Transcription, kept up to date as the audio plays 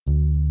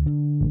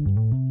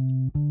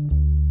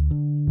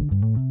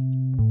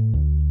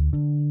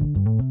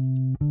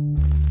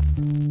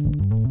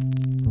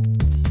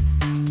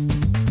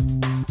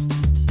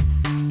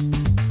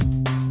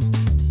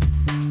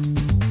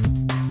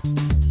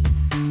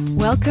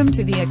Welcome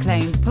to the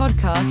acclaimed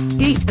podcast,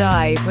 Deep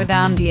Dive with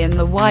Andy and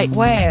the White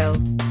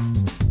Whale.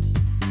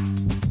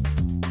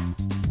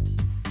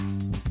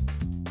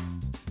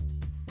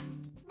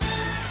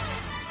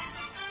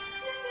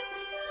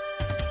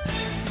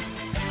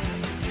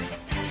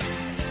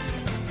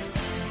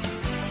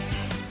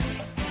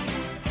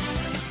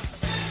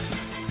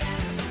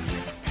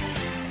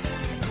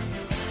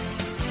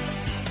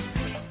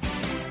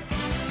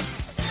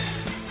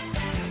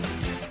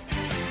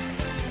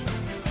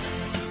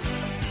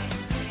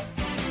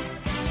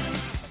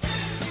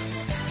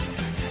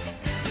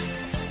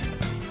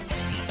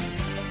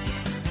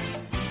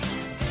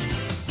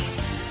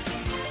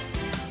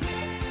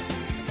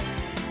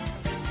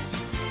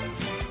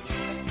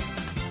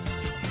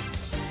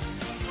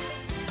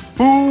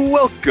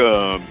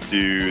 Welcome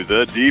to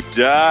the Deep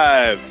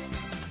Dive.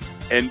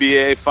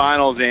 NBA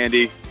Finals,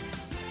 Andy.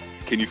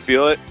 Can you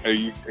feel it? Are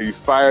you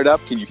fired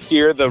up? Can you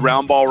hear the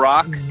round ball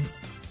rock?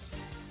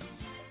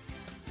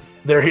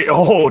 They're here.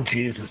 Oh,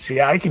 Jesus.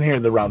 Yeah, I can hear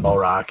the round ball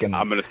rock. And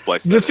I'm going to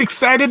splice that. Just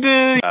excited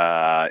to...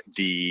 A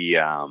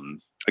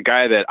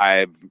guy that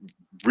I've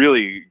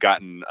really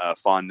gotten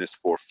fondness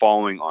for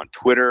following on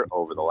Twitter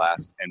over the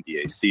last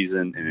NBA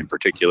season, and in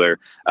particular,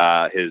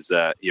 his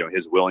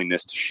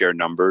willingness to share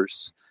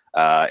numbers.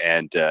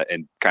 And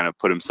kind of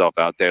put himself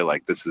out there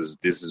like this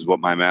is what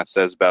my math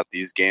says about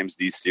these games,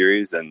 these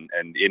series, and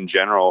in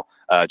general,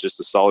 just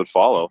a solid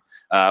follow.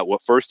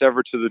 First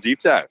ever to the Deep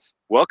Dive.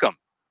 Welcome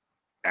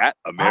at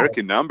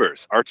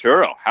AmericanNumbers.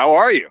 Arturo, how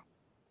are you?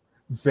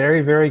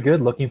 Very, very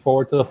good. Looking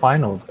forward to the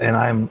finals, and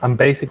I'm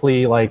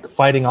basically like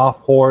fighting off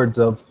hordes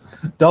of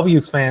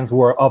W's fans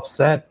who are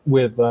upset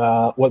with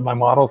what my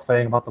model's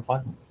saying about the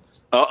finals.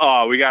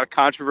 We got a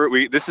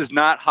controversy. This is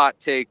not hot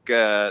take.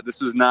 This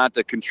was not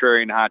the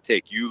contrarian hot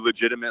take. You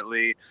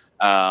legitimately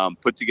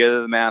put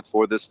together the math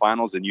for this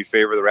finals, and you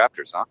favor the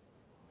Raptors, huh?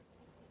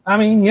 I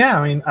mean, yeah.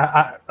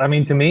 I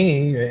mean, to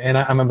me, and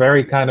I'm a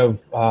very kind of,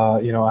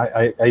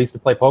 I used to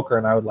play poker,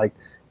 and I would like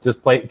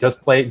just play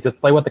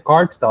what the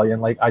cards tell you,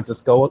 and like I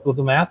just go with what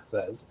the math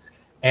says.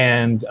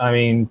 And I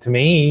mean, to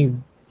me,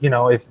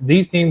 if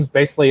these teams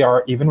basically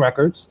are even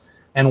records,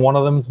 and one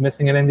of them is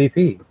missing an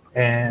MVP,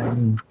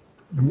 and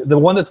the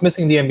one that's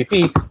missing the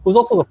MVP, who's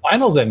also the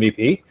finals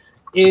MVP,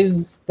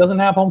 doesn't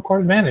have home court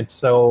advantage.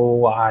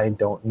 So I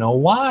don't know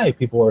why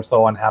people are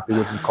so unhappy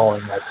with me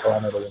calling that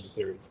Toronto to win the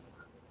series.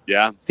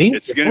 Yeah, See?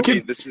 It's going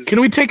to be.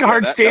 Can we take a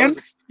hard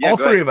stand? All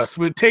three of us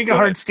would take a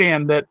hard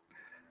stand that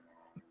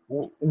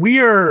we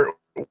are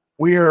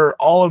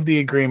all of the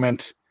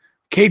agreement.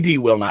 KD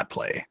will not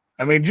play.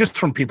 I mean, just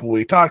from people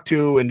we talk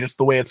to and just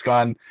the way it's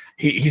gone,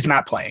 he's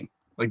not playing.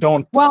 Like,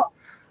 don't. Well.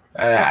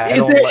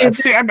 I'm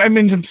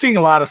seeing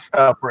a lot of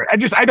stuff where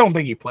I don't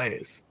think he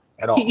plays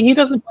at all. He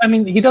doesn't. I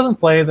mean, he doesn't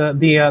play.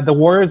 The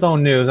Warriors'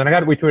 own news, and I got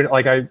to retweet it.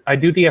 Like I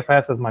do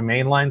DFS as my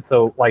main line,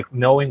 so like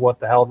knowing what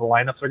the hell the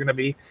lineups are going to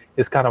be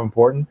is kind of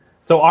important.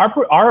 So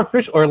our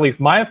official, or at least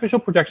my official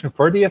projection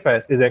for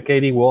DFS is that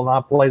KD will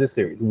not play the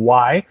series.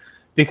 Why?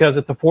 Because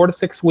it's a 4 to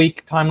 6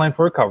 week timeline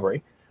for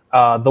recovery.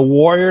 The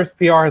Warriors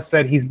PR has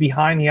said he's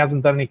behind. He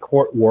hasn't done any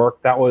court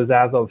work. That was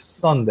as of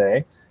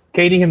Sunday.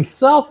 KD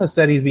himself has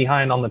said he's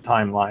behind on the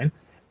timeline,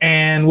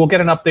 and we'll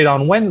get an update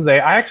on Wednesday.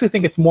 I actually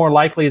think it's more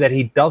likely that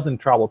he doesn't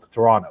travel to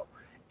Toronto.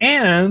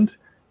 And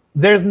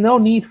there's no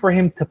need for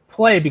him to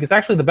play because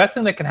actually the best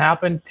thing that can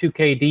happen to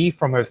KD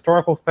from a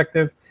historical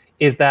perspective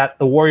is that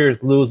the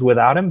Warriors lose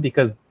without him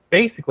because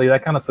basically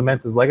that kind of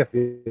cements his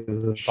legacy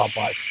as a top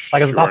 5,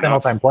 like as a top 10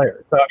 all-time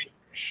player. So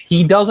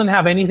he doesn't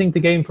have anything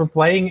to gain from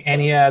playing, and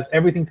he has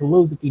everything to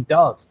lose if he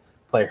does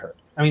play hurt.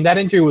 I mean, that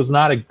injury was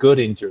not a good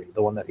injury,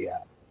 the one that he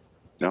had.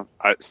 No,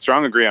 I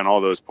strong agree on all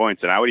those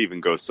points, and I would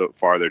even go so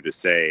farther to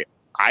say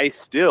I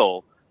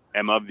still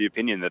am of the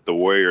opinion that the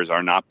Warriors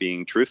are not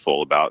being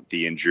truthful about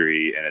the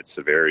injury and its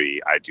severity.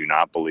 I do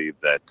not believe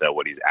that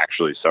what he's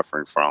actually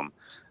suffering from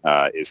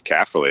is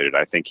calf related.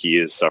 I think he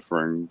is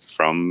suffering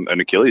from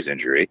an Achilles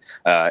injury,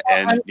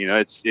 and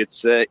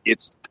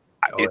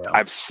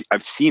I've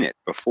seen it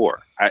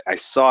before. I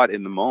saw it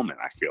in the moment.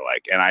 I feel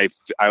like, and I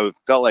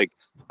felt like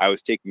I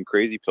was taking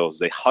crazy pills.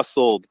 They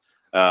hustled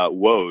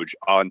Woj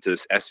onto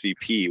this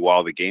SVP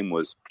while the game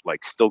was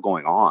like still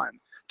going on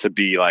to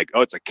be like,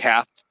 oh, it's a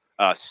calf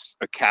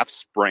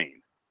sprain.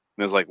 And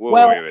I was like, wait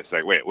a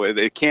second, wait,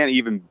 you can't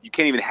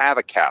even have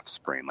a calf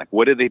sprain. Like,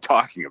 what are they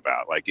talking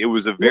about? Like, it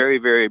was a very,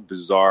 very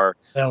bizarre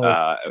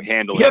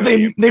handling. Yeah,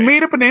 they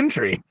made up an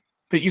injury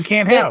that you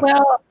can't have.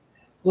 Well,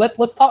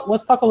 let's talk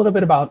a little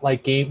bit about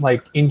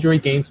injury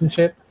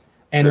gamesmanship,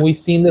 and We've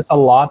seen this a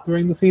lot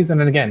during the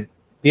season. And again,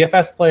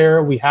 DFS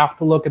player, we have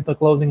to look at the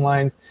closing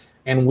lines.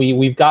 And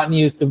we've gotten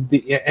used to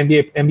the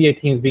NBA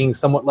teams being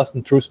somewhat less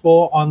than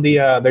truthful on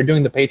they're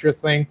doing the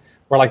Patriots thing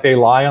where like they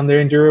lie on their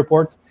injury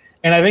reports.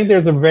 And I think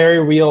there's a very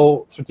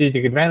real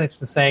strategic advantage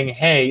to saying,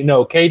 hey,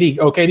 no,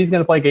 KD's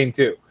going to play game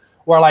 2.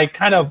 Where like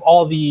kind of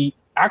all the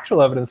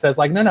actual evidence says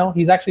like, no,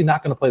 he's actually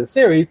not going to play the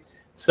series.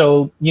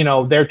 So,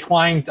 they're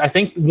trying, I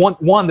think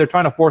they're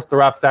trying to force the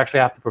Raps to actually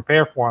have to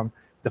prepare for him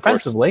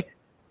defensively.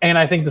 And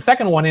I think the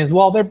second one is,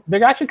 well,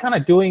 they're actually kind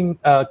of doing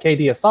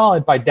KD a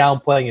solid by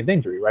downplaying his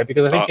injury, right?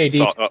 Because I think KD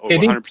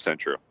 100%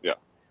 true. Yeah.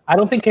 I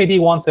don't think KD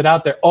wants it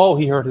out there. Oh,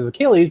 he hurt his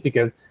Achilles,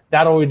 because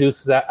that'll reduce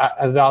his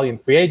value in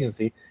free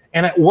agency.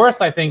 And at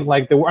worst, I think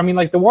the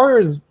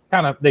Warriors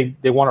kind of they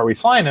want to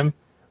re-sign him,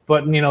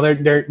 but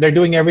they're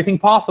doing everything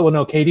possible.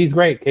 No, KD's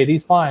great,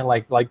 KD's fine.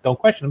 Like don't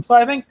question him. So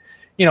I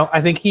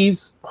think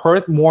he's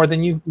hurt more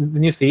than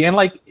you see,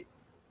 and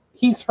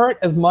he's hurt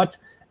as much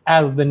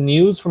as the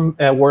news from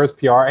Warriors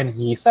PR and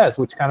he says,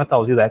 which kind of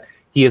tells you that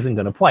he isn't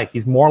going to play.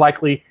 He's more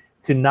likely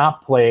to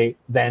not play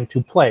than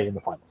to play in the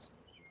finals.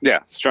 Yeah,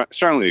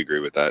 strongly agree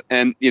with that.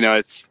 And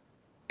it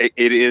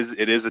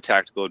is a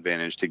tactical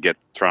advantage to get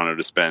Toronto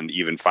to spend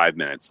even 5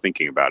 minutes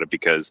thinking about it,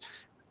 because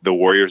the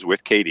Warriors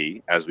with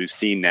KD, as we've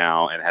seen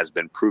now and has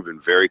been proven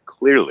very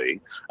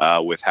clearly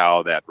with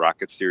how that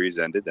Rockets series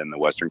ended in the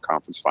Western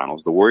Conference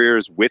Finals, the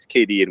Warriors with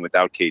KD and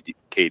without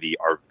KD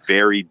are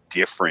very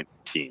different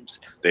teams.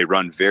 They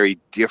run very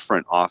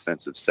different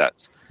offensive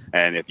sets.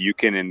 And if you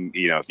can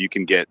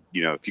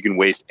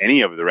waste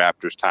any of the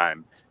Raptors'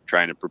 time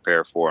trying to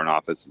prepare for an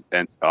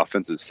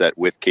offensive set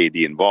with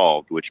KD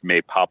involved, which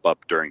may pop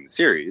up during the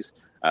series,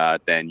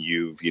 then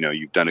you've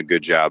done a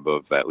good job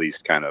of at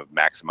least kind of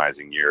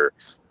maximizing your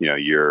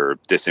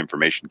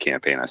disinformation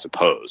campaign, I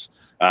suppose.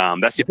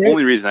 That's the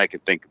only reason I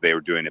could think they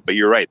were doing it. But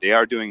you're right, they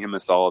are doing him a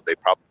solid. They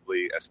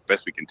probably, as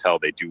best we can tell,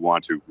 they do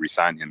want to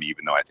re-sign him,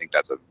 even though I think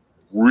that's a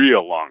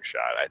real long shot.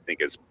 I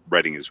think his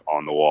writing is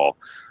on the wall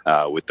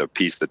with the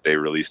piece that they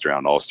released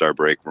around All-Star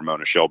break.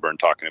 Ramona Shelburne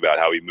talking about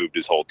how he moved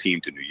his whole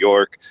team to New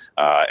York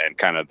and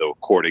kind of the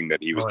courting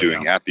that he was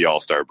doing at the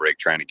All-Star break,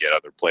 trying to get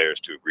other players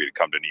to agree to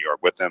come to New York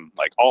with him.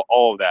 Like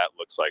all of that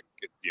looks like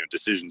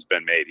decision's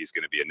been made. He's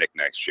going to be a Knick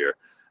next year.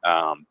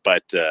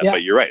 But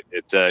you're right.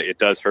 It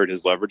does hurt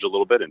his leverage a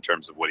little bit in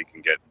terms of what he can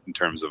get in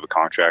terms of a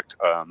contract,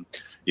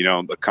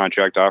 a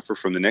contract offer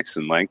from the Knicks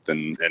in length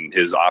and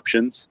his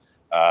options.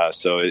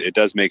 So it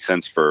does make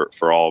sense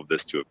for all of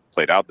this to have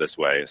played out this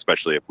way,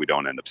 especially if we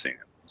don't end up seeing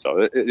it.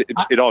 So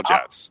it all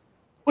jives.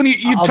 When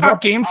you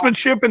talk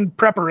gamesmanship and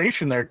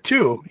preparation there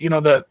too,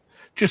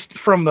 just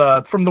from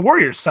the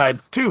Warriors side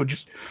too,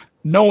 just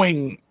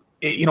knowing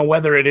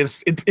whether it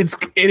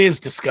is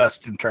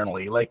discussed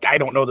internally. Like, I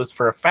don't know this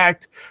for a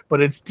fact,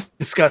 but it's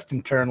discussed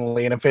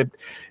internally, and if it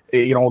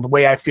the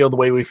way I feel, the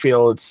way we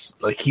feel, it's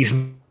like he's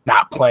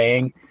not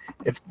playing.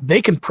 If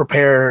they can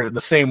prepare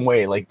the same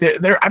way, like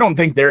they're I don't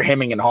think they're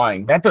hemming and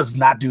hawing. That does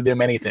not do them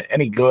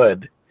any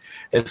good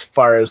as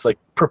far as like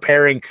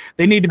preparing.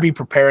 They need to be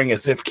preparing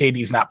as if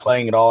KD's not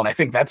playing at all, and I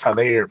think that's how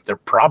they're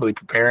probably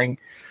preparing.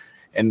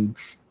 And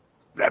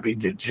I mean,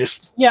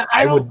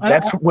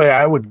 that's where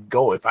I would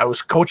go if I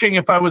was coaching.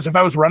 If I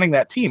was running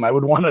that team, I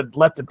would want to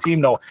let the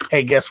team know,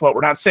 hey, guess what?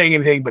 We're not saying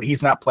anything, but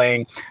he's not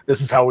playing.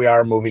 This is how we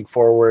are moving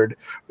forward.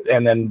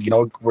 And then,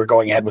 we're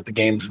going ahead with the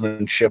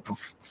gamesmanship of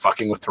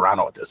fucking with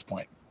Toronto at this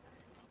point.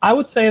 I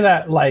would say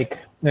that,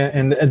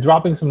 and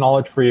dropping some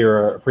knowledge for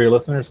your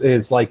listeners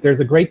is there's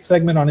a great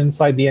segment on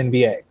Inside the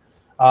NBA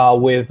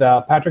with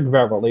Patrick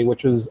Beverley,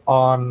 which was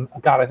on,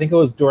 I think it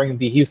was during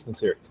the Houston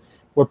series,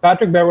 where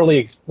Patrick Beverley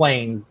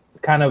explains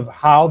kind of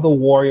how the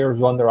Warriors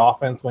run their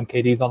offense when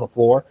KD's on the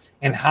floor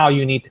and how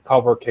you need to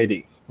cover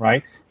KD,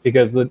 right?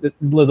 Because the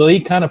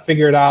league kind of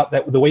figured out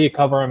that the way you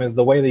cover him is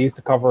the way they used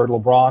to cover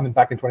LeBron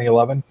back in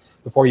 2011,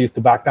 before he used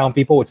to back down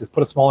people, which is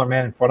put a smaller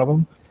man in front of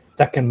him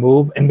that can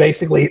move, and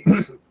basically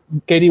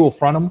KD will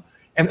front him,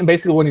 and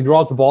basically when he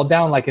draws the ball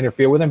down,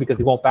 interfere with him because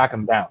he won't back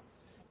him down.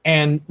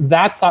 And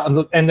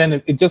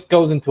then it just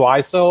goes into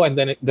ISO, and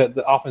then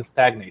the offense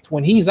stagnates.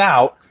 When he's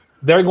out,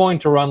 they're going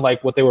to run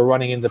what they were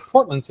running in the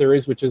Portland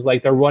series, which is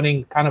they're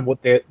running kind of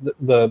what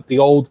the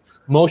old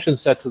motion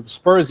sets that the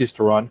Spurs used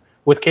to run,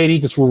 with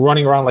KD just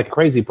running around like a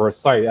crazy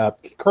person.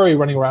 Curry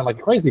running around like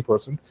a crazy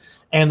person,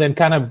 and then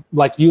kind of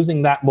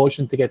using that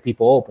motion to get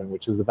people open,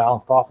 which is the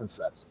balanced offense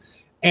sets.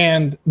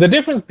 And the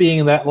difference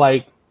being that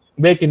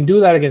they can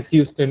do that against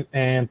Houston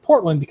and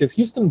Portland, because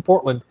Houston and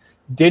Portland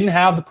didn't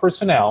have the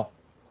personnel,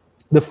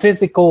 the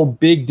physical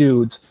big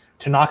dudes,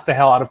 to knock the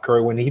hell out of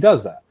Curry when he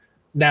does that.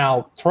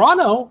 Now,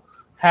 Toronto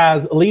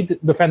has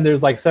elite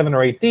defenders 7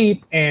 or 8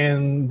 deep,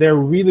 and they're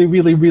really,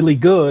 really, really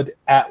good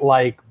at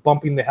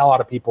bumping the hell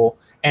out of people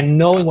and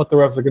knowing what the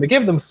refs are going to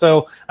give them.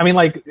 So, I mean,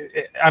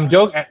 I'm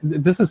joking.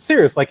 This is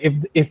serious.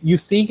 If you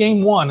see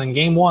game one,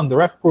 the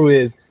ref crew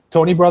is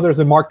Tony Brothers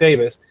and Mark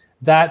Davis,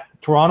 that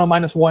Toronto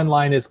 -1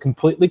 line is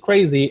completely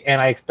crazy, and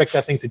I expect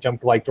that thing to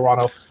jump to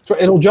Toronto. So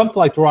it'll jump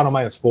to Toronto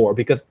 -4,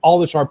 because all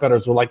the sharp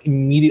bettors will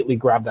immediately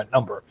grab that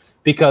number,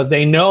 because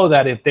they know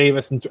that if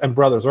Davis and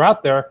Brothers are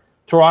out there,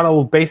 Toronto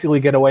will basically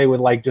get away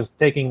with just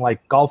taking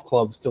golf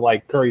clubs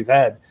to Curry's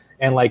head.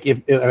 And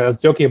if I was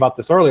joking about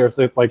this earlier,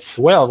 so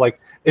Wales,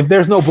 if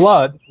there's no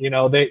blood,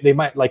 they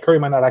might Curry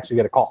might not actually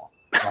get a call,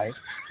 right?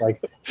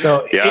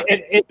 So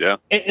yeah.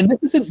 And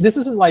this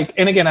isn't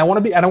and again,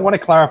 I don't want to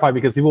clarify,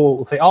 because people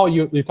will say, oh,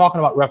 you're talking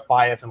about ref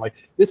bias, and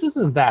this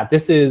isn't that.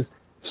 This is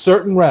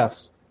certain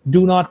refs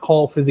do not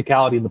call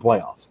physicality in the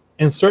playoffs,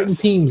 and certain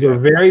teams are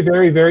very,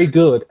 very, very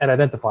good at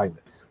identifying it.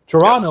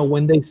 Toronto,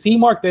 when they see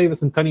Mark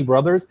Davis and Tony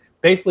Brothers,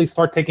 basically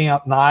start taking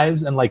out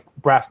knives and like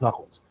brass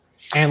knuckles,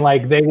 and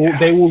like they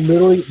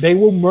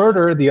will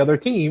murder the other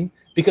team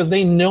because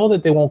they know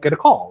that they won't get a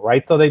call,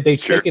 right? So they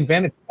take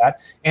advantage of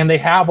that, and they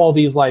have all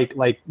these like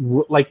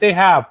they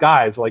have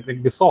guys like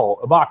Gasol,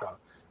 Ibaka,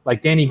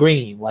 like Danny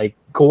Green, like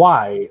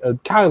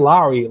Kawhi, Kyle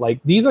Lowry, like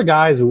these are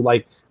guys who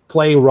like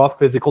play rough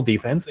physical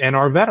defense and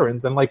are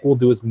veterans and like will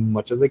do as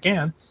much as they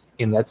can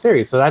in that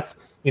series. So that's,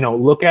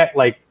 look at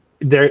like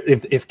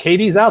if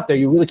KD's out there,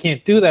 you really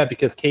can't do that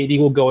because KD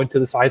will go into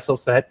this ISO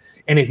set,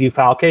 and if you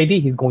foul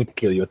KD, he's going to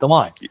kill you at the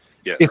line.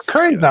 Yes, if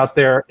Curry's out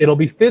there, it'll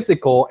be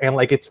physical, and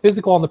like it's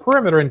physical on the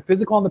perimeter, and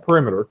physical on the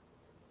perimeter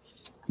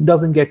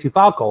doesn't get you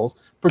foul calls,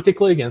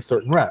 particularly against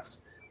certain refs,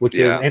 which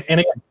is and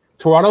again,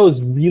 Toronto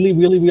is really,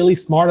 really, really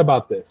smart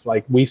about this.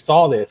 Like we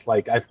saw this.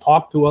 Like I've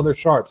talked to other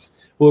sharps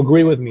who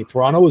agree with me.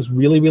 Toronto was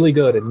really, really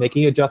good at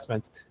making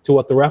adjustments to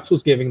what the refs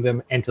was giving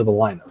them and to the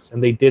lineups,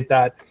 and they did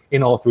that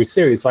in all three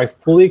series. So I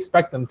fully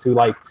expect them to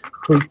like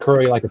treat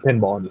Curry like a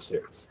pinball in the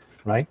series,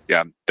 right?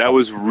 Yeah, that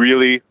was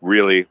really,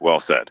 really well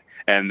said.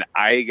 And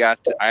I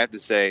have to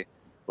say,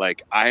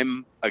 like I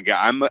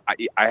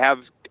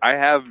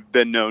have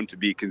been known to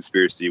be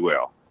conspiracy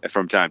whale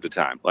from time to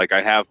time. Like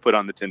I have put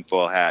on the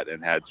tinfoil hat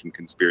and had some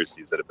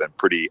conspiracies that have been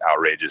pretty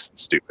outrageous and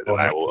stupid, and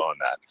I will own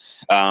that.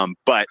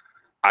 But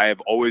I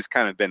have always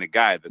kind of been a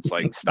guy that's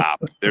like,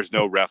 stop. There's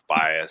no ref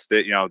bias.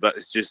 That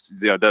it's just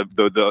the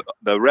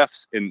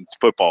refs in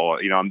football.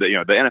 The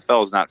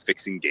NFL is not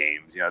fixing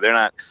games. They're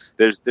not.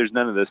 There's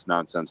none of this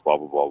nonsense. Blah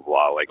blah blah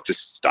blah. Like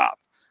just stop.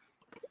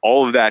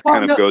 All of that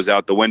kind of goes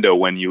out the window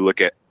when you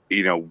look at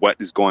what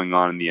is going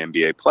on in the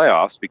NBA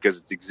playoffs, because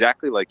it's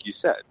exactly like you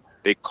said.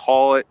 They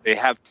call it. They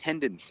have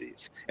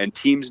tendencies, and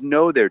teams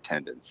know their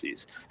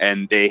tendencies.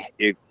 And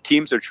if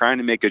teams are trying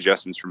to make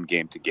adjustments from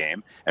game to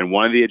game, and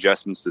one of the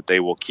adjustments that they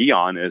will key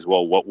on is,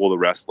 well, what will the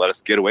refs let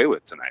us get away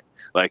with tonight?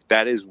 Like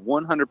that is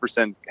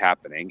 100%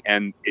 happening,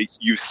 and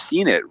you've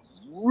seen it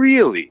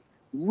really,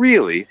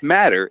 really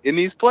matter in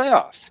these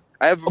playoffs.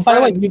 I have a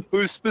friend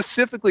who's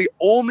specifically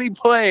only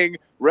playing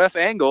ref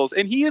angles,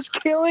 and he is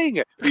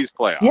killing these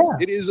playoffs. Yeah.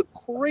 It is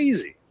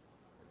crazy.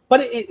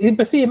 But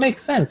it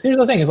makes sense. Here's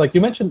the thing: is like you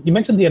mentioned the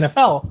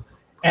NFL,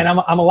 and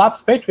I'm a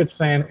Laps Patriots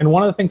fan, and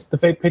one of the things the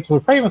Patriots were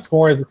famous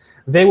for is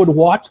they would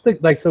watch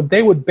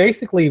they would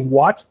basically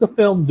watch the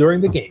film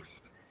during the game,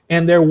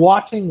 and they're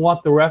watching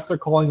what the refs are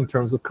calling in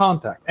terms of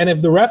contact. And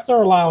if the refs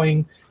are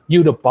allowing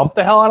you to bump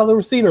the hell out of the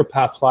receiver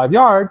past 5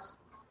 yards,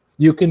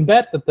 you can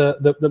bet that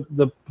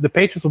the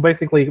Patriots will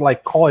basically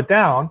like call it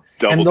down.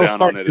 Double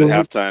down on it at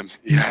halftime.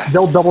 Yeah.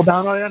 They'll double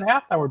down on it at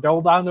halftime or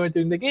double down on it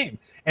during the game.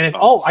 And if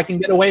I can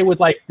get away with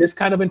like this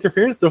kind of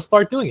interference, they'll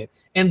start doing it.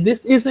 And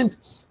this isn't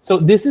the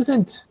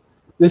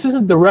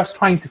refs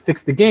trying to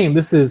fix the game.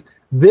 This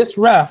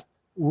ref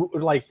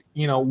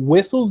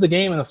whistles the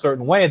game in a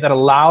certain way that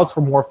allows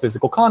for more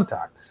physical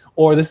contact.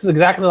 Or this is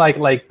exactly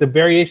like the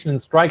variation in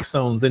strike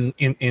zones in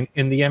the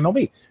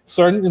MLB.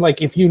 Certain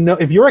like if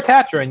you're a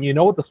catcher and you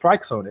know what the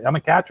strike zone is. I'm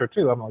a catcher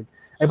too. I'm like,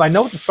 if I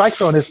know what the strike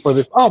zone is for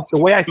this, the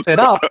way I set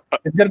up,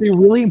 it's going to be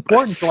really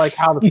important to like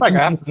how the strike.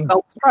 I have to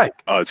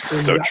self-strike. Oh, it's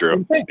so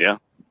true. Yeah,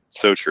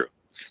 so true.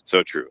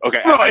 So true. Okay.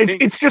 No,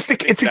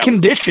 it's a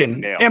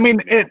condition. I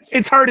mean,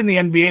 it's hard in the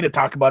NBA to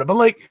talk about it, but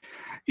like,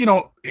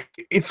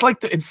 it's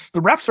like the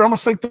refs are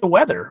almost like the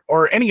weather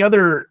or any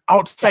other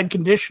outside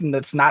condition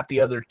that's not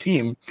the other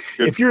team.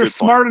 If you're a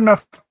smart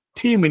enough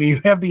team and you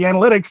have the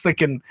analytics that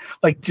can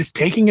like just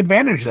taking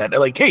advantage of that,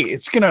 like, hey,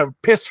 it's gonna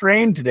piss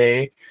rain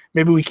today.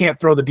 Maybe we can't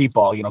throw the deep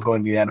ball,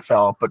 going to the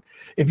NFL. But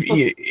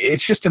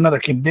it's just another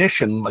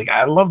condition. Like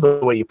I love the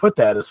way you put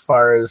that. As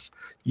far as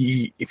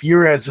if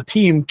you're as a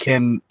team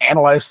can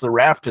analyze the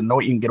ref and know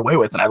what you can get away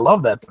with, and I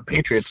love that the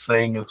Patriots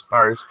thing as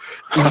far as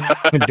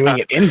even doing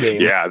it in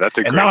game. Yeah, that's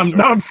a great. And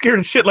now I'm scared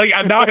of shit. Like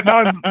now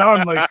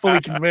I'm like fully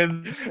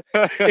convinced.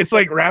 It's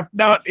like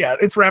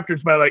it's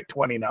Raptors by like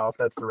 20 now if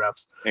that's the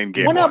refs in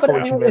game. Well, no, but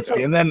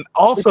and then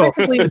also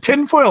the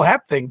tinfoil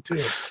hat thing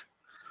too.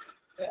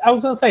 I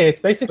was gonna say it's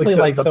basically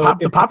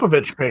the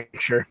Popovich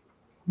picture.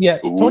 Yeah,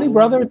 Ooh. Tony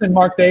Brothers and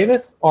Mark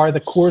Davis are the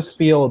Coors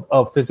Field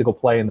of physical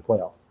play in the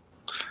playoffs.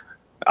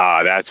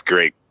 Ah, that's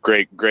great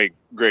corollary.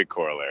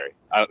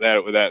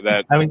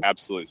 That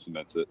absolutely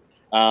cements it.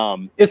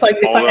 But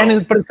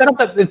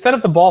instead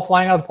of the ball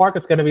flying out of the park,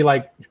 it's going to be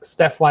like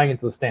Steph flying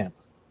into the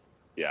stands.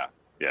 Yeah.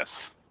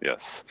 Yes.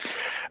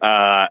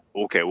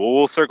 Okay. Well,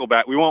 we'll circle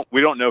back. We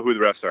don't know who the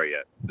refs are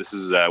yet. This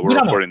is we're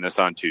recording this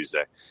on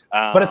Tuesday.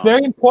 But it's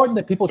very important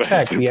that people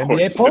check. The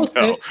NBA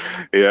posted.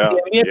 Yeah.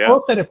 The NBA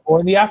posted at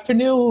 4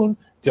 p.m,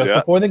 just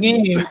before the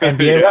game.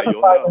 NBA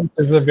reference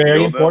is a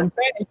very important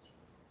thing.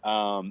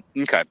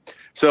 Okay.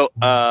 So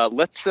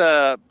let's.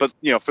 But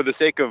for the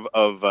sake of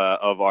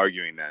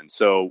arguing, then.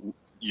 So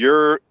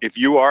if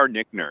you are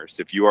Nick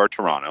Nurse, if you are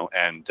Toronto,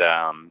 and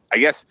I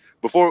guess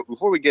before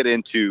we get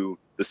into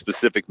the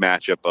specific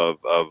matchup of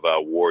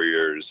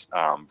Warriors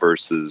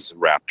versus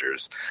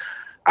Raptors,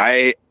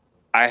 I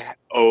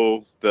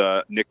owe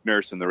the Nick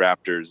Nurse and the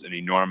Raptors an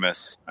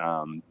enormous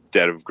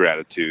debt of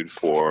gratitude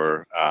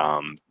for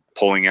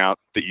pulling out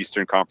the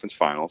Eastern Conference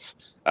Finals.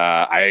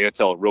 I got to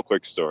tell a real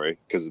quick story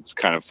because it's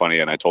kind of funny,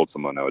 and I told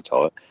someone I would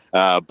tell it.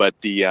 But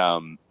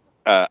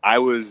I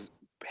was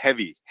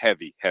heavy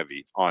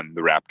on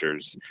the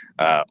Raptors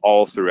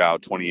all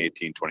throughout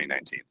 2018,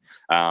 2019.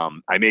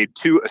 I made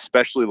 2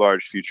 especially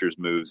large futures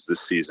moves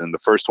this season. The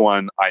first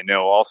one I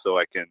know also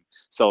I can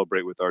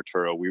celebrate with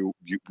Arturo.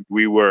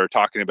 We were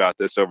talking about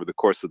this over the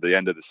course of the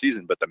end of the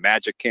season, but the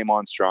Magic came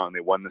on strong.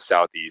 They won the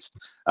Southeast,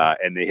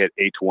 and they hit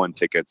 8-1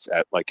 tickets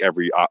at like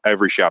every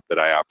shop that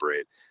I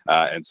operate.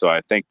 And so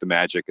I thanked the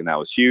Magic, and that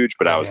was huge.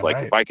 But I was like,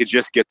 if I could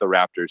just get the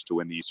Raptors to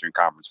win the Eastern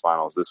Conference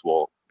Finals, this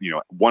will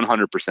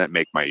 100%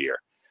 make my year.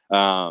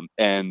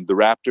 And the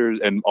Raptors,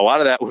 and a lot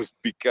of that was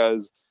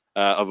because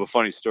of a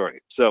funny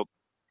story. So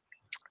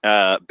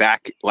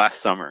back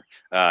last summer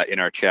in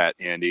our chat,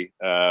 Andy,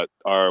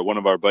 one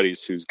of our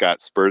buddies who's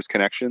got Spurs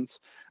connections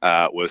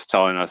was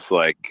telling us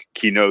like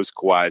he knows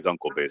Kawhi's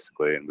uncle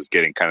basically, and was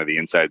getting kind of the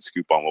inside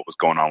scoop on what was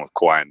going on with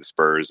Kawhi and the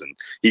Spurs. And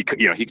he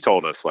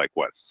told us like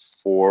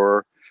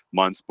 4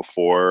 months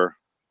before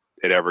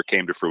it ever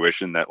came to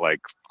fruition that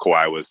like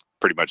Kawhi was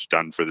pretty much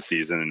done for the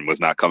season and was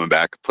not coming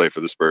back to play for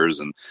the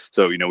Spurs. And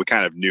so, we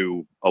kind of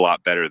knew a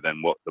lot better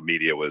than what the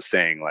media was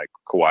saying, like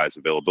Kawhi's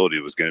availability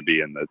was going to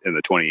be in the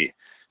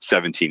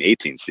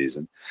 2017-18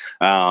 season.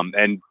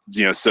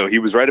 So he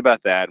was right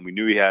about that. And we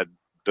knew he had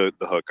the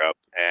hookup.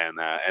 And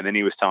then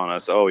he was telling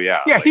us, oh yeah.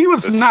 Yeah. Like, he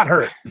was not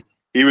hurt.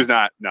 He was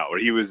not. No,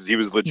 he was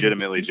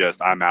legitimately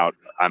just, I'm out.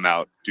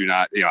 Do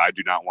not, I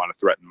do not want to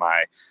threaten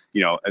my,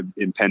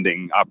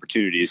 impending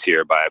opportunities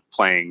here by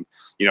playing,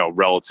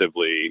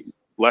 relatively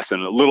less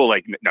than a little,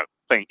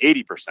 playing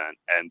 80%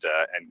 and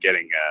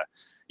getting,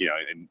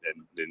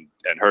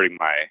 and hurting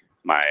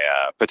my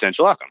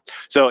potential outcome.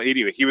 So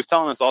anyway, he was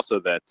telling us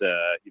also that,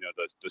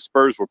 the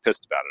Spurs were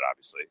pissed about it.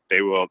 Obviously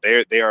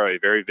they are a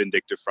very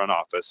vindictive front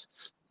office.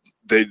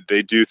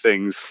 They do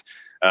things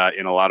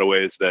in a lot of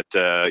ways that,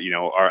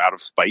 are out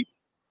of spite.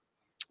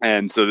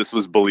 And so this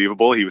was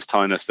believable. He was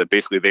telling us that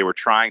basically they were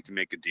trying to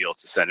make a deal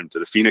to send him to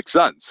the Phoenix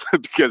Suns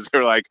because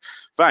they're like,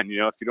 fine, if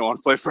you don't want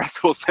to play for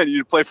us, we'll send you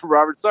to play for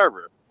Robert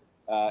Sarver.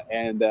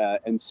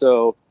 And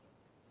so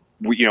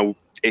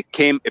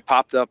it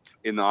popped up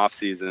in the off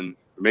season.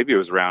 Maybe it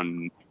was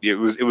around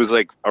June.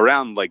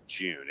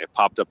 It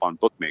popped up on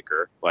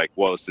Bookmaker, like,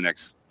 well, it's the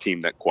next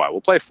team that Kawhi will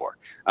play for.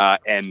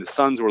 And the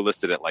Suns were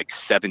listed at like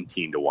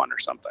 17-1 or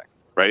something.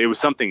 Right, it was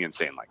something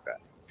insane like that.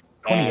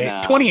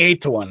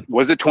 28-1.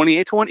 Was it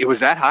 28-1? It was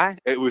that high.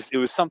 It was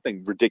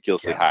something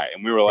ridiculously high,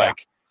 and we were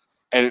like,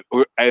 and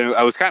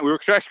I was we were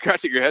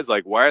scratching your heads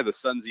like, why are the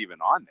Suns even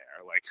on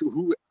there? Like,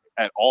 who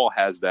at all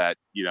has that?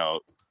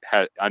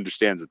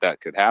 Understands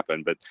that could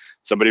happen. But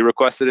somebody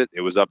requested it.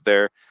 It was up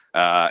there.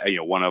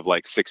 One of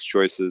like 6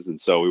 choices, and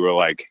so we were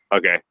like,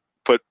 okay,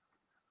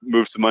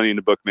 move some money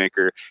into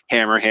Bookmaker,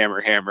 hammer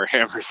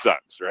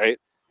Suns, right?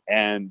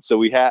 And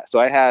so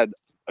I had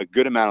a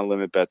good amount of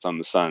limit bets on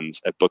the Suns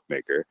at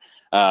Bookmaker.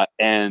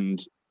 And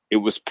it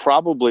was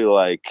probably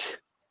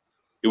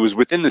it was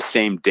within the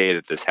same day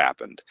that this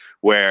happened,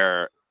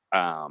 where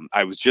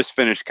I was just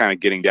finished kind of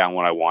getting down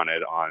what I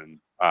wanted on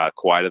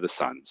Kawhi to the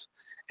Suns.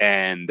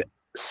 And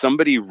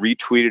somebody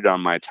retweeted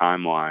on my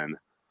timeline,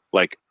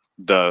 like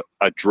a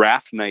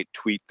draft night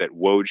tweet that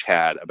Woj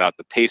had about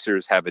the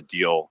Pacers have a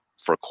deal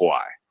for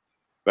Kawhi,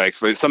 like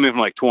for something from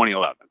like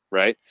 2011.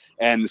 Right.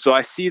 And so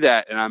I see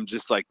that and I'm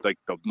just like the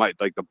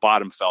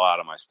bottom fell out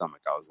of my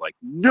stomach. I was like,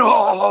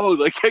 no,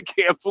 like, I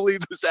can't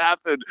believe this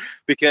happened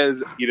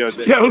because,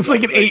 it was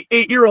like an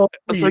 8-year-old.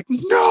 I was like,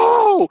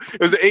 no, it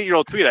was an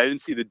 8-year-old tweet. I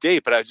didn't see the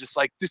date, but I was just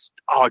like,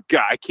 oh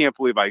God, I can't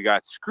believe I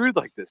got screwed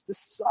like this. This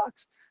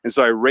sucks. And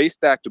so I raced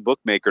back to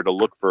Bookmaker to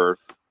look for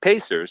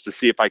Pacers to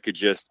see if I could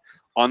just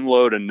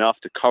unload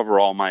enough to cover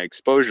all my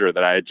exposure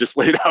that I had just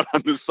laid out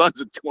on the Suns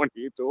at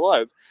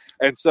 28-1.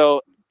 And so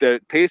the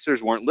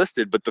Pacers weren't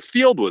listed, but the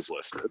field was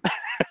listed.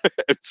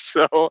 And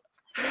so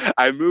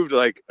I moved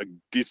like a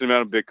decent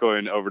amount of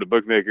Bitcoin over to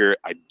Bookmaker.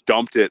 I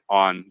dumped it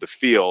on the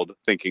field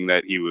thinking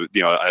that he was,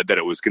 that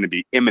it was going to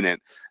be imminent,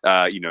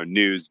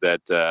 news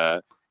that,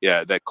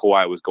 that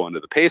Kawhi was going to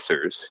the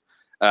Pacers.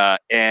 That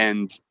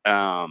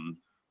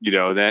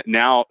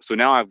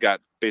now I've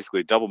got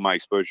basically double my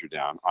exposure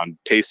down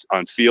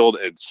on field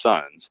and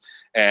Suns,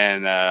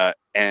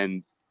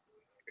 and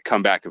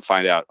come back and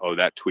find out, oh,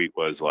 that tweet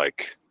was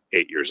like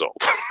 8 years old.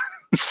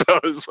 So I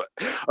was like,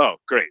 oh,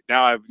 great.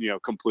 Now I've,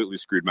 completely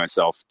screwed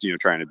myself,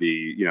 trying to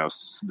be,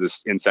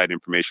 this inside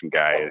information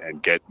guy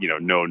and get,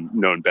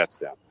 known bets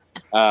down.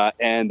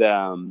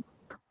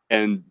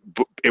 And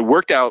it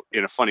worked out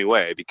in a funny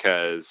way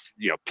because,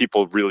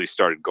 people really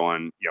started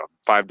going,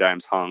 5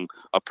 dimes hung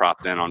a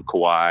prop then on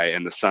Kawhi,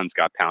 and the Suns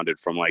got pounded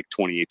from like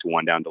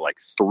 28-1 down to like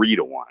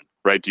 3-1.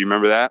 Right? Do you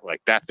remember that? Like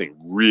that thing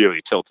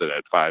really tilted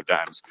at 5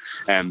 dimes,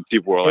 and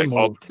people were like,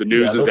 "Oh, the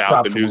news is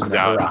out. The news is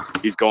out.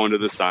 He's going to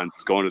the Suns.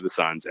 He's going to the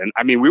Suns." And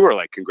I mean, we were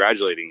like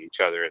congratulating each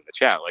other in the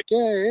chat, like,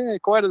 "Yeah,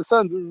 Kawhi to the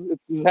Suns.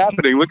 It's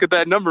happening. Look at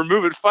that number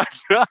moving 5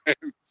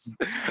 times."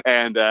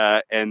 And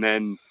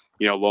then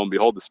lo and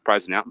behold, the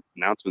surprise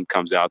announcement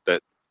comes out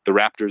that the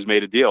Raptors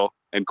made a deal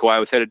and Kawhi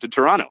was headed to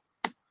Toronto.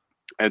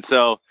 And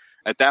so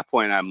at that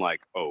point, I'm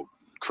like, oh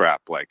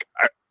crap! Like,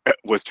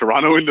 was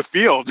Toronto in the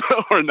field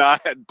or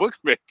not at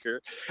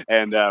bookmaker?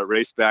 And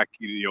race back,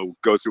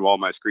 go through all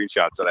my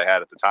screenshots that I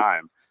had at the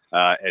time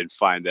and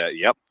find that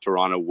yep,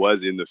 Toronto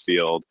was in the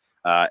field.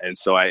 And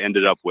so I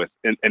ended up with,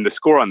 and the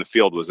score on the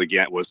field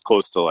was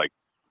close to like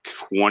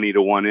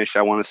 20-1-ish,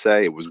 I want to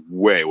say. It was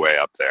way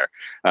up there.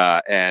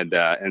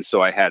 And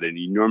so I had an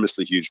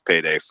enormously huge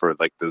payday for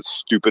like the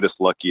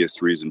stupidest,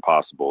 luckiest reason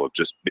possible of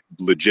just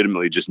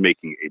legitimately just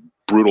making a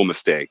brutal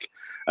mistake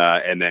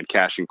and then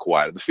cashing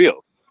Kawhi to the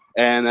field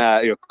and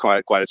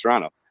Kawhi to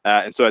Toronto.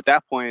 And so at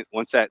that point,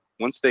 once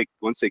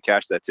they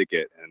cashed that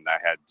ticket and I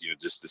had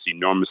just this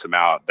enormous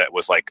amount that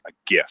was like a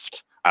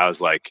gift, I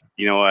was like,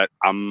 you know what?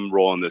 I'm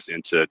rolling this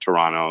into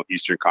Toronto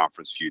Eastern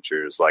Conference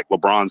futures. Like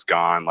LeBron's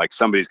gone. Like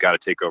somebody's got to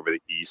take over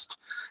the East.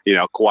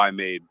 Kawhi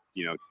made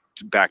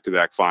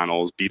back-to-back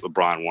finals, beat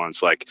LeBron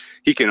once. Like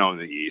he can own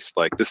the East.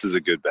 Like this is a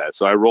good bet.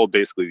 So I rolled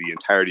basically the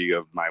entirety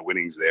of my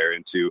winnings there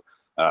into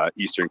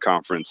Eastern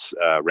Conference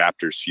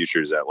Raptors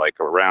futures at like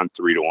around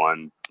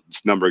 3-1.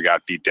 This number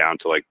got beat down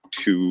to like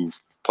 2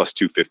 plus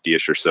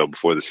 250-ish or so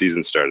before the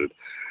season started.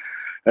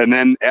 And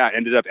then I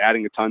ended up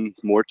adding a ton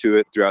more to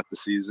it throughout the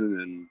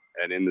season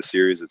and in the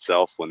series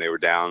itself. When they were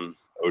down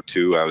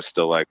 0-2, I was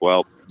still like,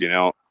 well, I'm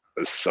going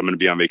to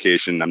be on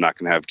vacation. I'm not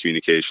going to have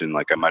communication.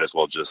 Like I might as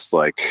well just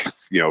like,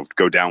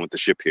 go down with the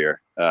ship here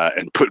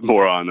and put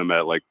more on them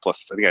at like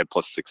plus, I think I had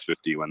plus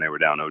 650 when they were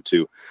down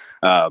 0-2.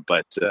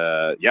 But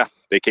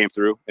they came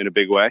through in a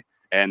big way.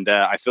 And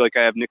I feel like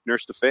I have Nick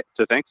Nurse to thank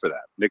for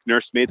that. Nick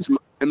Nurse made some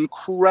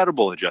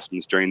incredible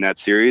adjustments during that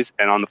series.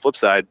 And on the flip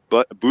side,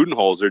 but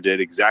Budenholzer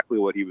did exactly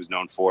what he was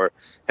known for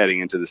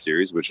heading into the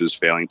series, which was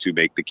failing to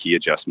make the key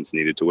adjustments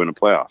needed to win a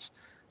playoff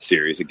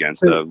series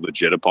against a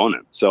legit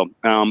opponent. So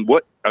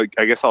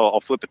I guess I'll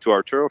flip it to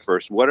Arturo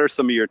first. What are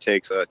some of your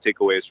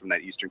takeaways from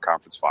that Eastern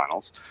Conference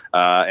Finals?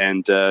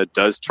 And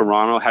does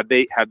Toronto, have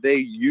they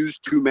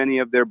used too many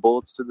of their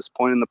bullets to this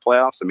point in the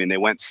playoffs? I mean, they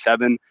went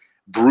 7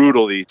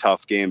 brutally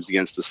tough games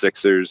against the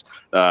Sixers.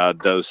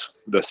 The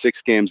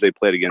 6 games they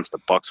played against the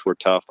Bucks were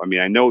tough. I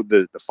mean, I know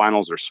the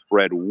finals are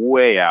spread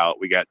way out.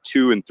 We got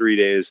 2 and 3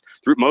 days,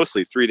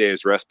 mostly 3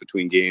 days rest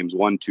between games,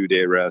 1-2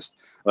 day rest.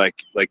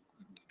 Like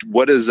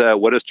what does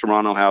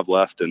Toronto have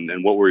left,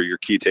 and what were your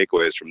key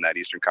takeaways from that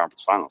Eastern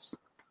Conference Finals?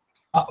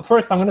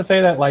 First, I'm going to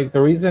say that like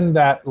the reason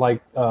that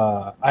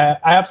I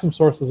have some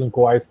sources in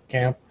Kawhi's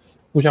camp,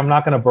 which I'm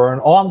not going to burn.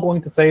 All I'm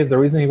going to say is the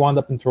reason he wound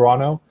up in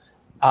Toronto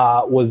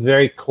was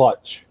very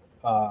clutch.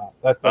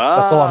 That's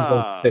all I'm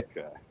going to say.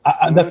 Okay.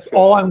 That's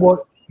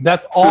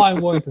all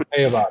I'm going to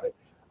say about it.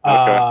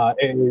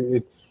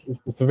 Okay.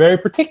 It's a very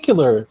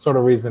particular sort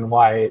of reason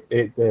why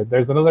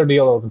there's another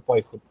deal that was in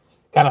place that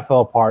kind of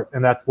fell apart,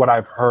 and that's what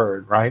I've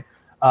heard, right?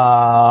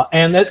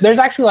 And there's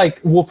actually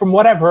from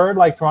what I've heard,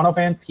 like Toronto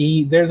fans,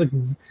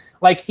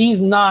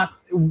 he's not.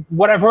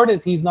 What I've heard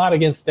is he's not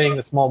against staying in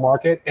a small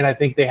market, and I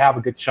think they have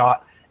a good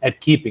shot at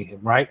keeping him,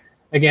 right?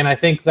 Again, I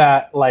think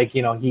that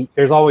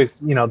there's always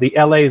the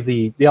LA is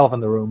the elephant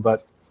in the room,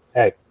 but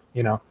hey, I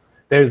think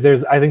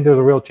there's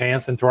a real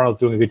chance, and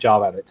Toronto's doing a good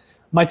job at it.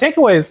 My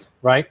takeaways,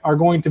 right, are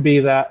going to be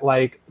that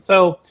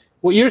so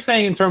what you're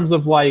saying in terms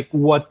of what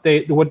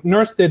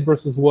Nurse did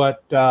versus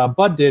what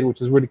Bud did,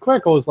 which is really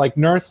critical, is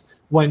Nurse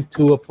went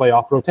to a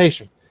playoff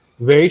rotation,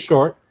 very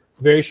short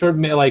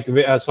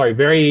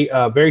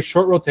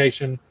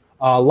rotation,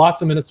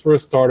 lots of minutes for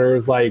his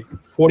starters,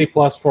 40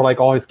 plus for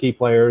all his key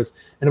players,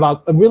 and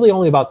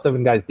only about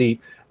 7 guys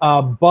deep.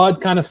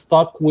 Bud kind of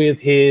stuck with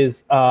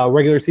his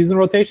regular season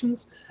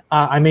rotations.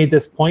 I made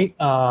this point.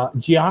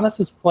 Giannis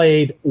has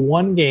played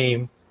 1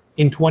 game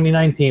in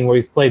 2019 where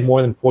he's played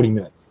more than 40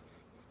 minutes.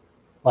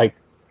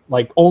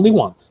 Only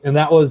once, and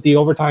that was the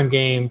overtime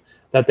game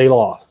that they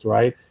lost,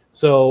 right?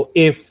 So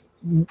and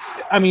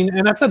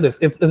I've said this,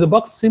 if the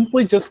Bucks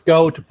simply just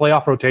go to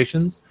playoff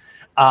rotations,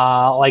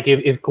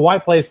 if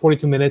Kawhi plays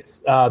 42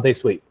 minutes, they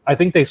sweep. I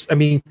think because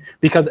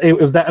it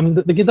was that.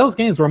 Those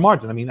games were a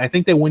margin. I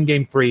think they win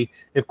Game 3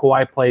 if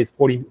Kawhi plays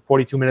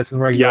 42 minutes in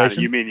regulation.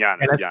 Yeah, you mean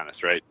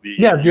Giannis, right?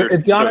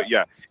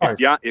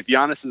 If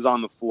Giannis is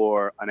on the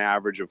floor, an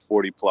average of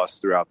 40 plus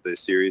throughout the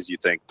series, you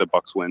think the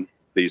Bucks win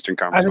the Eastern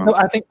Conference Finals?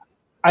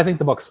 I think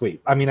the Bucks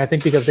sweep. I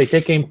think because they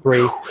take Game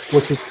 3,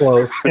 which is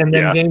close, and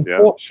then Game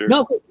 4. Sure.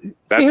 No,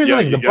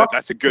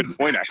 that's a good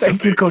point. Actually,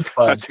 thank you, Coach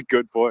Bud. That's a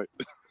good point.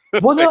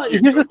 Well, no,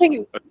 here's the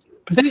thing.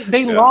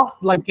 They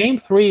lost. Game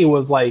 3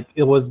 was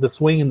it was the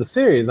swing in the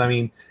series.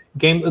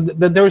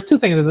 There was 2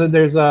 things.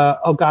 There's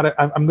I'm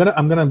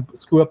gonna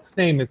screw up this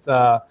name. It's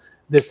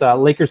this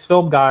Lakers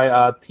film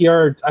guy,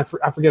 TR. I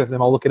forget his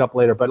name. I'll look it up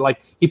later. But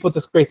he put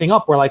this great thing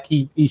up where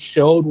he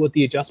showed what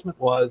the adjustment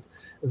was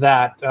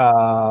that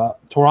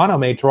Toronto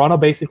made. Toronto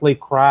basically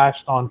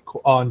crashed on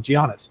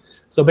Giannis.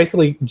 So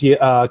basically,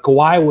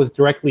 Kawhi was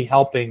directly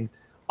helping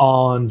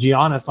on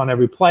Giannis on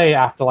every play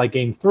after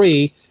Game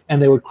 3,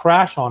 and they would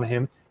crash on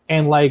him.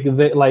 And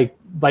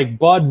like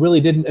Bud really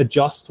didn't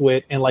adjust to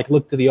it and like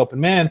look to the open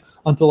man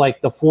until like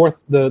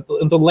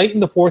until late in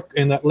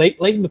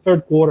the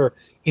third quarter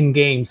in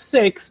Game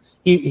 6.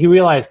 He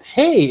realized,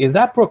 hey, is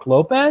that Brook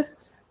Lopez?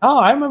 Oh,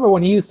 I remember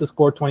when he used to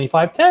score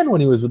 25-10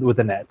 when he was with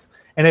the Nets.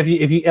 And if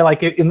you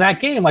like in that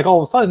game, like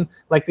all of a sudden,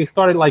 like they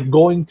started like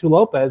going to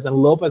Lopez, and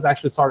Lopez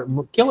actually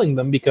started killing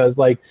them because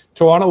like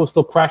Toronto was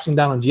still crashing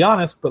down on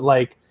Giannis, but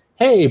like,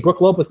 hey,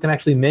 Brook Lopez can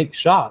actually make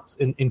shots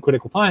in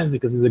critical times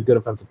because he's a good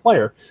offensive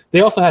player.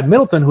 They also had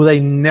Middleton, who they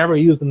never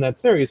used in that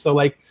series. So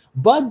like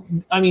Bud,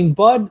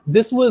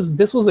 this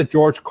was a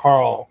George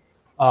Karl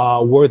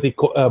worthy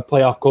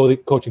playoff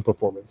coaching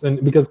performance,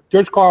 and because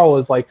George Karl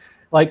is like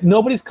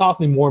nobody's cost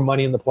me more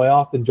money in the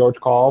playoffs than George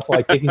Karl for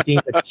like taking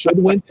teams that should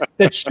win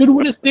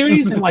a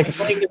series and like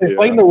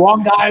playing the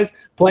wrong guys,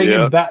 playing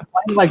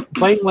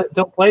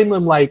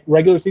them like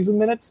regular season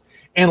minutes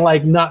and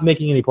like not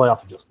making any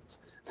playoff adjustments.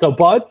 So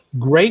Bud,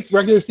 great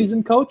regular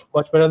season coach,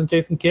 much better than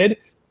Jason Kidd.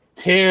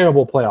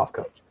 Terrible playoff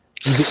coach.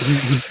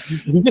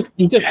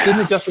 He just didn't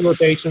adjust the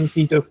rotations.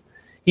 He just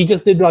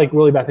did like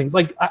really bad things.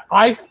 Like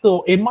I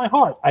still in my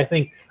heart, I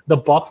think the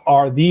Bucks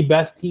are the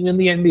best team in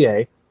the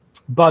NBA.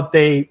 But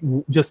they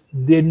just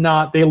did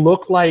not. They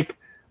look like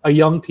a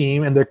young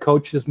team, and their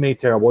coach just made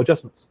terrible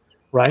adjustments,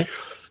 right?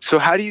 So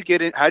how do you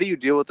get in? How do you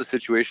deal with a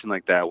situation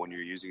like that when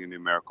you're using a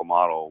numerical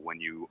model? When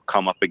you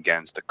come up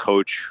against a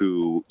coach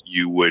who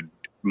you would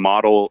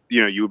model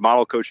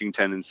coaching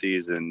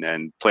tendencies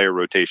and player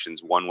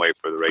rotations one way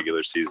for the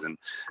regular season.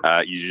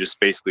 You just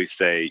basically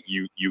say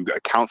you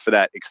account for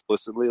that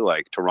explicitly.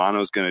 Like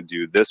Toronto's going to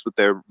do this with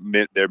their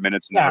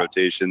minutes and their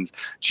rotations.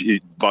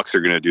 Bucks are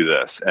going to do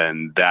this,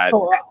 and that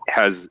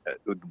has.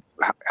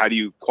 How do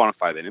you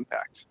quantify that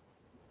impact?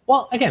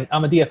 Well, again,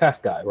 I'm a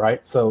DFS guy,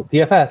 right? So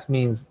DFS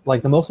means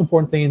like the most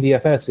important thing in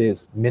DFS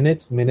is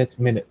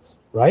minutes,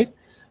 right?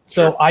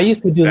 So I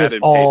used to do this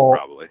all.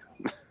 Probably.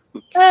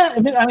 I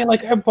mean,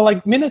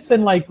 like minutes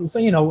and like, so,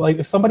 like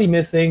if somebody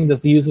missing, does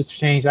the usage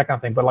change, that kind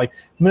of thing. But like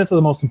minutes are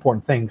the most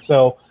important thing.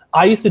 So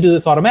I used to do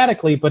this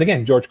automatically. But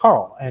again, George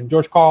Karl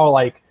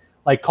like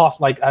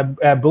cost like I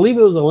believe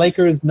it was a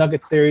Lakers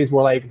Nuggets series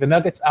where like the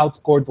Nuggets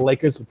outscored the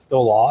Lakers but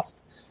still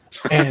lost,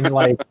 and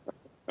like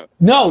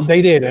no,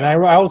 they did, and I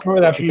always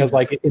remember that because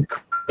like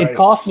it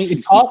cost me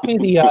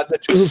the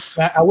True Hoop.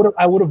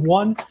 I would have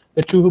won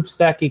the True Hoop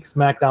Stack Geek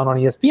SmackDown on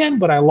ESPN,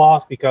 but I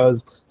lost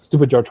because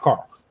stupid George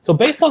Karl. So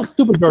based on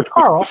stupid George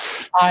Karl,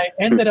 I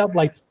ended up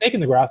like snake in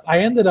the grass. I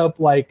ended up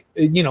like,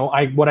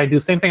 what I do,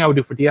 same thing I would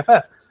do for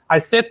DFS. I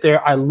sit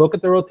there, I look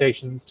at the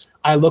rotations,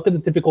 I look at the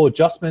typical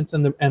adjustments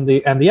and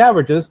the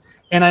averages,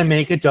 and I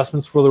make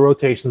adjustments for the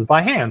rotations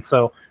by hand.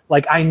 So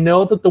like I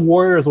know that the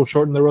Warriors will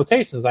shorten the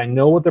rotations. I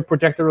know what their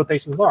projected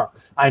rotations are.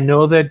 I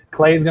know that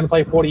Clay is going to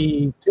play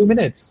 42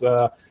 minutes,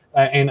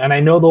 and I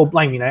know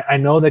I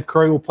know that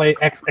Curry will play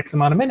X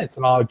amount of minutes,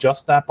 and I'll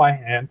adjust that by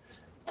hand.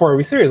 For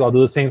every series, I'll do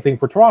the same thing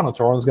for Toronto.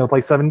 Toronto's going to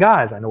play 7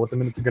 guys. I know what the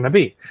minutes are going to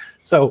be.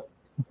 So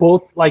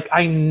both, like,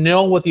 I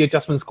know what the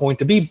adjustment is going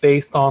to be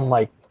based on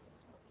like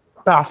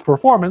past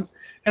performance,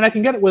 and I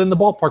can get it within the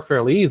ballpark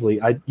fairly easily.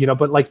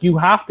 But like you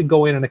have to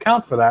go in and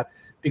account for that,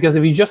 because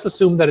if you just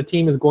assume that a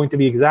team is going to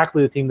be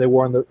exactly the team they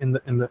were in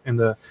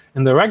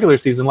the regular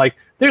season, like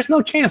there's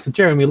no chance that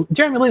Jeremy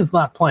Lin's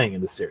not playing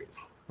in this series,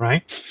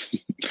 right?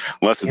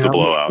 Unless it's a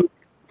blowout.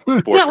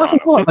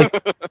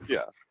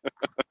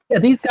 Yeah,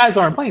 these guys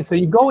aren't playing. So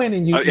you go in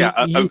and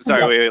I'm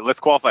sorry. Wait. Let's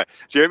qualify.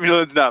 Jeremy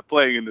Lin's not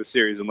playing in this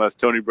series unless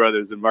Tony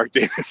Brothers and Mark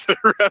Davis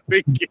are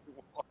repping Game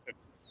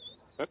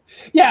 1.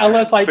 Yeah,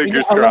 unless like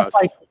fingers crossed.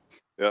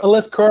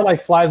 Unless Kerr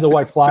like flies the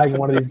white flag in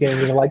one of these games,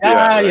 and you're like,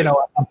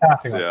 I'm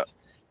passing on this.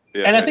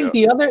 And I think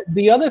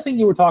the other thing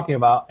you were talking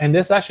about, and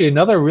this is actually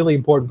another really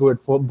important bullet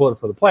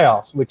for the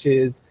playoffs, which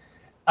is,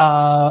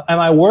 am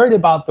I worried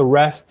about the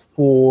rest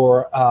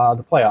for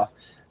the playoffs?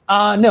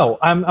 No,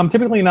 I'm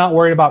typically not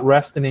worried about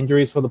rest and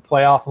injuries for the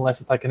playoff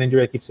unless it's like an injury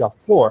that keeps you off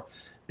the floor,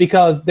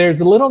 because there's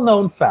a little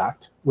known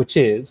fact, which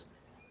is,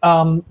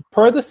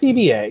 per the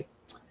CBA,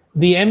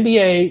 the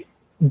NBA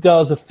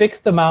does a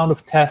fixed amount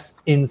of tests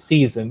in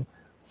season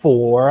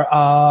for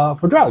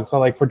drugs. So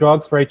like for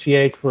drugs, for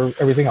HGH, for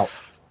everything else.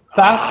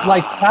 Past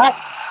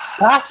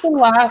the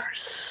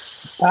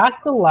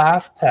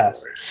last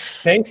test.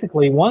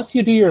 Basically, once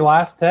you do your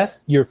last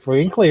test, you're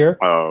free and clear,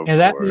 and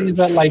that means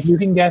that like you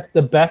can get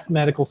the best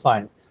medical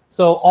science.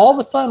 So all of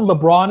a sudden,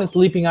 LeBron is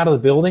leaping out of the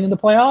building in the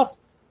playoffs,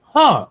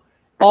 All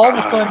of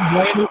a sudden,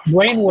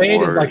 Dwayne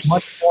Wade is like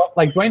much more,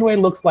 like Dwayne Wade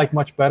looks like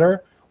much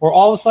better, or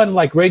all of a sudden,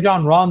 like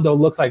Rajon Rondo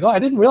looks like, I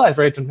didn't realize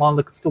Rajon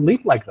Rondo could still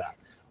leap like that.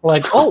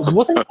 Like,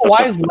 wasn't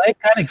Kawhi's leg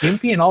kind of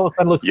gimpy, and all of a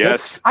sudden looks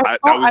good? I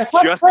was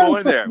just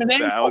going there.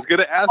 I was going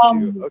to ask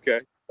you. Okay.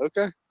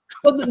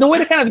 Well, the way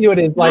to kind of view it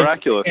is like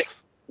miraculous.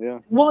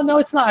 Well, no,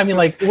 it's not. I mean,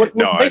 like what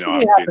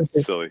basically happens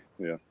is silly.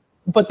 Yeah.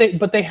 But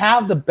they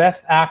have the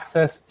best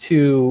access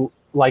to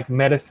like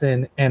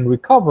medicine and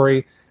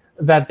recovery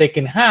that they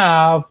can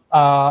have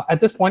at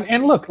this point.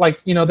 And look,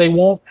 like they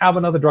won't have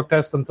another drug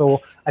test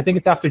until I think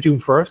it's after June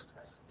 1st.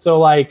 So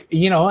like,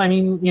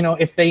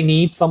 if they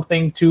need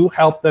something to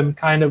help them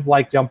kind of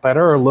like jump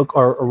better or look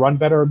or run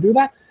better or do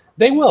that,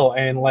 they will.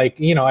 And like,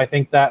 I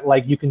think that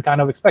like you can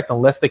kind of expect,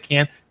 unless they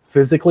can't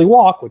physically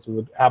walk, which is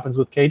what happens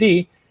with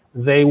KD,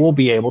 they will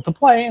be able to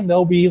play and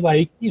they'll be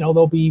like,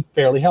 they'll be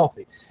fairly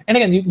healthy. And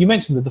again, you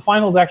mentioned that the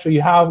finals, actually,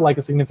 you have like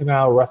a significant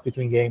amount of rest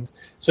between games,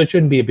 so it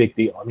shouldn't be a big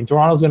deal. I mean,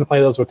 Toronto's going to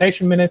play those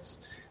rotation minutes,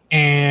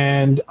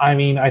 and I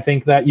mean, I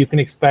think that you can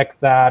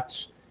expect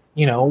that,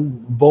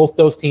 both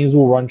those teams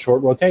will run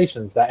short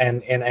rotations.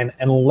 And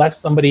unless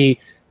somebody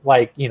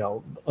like,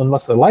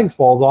 unless their legs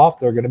falls off,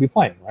 they're going to be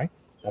playing, right?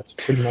 That's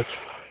pretty much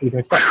what you can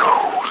expect.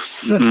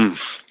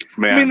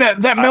 Man, I mean,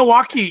 that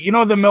Milwaukee,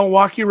 the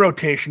Milwaukee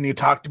rotation you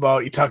talked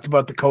about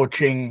the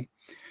coaching.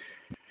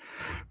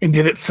 And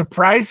did it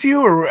surprise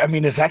you, or I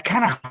mean, is that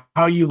kind of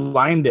how you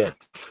lined it?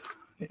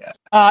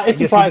 Yeah. It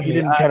surprised me.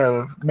 You didn't kind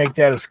of make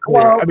that as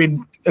clear. Well, I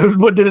mean,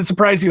 what did it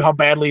surprise you how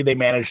badly they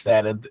managed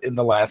that in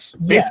the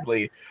last,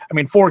 basically? Yes. I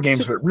mean, 4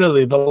 games, but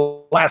really the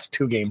last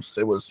 2 games,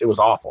 it was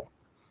awful.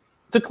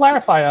 To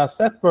clarify,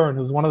 Seth Byrne,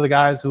 who's one of the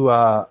guys who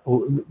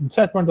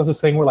Seth Byrne does this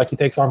thing where like he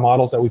takes our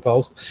models that we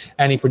post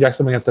and he projects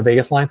them against the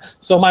Vegas line.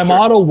 So my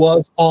model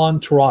was on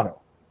Toronto,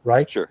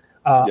 right? Sure.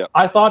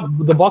 I thought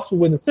the Bucks would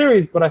win the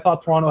series, but I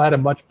thought Toronto had a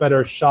much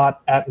better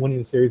shot at winning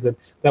the series than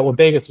what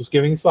Vegas was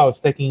giving. So I was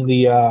taking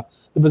the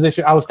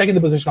position. I was taking the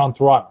position on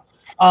Toronto.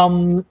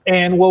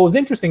 And what was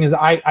interesting is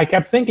I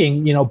kept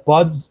thinking,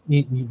 Bud's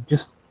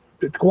just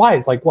Kawhi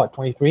is like what,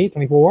 23,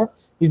 24.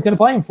 He's going to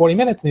play in 40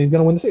 minutes and he's going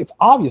to win the series. It's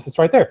obvious. It's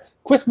right there.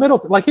 Chris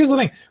Middleton. Like, here's the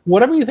thing.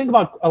 Whatever you think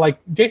about, like,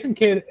 Jason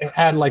Kidd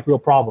had like real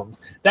problems.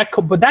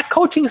 But that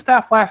coaching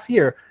staff last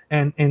year,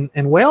 and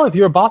Whale, if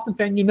you're a Boston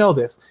fan, you know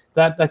this.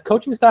 That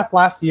coaching staff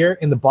last year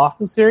in the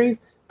Boston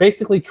series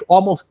basically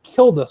almost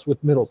killed us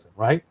with Middleton,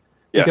 right?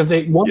 Yes.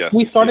 Because once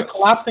we started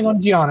collapsing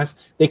on Giannis,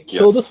 they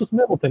killed us with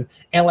Middleton.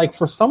 And like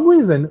for some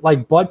reason,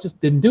 like Bud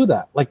just didn't do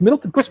that. Like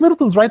Chris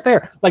Middleton's right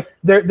there. Like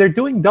they're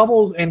doing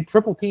doubles and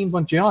triple teams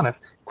on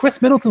Giannis. Chris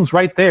Middleton's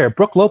right there.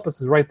 Brook Lopez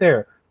is right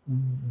there.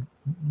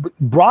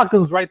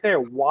 Brogdon's right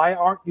there. Why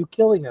aren't you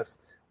killing us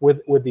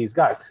with these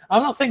guys?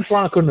 I'm not saying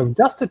Toronto couldn't have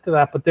adjusted to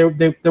that, but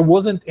there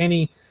wasn't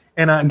any.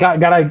 And I'm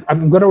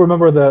going to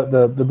remember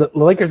the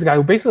Lakers guy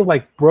who basically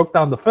like broke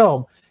down the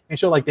film and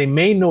showed like they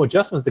made no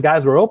adjustments. The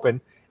guys were open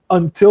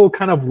until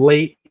kind of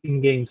late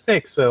in Game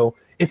 6. So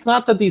it's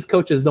not that these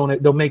coaches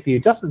don't make the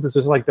adjustments. It's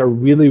just like they're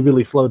really,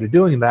 really slow to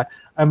doing that.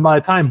 And by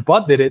the time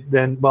Bud did it,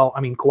 then, well,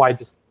 I mean, Kawhi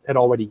just had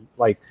already,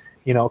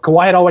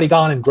 Kawhi had already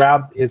gone and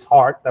grabbed his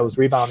heart that was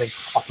rebounding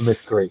off of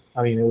missed 3.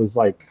 I mean, it was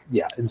like,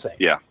 insane.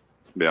 Yeah.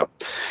 No,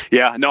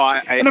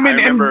 I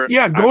remember.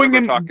 Going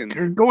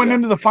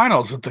into the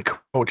finals with the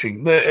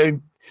coaching,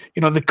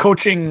 the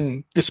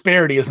coaching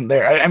disparity isn't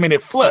there. I mean,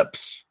 it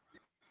flips.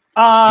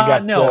 I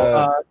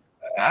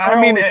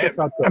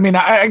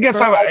guess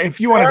if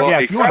you want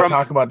to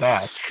talk about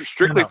that,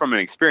 strictly from an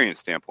experience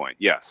standpoint,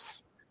 yes.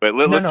 But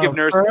let's give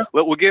Nurse.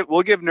 We'll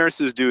give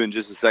Nurse's due in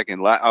just a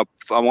second. I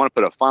want to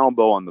put a final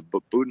bow on the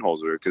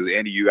Budenholzer because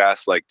Andy, you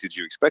asked did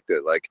you expect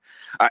it?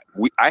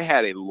 I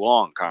had a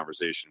long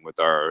conversation with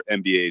our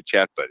NBA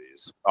chat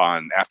buddies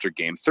after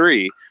Game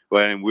 3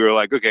 when we were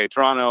like, okay,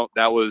 Toronto,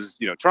 that was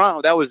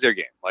their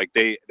game. Like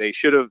they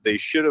should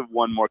have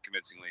won more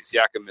convincingly.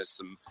 Siakam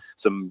missed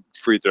some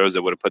free throws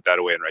that would have put that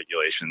away in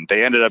regulation.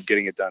 They ended up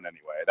getting it done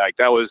anyway. Like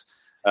that was.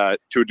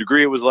 To a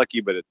degree, it was lucky,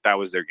 but that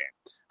was their game.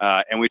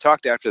 And we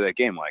talked after that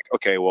game,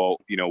 okay,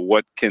 well,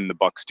 what can the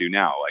Bucks do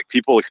now? Like,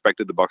 people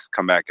expected the Bucks to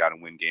come back out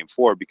and win Game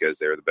 4 because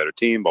they were the better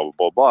team, blah, blah,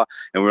 blah, blah.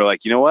 And we were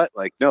like, you know what?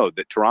 Like, no,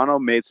 that Toronto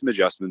made some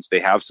adjustments. They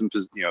have some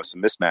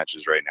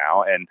mismatches right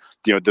now. And,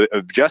 the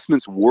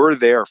adjustments were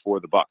there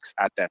for the Bucks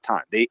at that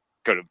time. They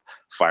could have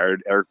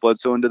fired Eric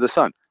Bledsoe into the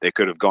sun. They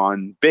could have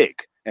gone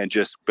big and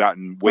just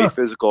gotten way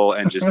physical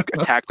and just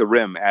attacked the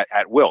rim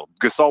at will.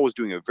 Gasol was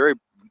doing a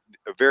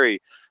very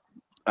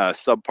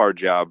subpar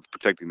job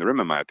protecting the rim,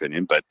 in my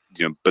opinion, but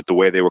the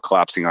way they were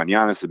collapsing on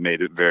Giannis, it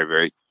made it very,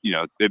 very,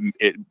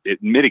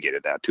 it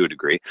mitigated that to a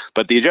degree.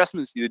 But the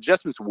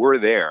adjustments were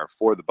there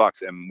for the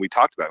Bucks, and we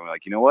talked about it. We're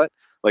like, you know what?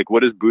 Like,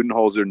 what is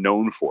Budenholzer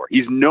known for?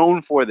 He's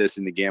known for this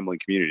in the gambling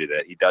community,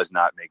 that he does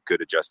not make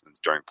good adjustments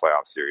during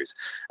playoff series,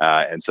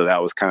 and so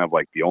that was kind of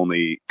like the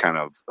only kind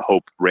of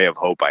ray of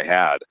hope I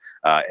had.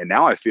 And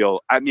now I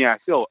feel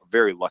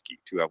very lucky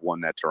to have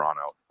won that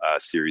Toronto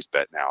series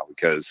bet now,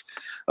 because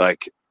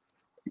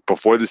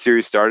before the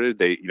series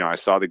started, I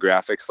saw the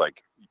graphics,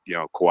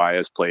 Kawhi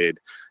has played,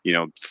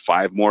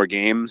 5 more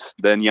games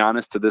than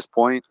Giannis to this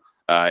point.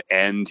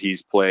 And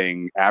he's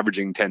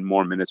averaging 10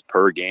 more minutes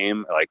per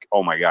game. Like,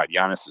 oh my God,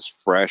 Giannis is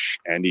fresh,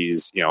 and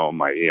he's, they're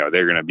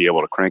going to be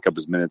able to crank up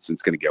his minutes, and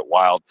it's going to get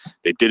wild.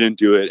 They didn't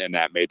do it, and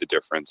that made the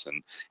difference.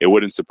 And it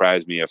wouldn't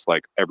surprise me if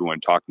everyone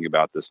talking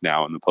about this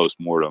now in the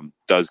postmortem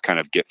does kind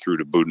of get through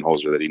to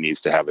Budenholzer that he needs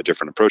to have a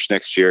different approach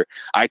next year.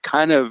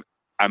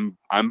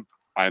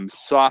 I'm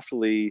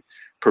softly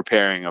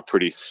preparing a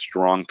pretty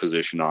strong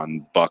position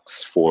on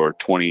Bucks for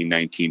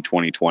 2019,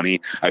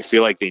 2020. I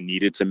feel like they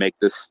needed to make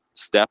this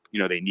step.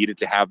 They needed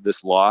to have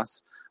this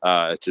loss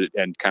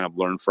and kind of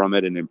learn from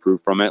it and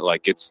improve from it.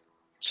 Like, it's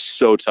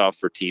so tough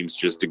for teams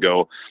just to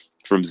go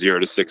from 0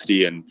 to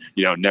 60 and,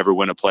 never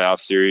win a playoff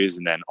series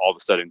and then all of a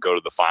sudden go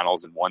to the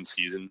finals in one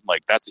season.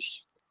 Like, that's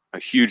a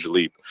huge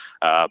leap.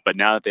 But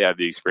now that they have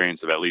the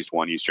experience of at least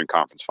one Eastern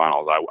Conference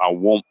Finals, I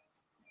won't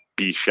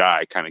be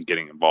shy kind of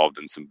getting involved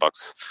in some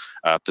Bucks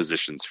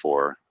positions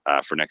for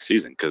next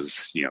season,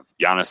 because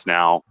Giannis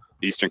now,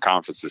 the Eastern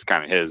Conference is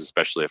kind of his,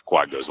 especially if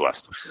Kawhi goes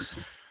west.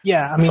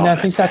 Yeah, I mean, I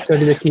think that's going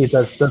to be the key.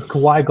 Does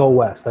Kawhi go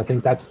west? I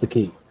think that's the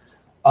key.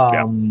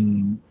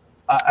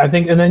 I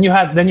think, and then you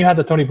had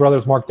the Tony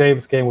Brothers Mark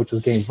Davis game, which was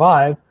Game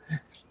 5,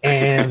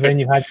 and then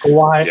you had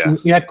Kawhi. Yeah.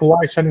 You had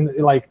Kawhi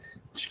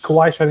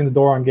shutting the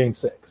door on Game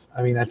 6.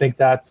 I mean, I think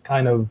that's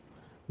kind of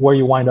where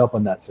you wind up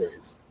on that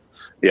series.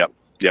 Yep.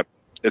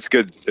 It's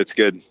good.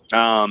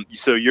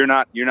 So you're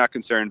not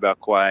concerned about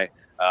Kawhi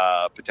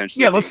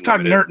potentially? Yeah, let's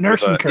talk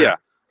Nurse and Kerr.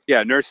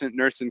 Yeah, Nurse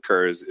and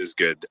Kerr is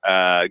good.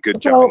 Good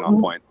jumping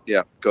on point.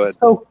 Yeah, go ahead.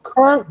 So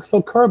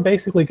Kerr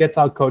basically gets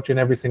out coached in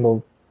every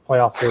single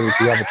playoff series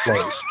he ever plays.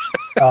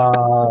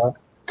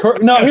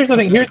 Here's the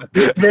thing.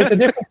 There's a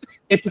difference.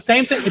 It's the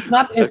same thing. It's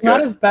not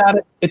as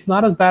bad. It's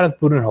not as bad as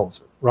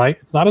Budenholzer, right?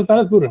 It's not as bad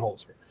as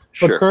Budenholzer.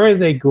 But Sure. Kerr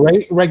is a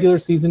great regular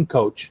season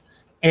coach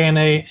and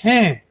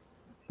a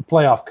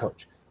playoff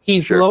coach.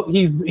 He's slow.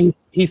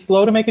 He's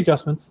slow to make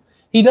adjustments.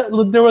 He does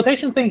the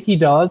rotation thing. He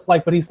does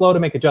but he's slow to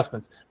make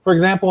adjustments. For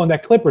example, in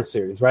that Clippers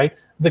series, right?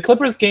 The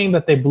Clippers game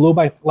that they blew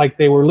by,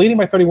 they were leading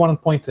by 31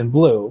 points and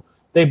blew.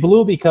 They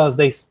blew because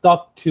they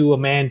stuck to a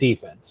man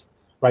defense,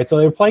 right? So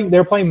they were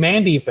playing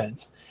man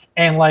defense,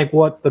 and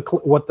what the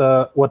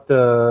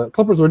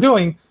Clippers were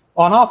doing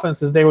on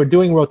offense is they were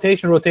doing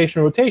rotation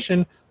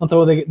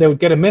until they would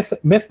get a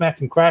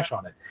mismatch and crash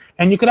on it.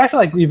 And you could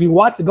actually, if you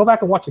go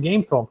back and watch the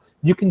game film,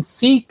 you can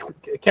see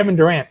Kevin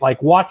Durant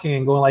watching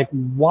and going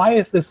why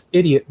is this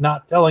idiot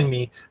not telling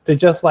me to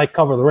just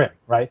cover the rim,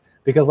 right?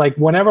 Because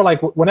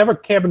whenever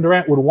Kevin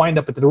Durant would wind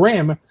up at the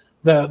rim,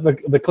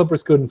 the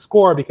Clippers couldn't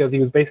score because he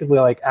was basically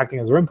acting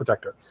as a rim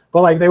protector.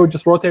 But they would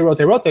just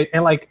rotate,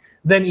 and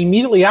then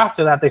immediately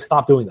after that they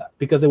stopped doing that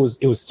because it was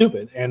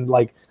stupid, and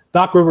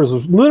Doc Rivers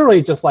was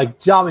literally just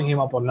jobbing him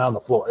up and down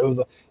the floor.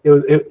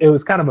 It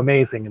was kind of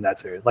amazing in that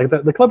series.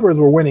 The Clippers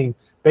were winning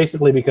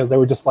basically because they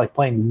were just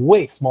playing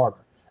way smarter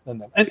than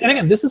them. And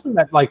again, this isn't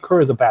that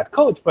Kerr is a bad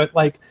coach, but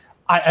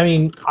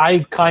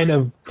I kind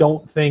of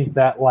don't think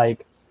that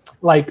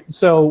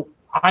so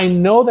I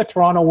know that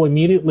Toronto will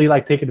immediately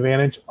take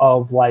advantage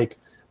of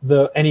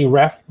any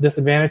ref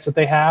disadvantage that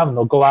they have, and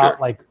they'll go out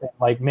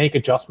make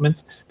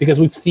adjustments, because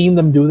we've seen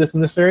them do this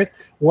in this series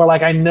where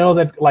I know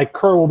that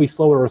Kerr will be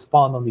slow to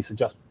respond on these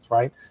adjustments,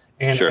 right?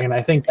 And and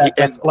I think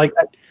that's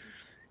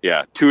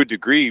Yeah, to a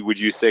degree, would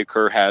you say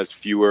Kerr has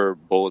fewer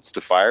bullets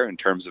to fire in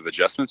terms of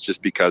adjustments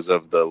just because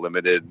of the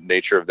limited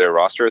nature of their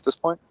roster at this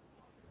point?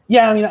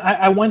 Yeah, I mean,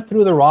 I went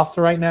through the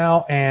roster right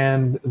now,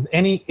 and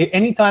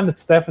any time that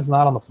Steph is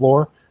not on the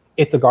floor,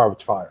 it's a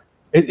garbage fire.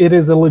 It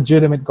is a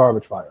legitimate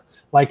garbage fire.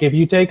 If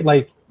you take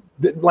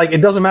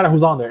it doesn't matter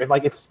who's on there.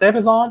 If Steph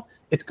is on,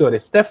 it's good.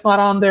 If Steph's not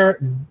on there,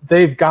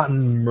 they've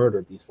gotten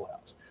murdered these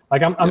playoffs.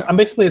 I'm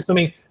basically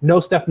assuming no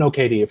Steph, no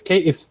KD.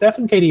 If Steph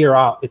and KD are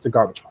out, it's a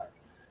garbage fire,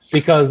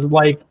 because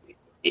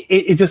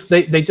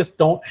they just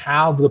don't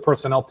have the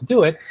personnel to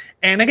do it.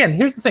 And again,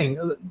 here's the thing: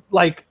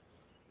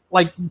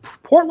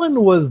 Portland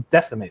was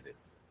decimated.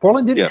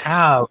 Portland didn't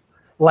have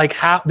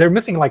they're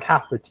missing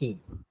half their team.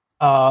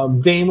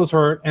 Dame was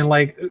hurt,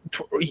 and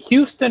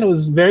Houston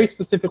was very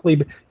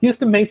specifically.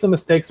 Houston made some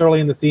mistakes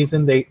early in the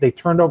season. They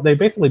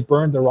basically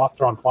burned their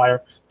roster on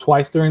fire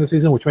twice during the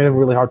season, which made it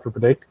really hard to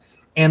predict.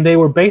 And they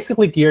were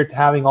basically geared to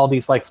having all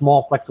these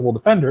small, flexible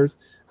defenders.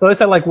 So they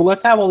said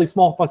let's have all these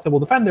small, flexible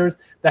defenders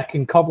that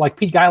can cover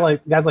guys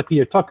like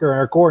Peter Tucker and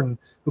Eric Gordon,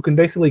 who can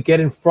basically get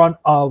in front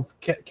of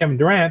Kevin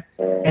Durant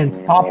and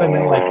stop him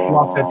and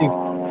block that deep.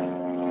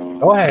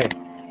 Go ahead.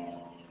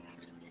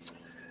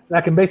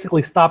 That can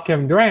basically stop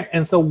Kevin Durant.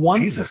 And so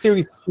once the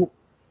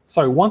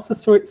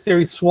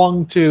series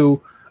swung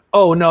to,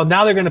 oh no,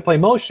 now they're going to play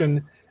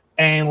motion,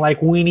 and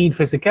we need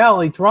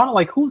physicality.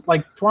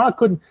 Toronto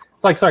couldn't.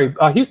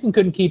 Houston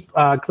couldn't keep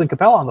Clint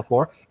Capella on the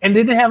floor, and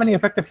they didn't have any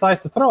effective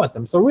size to throw at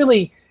them. So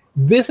really,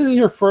 this is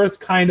your first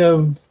kind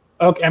of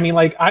okay. I mean,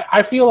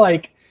 I feel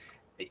like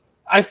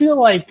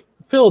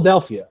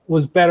Philadelphia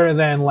was better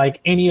than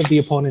any of the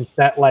opponents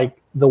that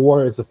the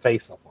Warriors have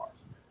faced so far,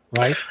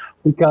 right?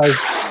 Because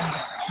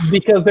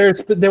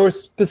there were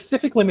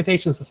specific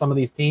limitations to some of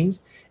these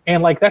teams,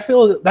 and that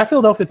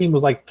Philadelphia team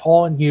was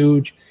tall and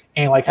huge,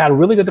 and had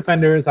really good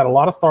defenders, had a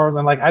lot of stars,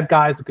 and had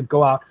guys who could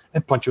go out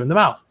and punch you in the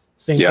mouth.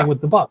 Same thing with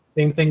the Bucks.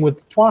 Same thing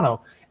with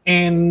Toronto.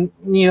 And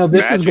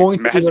this is going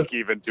to Magic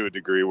even to a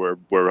degree were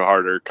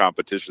harder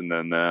competition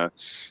than at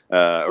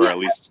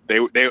least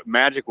they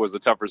Magic was a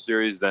tougher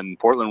series than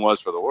Portland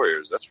was for the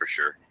Warriors. That's for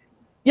sure.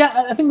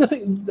 Yeah, I think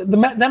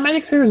that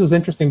Magic series was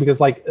interesting because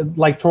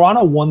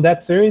Toronto won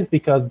that series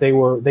because they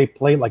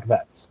played like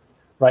vets,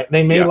 right?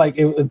 They made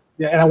and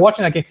I'm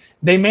watching that game.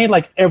 They made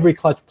like every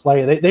clutch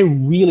play. They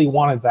really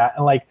wanted that,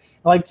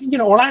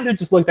 and Orlando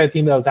just looked at a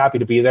team that was happy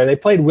to be there. They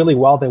played really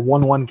well. They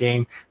won one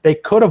game. They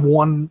could have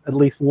won at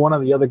least one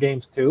of the other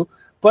games too.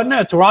 But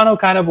no, Toronto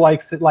kind of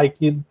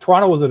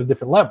Toronto was at a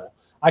different level.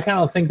 I kind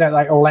of think that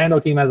like Orlando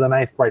team has a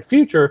nice bright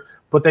future,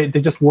 but they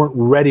just weren't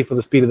ready for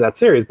the speed of that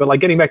series. But like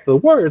getting back to the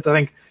Warriors, I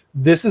think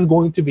this is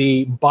going to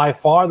be by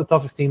far the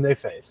toughest team they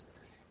faced.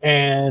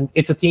 And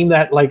it's a team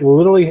that like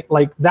literally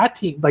like that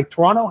team, like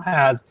Toronto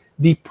has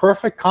the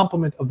perfect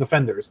complement of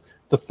defenders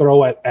to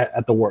throw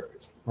at the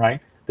Warriors,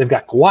 right? They've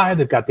got Kawhi,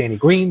 they've got Danny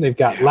Green, they've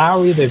got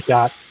Lowry, they've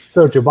got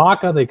Serge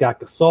Ibaka, they've got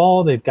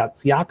Gasol, they've got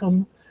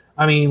Siakam.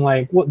 I mean,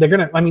 like they're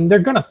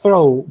gonna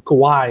throw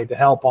Kawhi to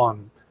help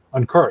on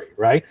Curry,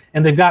 right?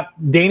 And they've got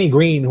Danny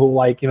Green, who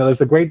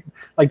there's a great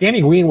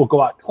Danny Green will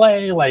go at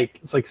Clay,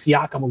 it's like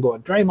Siakam will go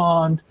at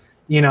Draymond,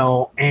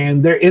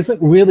 and there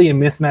isn't really a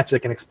mismatch they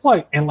can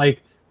exploit. And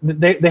like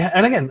they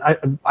and again,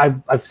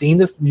 I've seen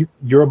this.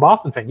 You're a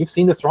Boston fan, you've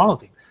seen this Toronto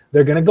team.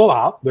 They're gonna go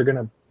out, they're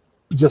gonna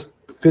just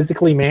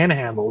physically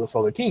manhandle this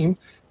other team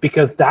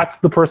because that's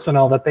the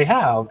personnel that they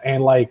have.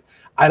 And like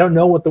I don't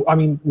know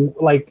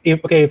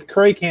if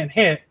Curry can't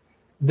hit,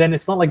 then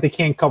it's not like they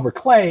can't cover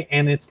Clay,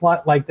 and it's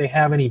not like they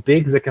have any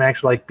bigs that can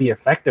actually be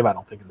effective, I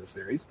don't think, in this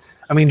series.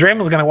 I mean,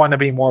 Draymond's going to want to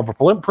be more of a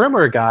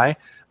perimeter guy,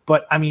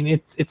 but I mean,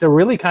 it's a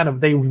really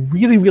they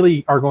really,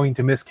 really are going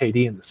to miss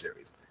KD in the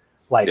series.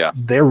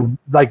 They're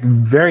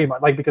very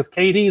much because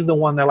KD is the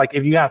one that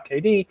if you have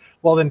KD,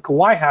 well, then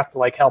Kawhi has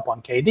to help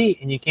on KD,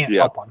 and you can't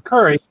help on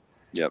Curry.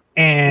 Yep.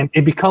 And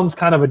it becomes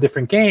kind of a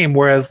different game.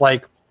 Whereas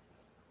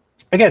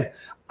again,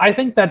 I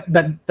think that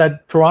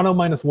Toronto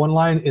 -1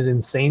 line is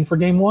insane for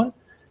game one.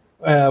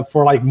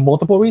 For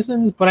multiple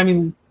reasons, but I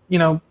mean,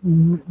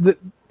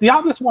 the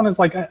obvious one is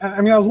I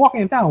was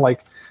walking it down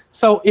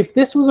so if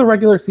this was a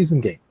regular season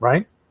game,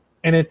 right,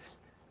 and it's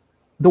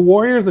the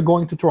Warriors are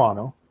going to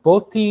Toronto,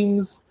 both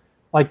teams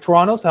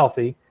Toronto's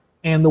healthy,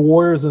 and the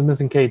Warriors are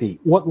missing KD,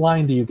 what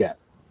line do you get?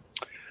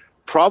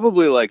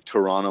 Probably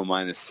Toronto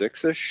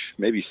 -6-ish,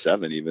 maybe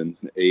 7, even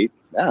 8.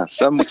 Yeah,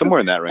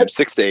 somewhere in that range,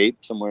 6 to 8,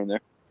 somewhere in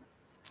there.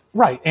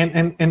 Right,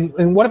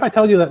 and what if I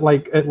tell you that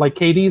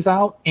KD's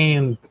out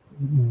and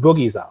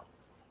Boogie's out?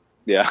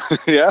 Yeah,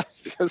 yeah,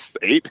 just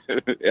 8.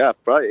 Yeah,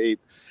 probably 8.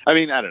 I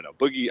mean, I don't know.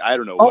 Boogie, I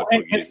don't know what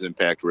Boogie's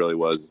impact really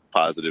was,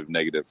 positive,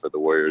 negative for the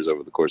Warriors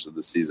over the course of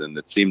the season.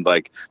 It seemed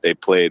like they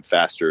played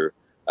faster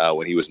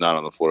when he was not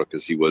on the floor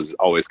because he was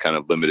always kind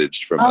of limited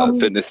from a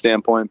fitness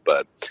standpoint,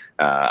 but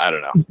I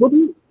don't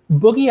know.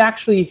 Boogie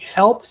actually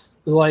helps,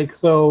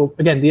 so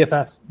again,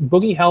 DFS.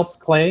 Boogie helps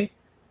Clay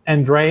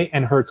and Dre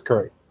and hurts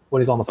Curry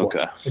when he's on the floor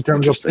in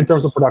terms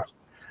of production.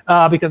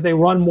 Because they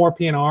run more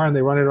PNR and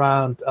they run it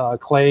around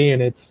Clay,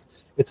 and it's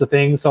a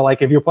thing. So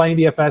if you're playing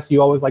DFS,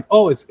 you always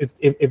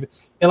if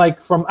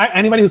from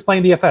anybody who's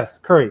playing DFS,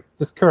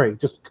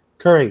 just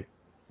Curry,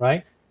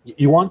 right?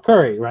 You want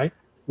Curry, right?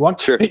 You want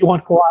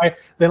Kawhi,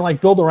 then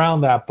build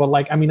around that. But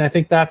I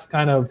think that's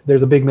kind of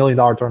there's a big $1 million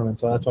tournament,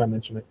 so that's why I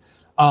mentioned it.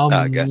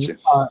 Gotcha.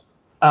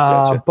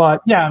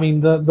 But yeah, I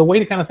mean the way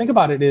to kind of think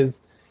about it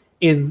is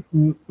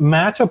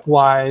matchup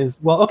wise.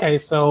 Well, okay,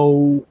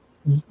 so.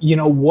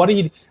 What do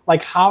you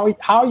how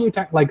are you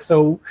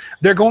so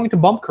they're going to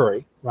bump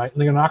Curry, right? And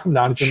they're going to knock him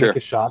down. He's going to make a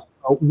shot.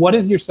 So what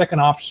is your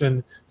second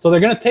option? So they're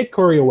going to take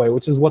Curry away,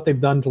 which is what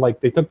they've done to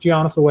they took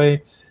Giannis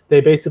away.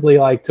 They basically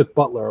took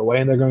Butler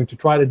away, and they're going to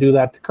try to do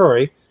that to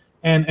Curry.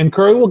 And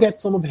Curry will get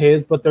some of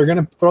his, but they're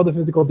going to throw the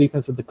physical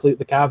defense that the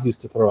Cavs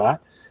used to throw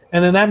at.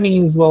 And then that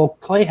means, well,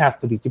 Clay has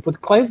to beat you. But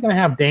Clay's going to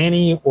have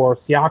Danny or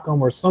Siakam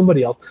or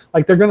somebody else.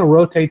 They're going to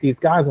rotate these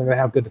guys. They're going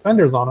to have good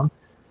defenders on them.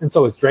 And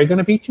so is Dre going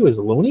to beat you? Is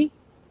Looney?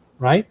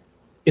 Right?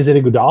 Is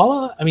it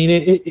Iguodala? I mean,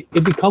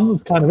 it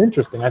becomes kind of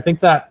interesting. I think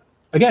that,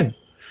 again,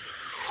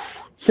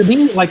 to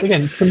me,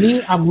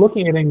 I'm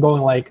looking at it and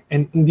going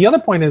and the other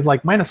point is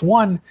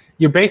 -1,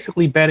 you're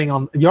basically betting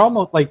on, you're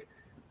almost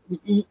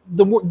the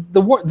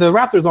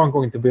Raptors aren't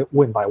going to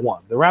win by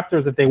 1. The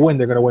Raptors, if they win,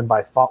 they're going to win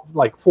by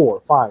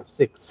 4, 5,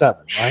 6,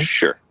 7, right?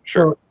 Sure.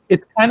 So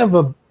it's kind of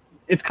a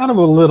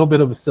little bit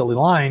of a silly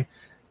line.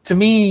 To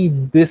me,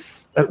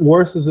 this at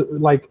worst,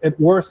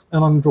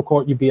 and on neutral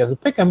court, you'd be as a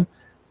pick 'em.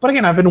 But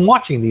again, I've been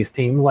watching these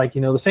teams,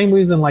 the same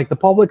reason, the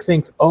public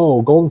thinks,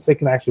 oh, Golden State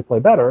can actually play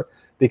better,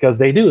 because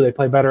they do. They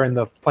play better in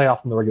the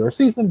playoffs in the regular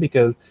season,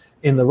 because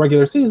in the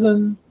regular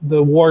season,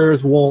 the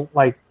Warriors won't,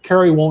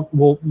 Curry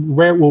will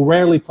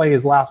rarely play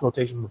his last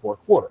rotation in the fourth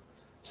quarter.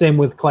 Same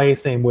with Clay,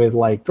 same with,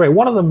 Dre.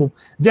 One of them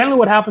generally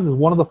what happens is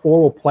one of the 4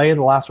 will play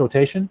the last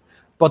rotation,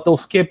 but they'll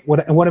skip.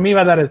 And what I mean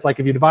by that is,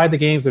 if you divide the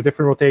games, they're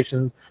different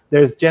rotations.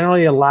 There's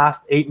generally a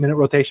last 8-minute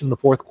rotation in the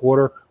fourth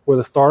quarter where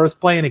the starters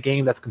play in a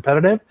game that's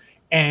competitive.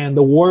 And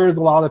the Warriors,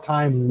 a lot of the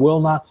time,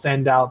 will not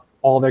send out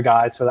all their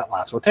guys for that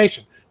last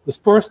rotation. The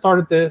Spurs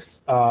started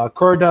this.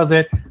 Kerr does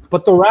it.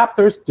 But the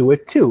Raptors do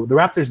it, too. The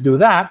Raptors do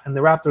that, and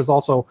the Raptors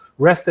also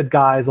rested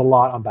guys a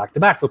lot on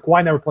back-to-backs. So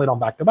Kawhi never played on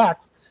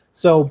back-to-backs.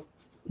 So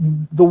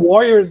the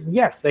Warriors,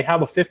 yes, they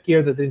have a fifth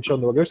gear that didn't show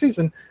in the regular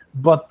season,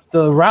 but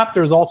the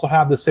Raptors also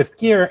have this fifth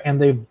gear, and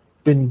they've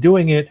been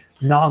doing it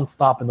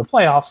nonstop in the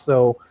playoffs.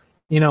 So,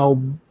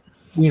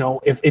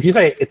 if you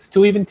say it's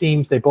two even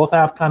teams, they both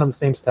have kind of the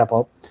same step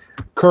up.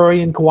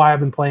 Curry and Kawhi have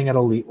been playing at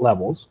elite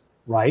levels,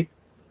 right?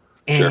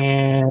 Sure.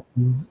 And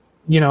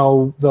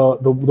the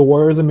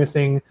Warriors are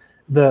missing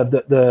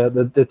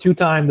the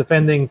two-time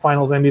defending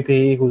Finals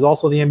MVP, who's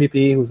also the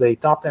MVP, who's a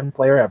top 10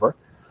 player ever,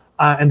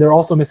 and they're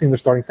also missing their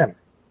starting center.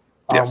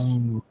 Yes.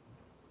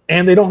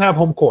 And they don't have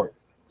home court.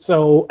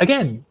 So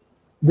again,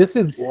 this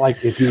is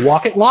like, if you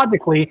walk it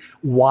logically,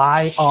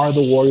 why are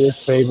the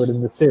Warriors favored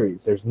in the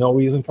series? There's no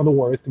reason for the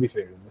Warriors to be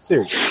favored in the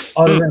series,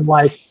 other than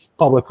like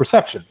public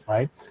perception,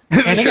 right?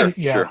 And Sure.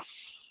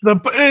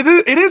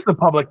 It is the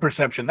public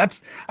perception.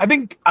 I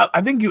think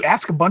you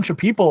ask a bunch of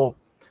people,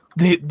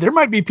 there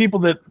might be people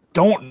that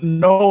don't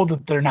know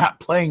that they're not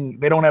playing.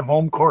 They don't have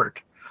home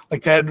court.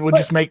 Like that would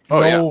just make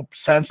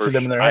sense to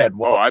them in their head.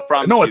 I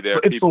promise you,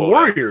 it's the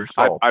Warriors.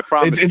 I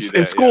promise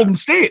it's Golden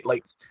State.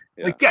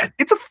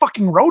 It's a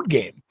fucking road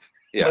game.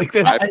 Yeah, I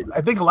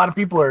think a lot of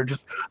people are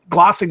just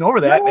glossing over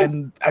that,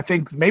 and I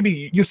think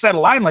maybe you set a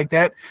line like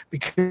that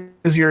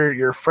because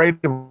you're afraid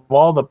of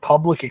all the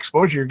public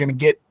exposure you're going to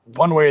get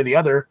one way or the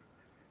other.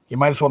 You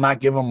might as well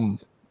not give them.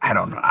 I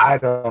don't know.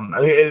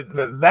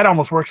 That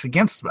almost works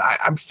against.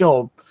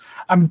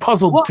 I'm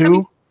puzzled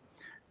too,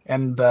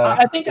 and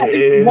I think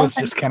it's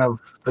just kind of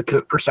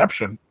the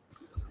perception.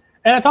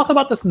 And I talked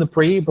about this in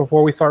the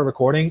before we started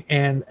recording,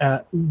 and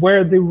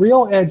where the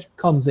real edge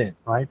comes in,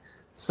 right?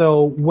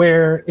 So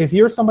where if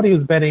you're somebody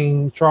who's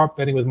betting sharp,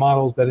 betting with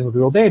models, betting with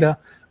real data,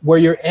 where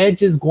your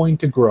edge is going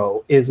to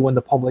grow is when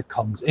the public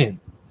comes in,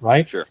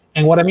 right? Sure.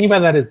 And what I mean by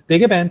that is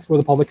big events where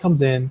the public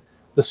comes in,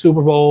 the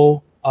Super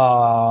Bowl,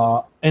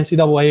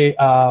 NCAA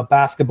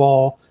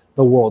basketball,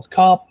 the World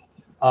Cup,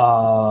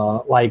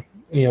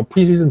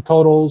 preseason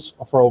totals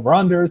for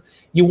over-unders.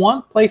 You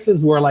want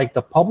places where like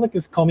the public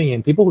is coming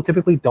in, people who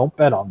typically don't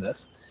bet on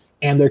this,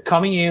 and they're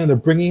coming in, they're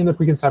bringing in the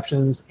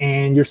preconceptions,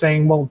 and you're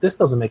saying, well, this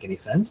doesn't make any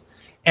sense.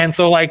 And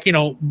so, I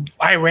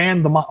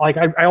ran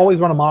I always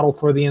run a model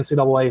for the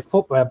NCAA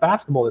football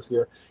basketball this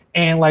year,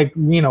 and I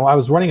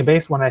was running a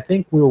base one. I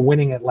think we were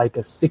winning at like a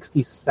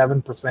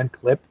 67%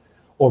 clip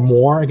or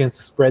more against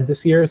the spread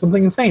this year,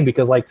 something insane.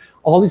 Because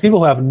all these people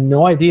who have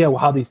no idea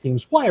how these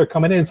teams play are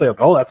coming in and say,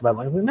 oh, that's a bad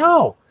line.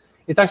 No,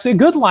 it's actually a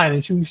good line,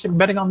 and you should be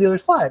betting on the other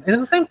side. And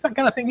it's the same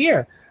kind of thing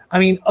here. I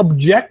mean,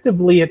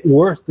 objectively, at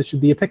worst, this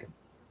should be a pick 'em,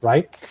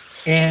 right?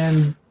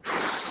 And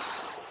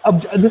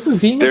this is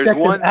being there's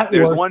objective.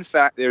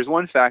 There's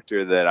one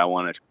factor that I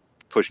want to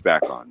push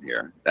back on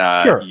here.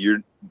 Sure.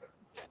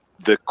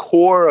 The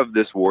core of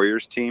this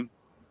Warriors team.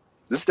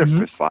 This is their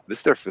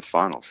fifth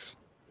finals.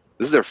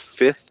 This is their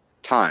fifth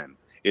time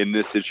in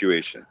this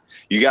situation.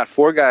 You got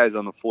four guys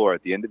on the floor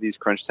at the end of these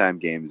crunch time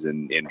games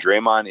in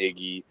Draymond,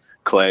 Iggy,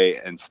 Clay,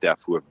 and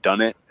Steph, who have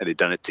done it, and they've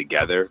done it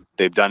together.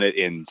 They've done it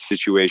in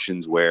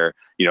situations where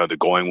the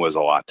going was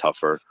a lot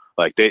tougher.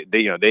 Like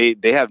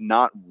they have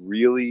not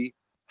really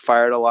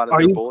fired a lot of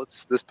their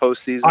bullets this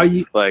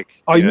postseason. Go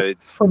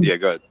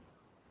ahead.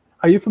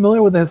 Are you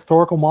familiar with the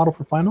historical model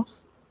for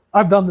finals?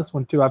 I've done this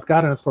one too. I've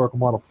got an historical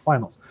model for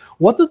finals.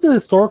 What does the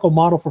historical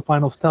model for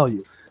finals tell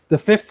you? The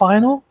fifth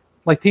final,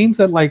 teams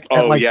that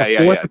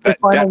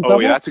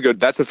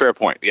that's a fair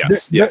point.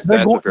 Yes, that's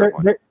a fair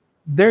point.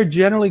 They're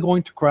generally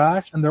going to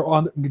crash, and they're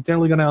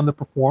generally going to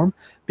underperform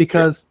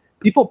because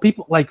people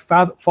like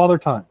father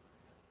time,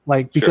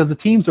 because the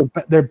teams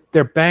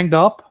they're banged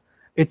up.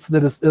 It's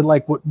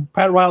what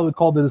Pat Riley would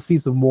call the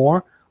disease of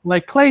more.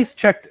 Clay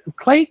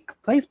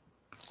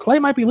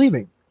might be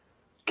leaving.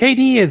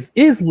 KD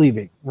is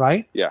leaving,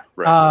 right? Yeah,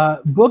 right.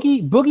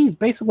 Boogie's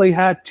basically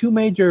had two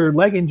major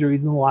leg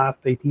injuries in the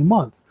last 18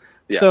 months.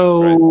 Yeah,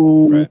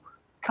 so right.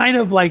 Kind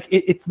of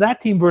it's that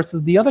team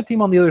versus the other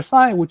team on the other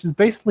side, which is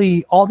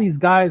basically all these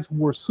guys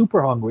who are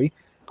super hungry,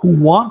 who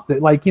want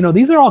it.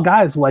 These are all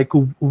guys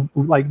who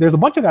there's a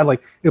bunch of guys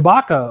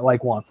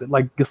Ibaka wants it,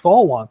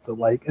 Gasol wants it,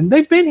 and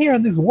they've been here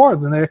in these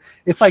wars, and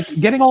it's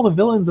getting all the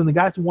villains and the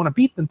guys who want to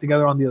beat them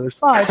together on the other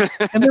side,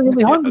 and they're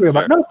really hungry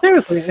about it. No,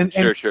 seriously. And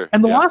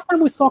the last time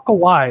we saw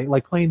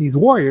Kawhi playing these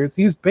Warriors,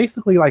 he was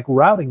basically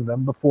routing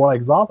them before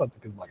Zaza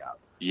took his leg out.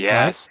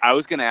 Yes, right? I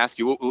was going to ask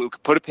you. We'll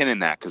put a pin in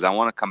that because I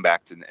want to come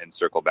back and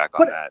circle back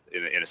on that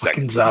in a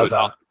second.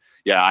 Zaza.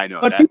 Yeah, I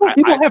know. But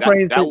people have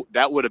raised it.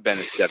 That would have been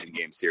a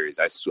 7-game series.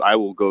 I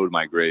will go to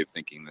my grave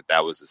thinking that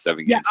was a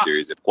 7-game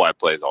series if Kawhi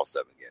plays all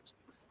 7 games.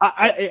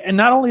 And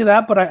not only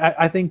that, but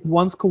I think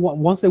once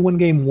they win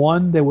game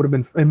 1, they would have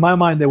been, in my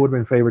mind, they would have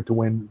been favored to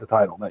win the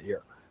title that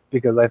year.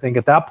 Because I think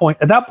at that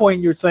point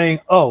you're saying,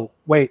 oh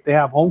wait, they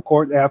have home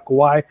court, they have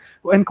Kawhi,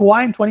 and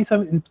Kawhi in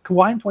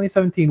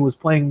 2017 was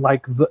playing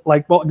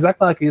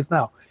exactly like he is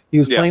now. He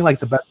was playing like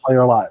the best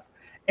player alive,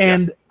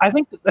 and I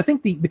think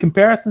the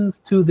comparisons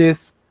to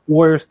this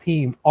Warriors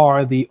team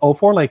are the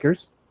 04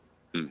 Lakers,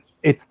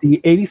 it's the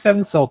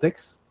 87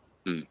 Celtics,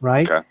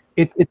 right? Okay.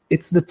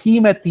 It's the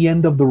team at the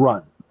end of the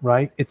run,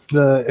 right? It's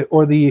the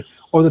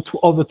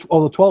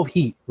 12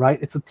 Heat, right?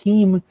 It's a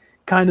team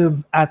kind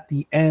of at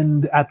the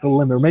end, at the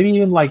limit, or maybe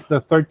even like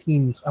the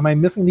 13s. Am I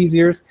missing these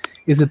years?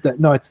 Is it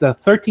it's the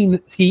 13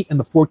 Heat and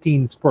the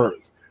 14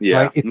 Spurs.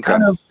 Yeah. Right? It's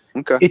kind of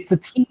it's the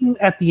team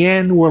at the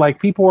end where like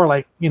people are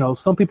like,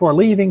 some people are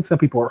leaving, some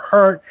people are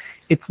hurt.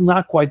 It's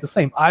not quite the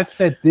same. I've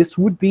said this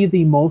would be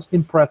the most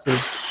impressive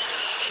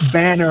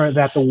banner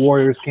that the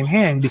Warriors can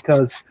hang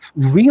because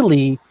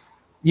really,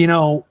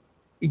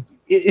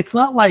 it's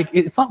not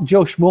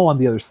Joe Schmo on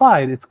the other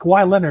side. It's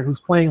Kawhi Leonard who's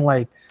playing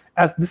like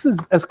this is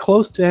as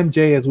close to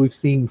MJ as we've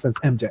seen since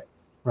MJ,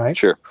 right?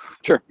 Sure.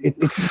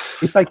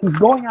 It's like he's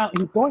going out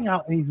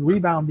and he's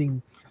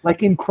rebounding.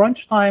 Like in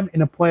crunch time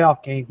in a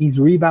playoff game, he's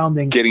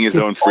rebounding, getting his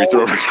own free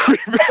throw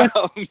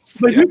rebounds.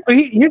 But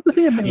here's the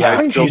thing.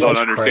 I still don't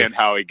understand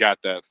how he got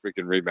that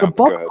freaking rebound.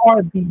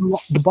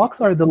 The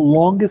Bucks are the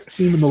longest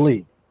team in the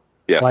league.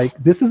 Yes. Like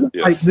this isn't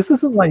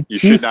like you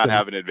Houston. should not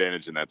have an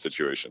advantage in that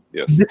situation.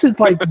 Yes. This is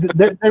like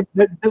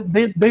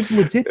they've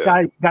legit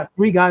got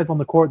 3 guys on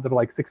the court that are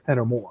like 6'10"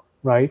 or more,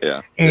 right?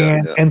 Yeah.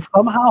 And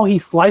somehow he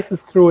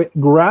slices through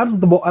it, grabs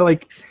the ball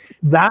like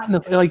that,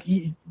 and like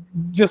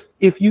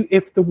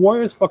if the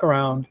Warriors fuck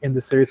around in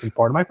this series, and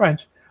pardon my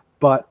French,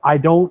 but I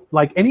don't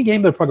like any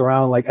game that fuck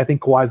around. Like I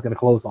think Kawhi's going to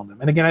close on them.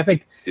 And again, I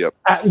think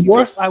at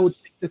worst I would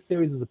think this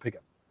series is a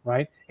pickup,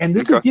 right? And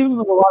this is giving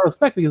them a lot of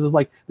respect because it's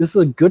like this is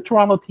a good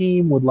Toronto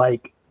team with quite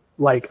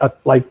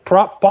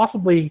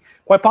possibly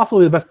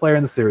the best player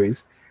in the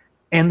series,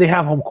 and they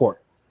have home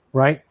court,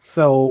 right?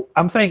 So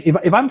I'm saying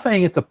if I'm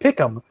saying it's a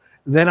pick'em,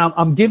 then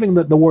I'm giving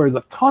the Warriors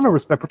a ton of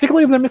respect,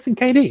 particularly if they're missing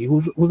KD,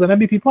 who's an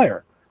MVP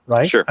player,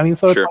 right? Sure. I mean,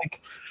 so it's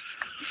like.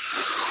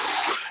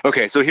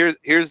 Okay, so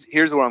here's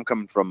where I'm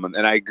coming from,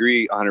 and I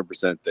agree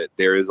 100% that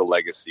there is a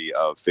legacy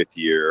of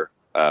fifth-year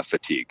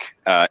fatigue,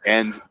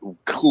 and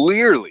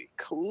clearly,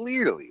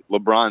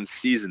 LeBron's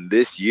season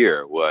this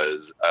year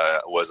was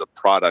a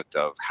product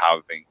of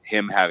having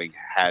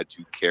had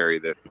to carry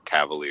the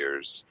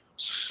Cavaliers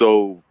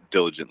so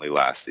diligently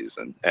last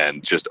season,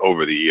 and just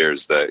over the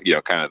years,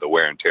 kind of the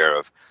wear and tear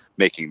of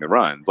making the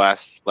run.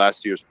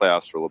 Last year's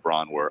playoffs for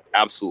LeBron were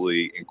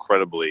absolutely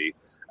incredibly,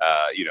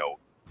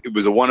 it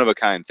was a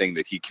one-of-a-kind thing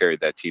that he carried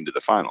that team to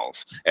the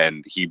finals,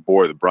 and he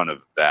bore the brunt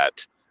of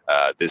that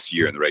this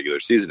year in the regular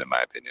season, in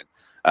my opinion.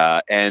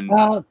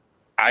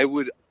 I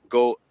would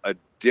go a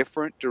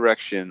different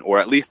direction, or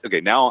at least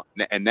now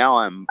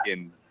I'm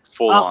in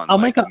full-on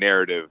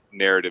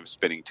narrative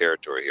spinning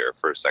territory here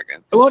for a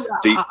second. Well,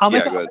 I'll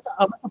make a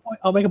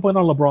point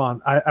on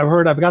LeBron.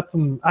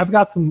 I've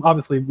got some.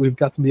 Obviously, we've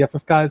got some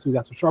DFF guys. We've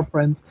got some sharp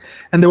friends,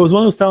 and there was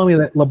one who was telling me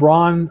that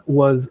LeBron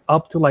was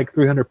up to like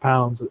 300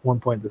 pounds at one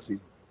point this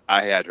season.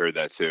 I had heard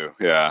that too.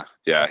 Yeah.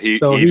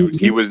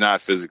 He was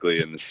not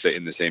physically in the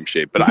same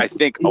shape, but I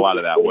think a lot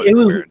of that was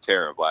the wear and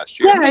tear of last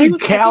year. Yeah,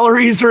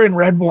 calories are in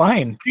red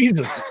wine.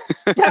 Jesus.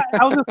 Yeah,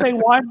 I was gonna say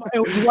why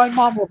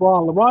mom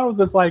LeBron? LeBron was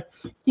just like,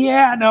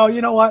 yeah, no, you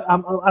know what?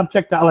 I'm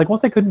checked out. Like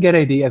once they couldn't get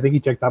AD, I think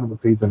he checked out of the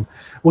season,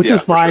 which is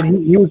fine. Sure.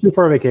 He was due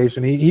for a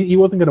vacation. He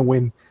wasn't gonna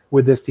win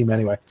with this team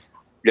anyway.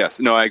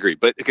 Yes, no, I agree.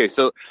 But okay,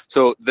 so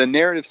the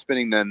narrative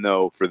spinning then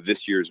though for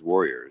this year's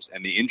Warriors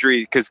and the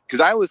injury, because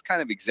I was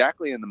kind of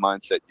exactly in the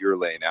mindset you're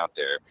laying out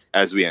there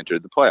as we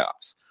entered the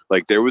playoffs.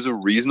 Like there was a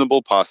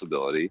reasonable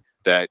possibility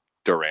that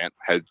Durant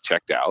had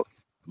checked out,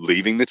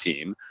 leaving the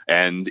team,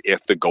 and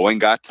if the going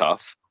got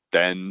tough,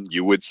 then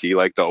you would see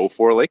like the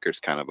 2004 Lakers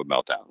kind of a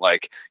meltdown.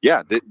 Like,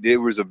 yeah, there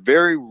was a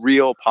very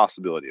real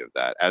possibility of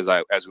that as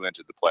we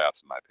entered the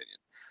playoffs, in my opinion.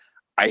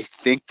 I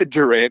think the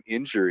Durant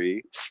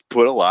injury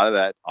put a lot of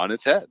that on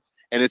its head.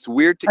 And it's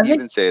weird to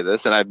even say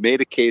this, and I've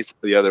made a case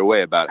the other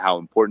way about how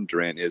important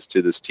Durant is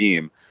to this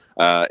team.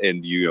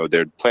 And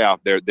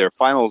their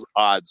finals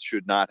odds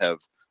should not have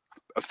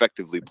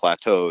effectively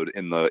plateaued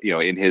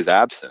in his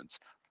absence.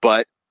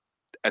 But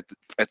at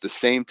the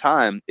same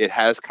time, it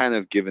has kind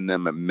of given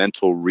them a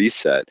mental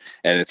reset,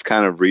 and it's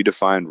kind of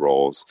redefined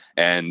roles.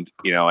 And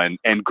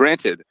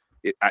granted,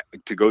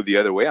 to go the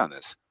other way on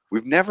this,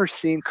 we've never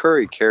seen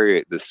Curry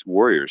carry this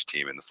Warriors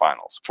team in the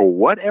finals. For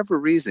whatever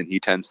reason, he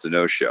tends to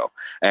no-show.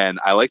 And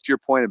I liked your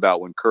point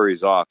about when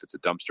Curry's off, it's a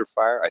dumpster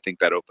fire. I think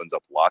that opens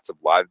up lots of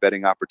live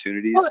betting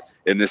opportunities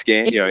in this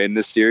game. In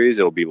this series,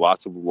 it'll be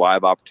lots of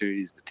live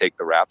opportunities to take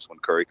the Raps when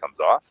Curry comes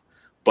off.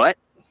 But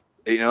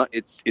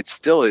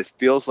it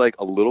feels like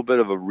a little bit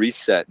of a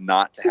reset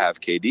not to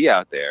have KD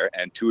out there,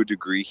 and to a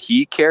degree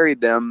he carried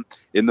them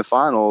in the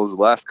finals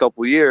the last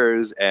couple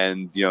years,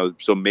 and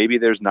so maybe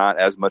there's not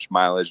as much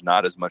mileage,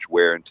 not as much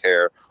wear and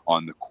tear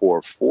on the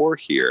core four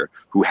here,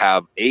 who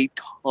have a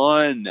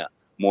ton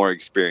more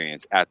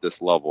experience at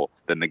this level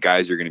than the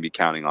guys you're going to be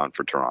counting on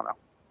for Toronto.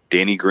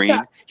 Danny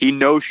Green, he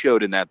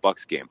no-showed in that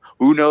Bucks game.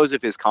 Who knows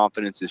if his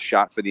confidence is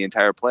shot for the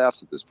entire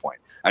playoffs at this point?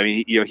 I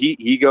mean,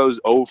 he goes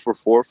 0 for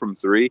 4 from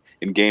 3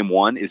 in game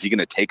 1. Is he going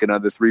to take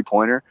another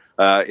 3-pointer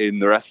in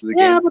the rest of the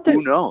game?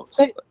 Who knows?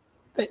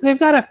 They've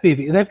got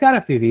FPV. They've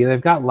got FPV.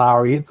 They've got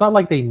Lowry. It's not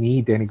like they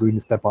need Danny Green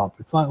to step up.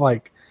 It's not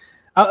like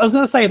I was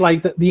gonna say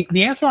like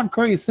the answer on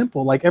Curry is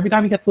simple. Like every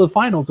time he gets to the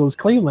finals, it was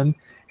Cleveland,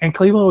 and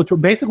Cleveland, which were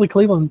basically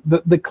Cleveland.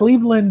 The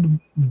Cleveland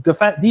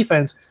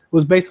defense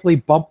was basically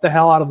bump the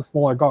hell out of the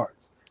smaller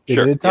guards. They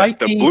Sure. did it tight.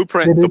 The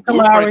blueprint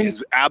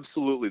is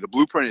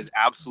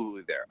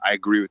absolutely there. I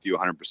agree with you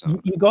 100%.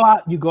 You go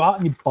out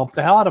and you bump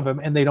the hell out of him,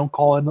 and they don't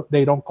call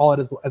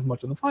it as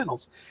much in the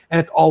finals,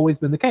 and it's always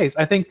been the case.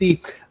 I think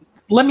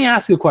let me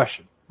ask you a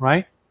question,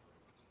 right?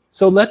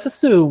 So let's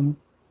assume,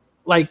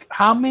 like,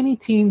 how many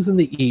teams in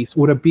the East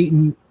would have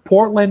beaten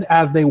Portland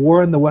as they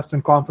were in the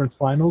Western Conference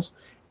Finals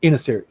in a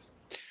series?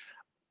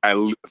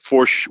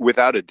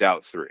 Without a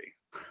doubt, 3.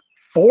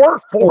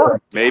 Four?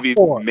 Maybe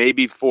four.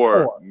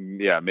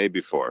 Yeah, maybe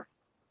 4.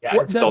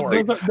 Yeah,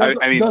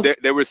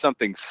 there was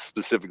something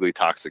specifically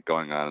toxic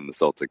going on in the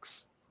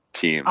Celtics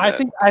team. I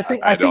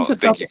don't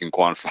think you can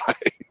quantify.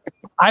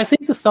 I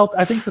think the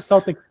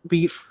Celtics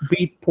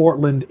beat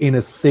Portland in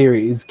a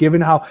series, given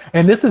how,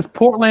 and this is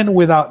Portland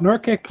without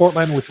Nurkic,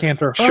 Portland with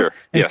Cantor hurt, sure.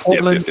 and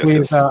Portland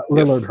with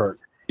Lillard hurt.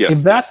 Yes,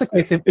 if that's the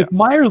case, if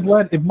Myers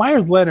Leonard is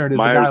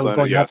the guy who's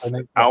going up,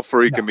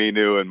 Al-Farouq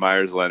Aminu and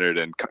Myers Leonard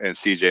and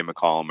CJ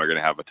McCollum are going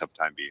to have a tough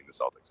time beating the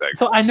Celtics.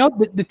 So I know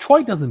that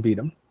Detroit doesn't beat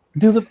them.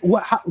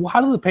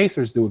 How do the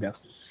Pacers do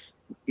against them?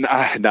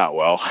 Not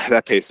well.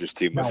 That Pacers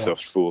team was so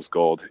fool's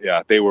gold.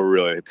 Yeah, they were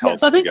really held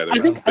together. I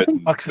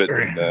think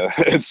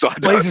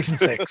Blazers in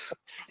 6.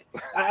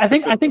 I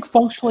think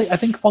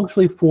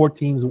functionally 4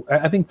 teams.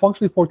 I think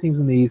functionally 4 teams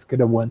in the East could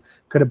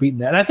have beaten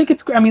that. And I think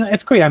it's great.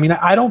 I mean,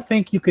 I don't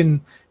think you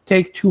can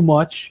take too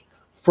much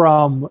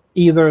from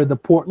either the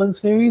Portland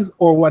series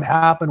or what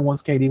happened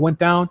once KD went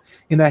down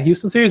in that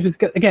Houston series.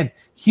 Because again,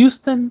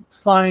 Houston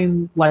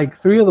signed like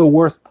 3 of the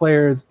worst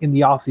players in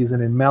the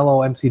offseason in Melo,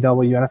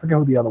 MCW, and I forget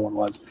who the other one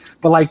was.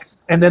 But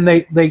and then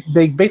they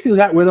basically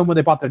got rid of them when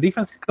they brought their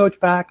defensive coach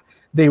back.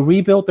 They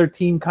rebuilt their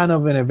team kind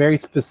of in a very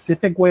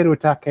specific way to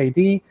attack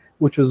KD,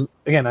 which was,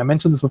 again, I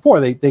mentioned this before.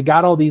 They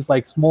got all these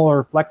like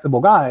smaller,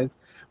 flexible guys,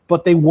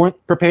 but they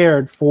weren't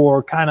prepared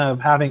for kind of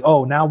having,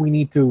 now we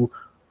need to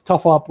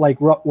tough up,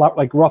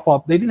 rough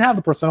up. They didn't have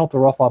the personnel to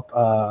rough up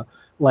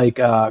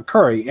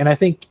Curry. And I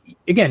think,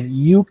 again,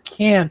 you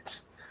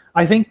can't.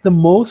 I think the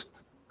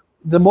most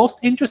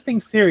interesting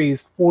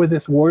series for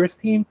this Warriors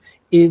team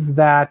is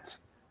that,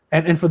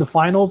 and for the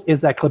finals, is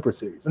that Clippers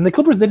series. And the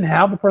Clippers didn't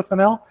have the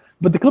personnel,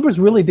 but the Clippers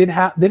really didn't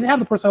have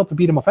the personnel to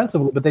beat them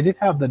offensively, but they did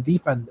have the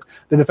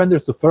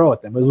defenders to throw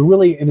at them. It was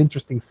really an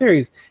interesting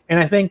series. And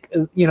I think,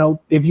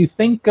 if you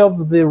think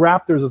of the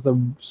Raptors as a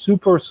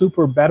super,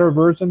 super better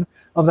version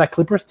of that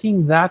Clippers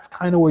team, that's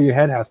kind of where your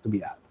head has to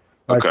be at,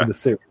 right, for the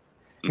series.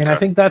 And I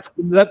think that's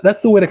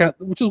the way to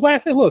which is why I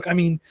say, look, I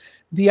mean,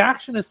 the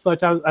action is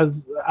such. I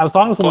was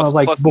talking to someone. I was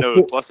like,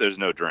 plus there's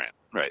no Durant.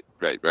 Right.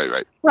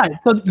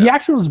 So the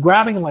action was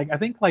grabbing I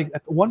think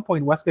at one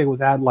point Westgate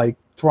was at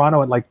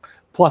Toronto at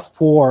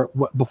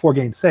 +4 before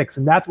Game 6,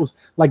 and that was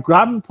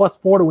grabbing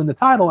 +4 to win the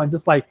title, and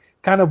just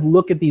kind of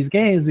look at these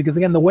games, because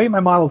again, the way my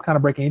model is kind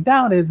of breaking it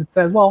down is it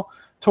says, well,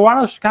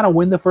 Toronto should kind of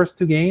win the first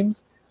 2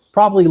 games,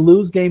 probably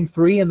lose Game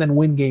 3, and then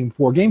win Game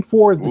 4. Game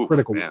 4 is the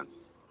critical one.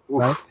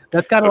 Right?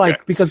 That's kind of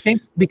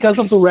because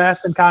of the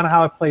rest and kind of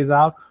how it plays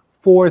out.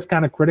 4 is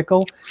kind of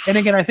critical. And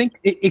again, I think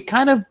it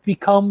kind of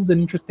becomes an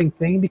interesting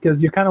thing,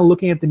 because you're kind of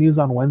looking at the news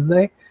on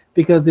Wednesday,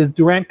 because is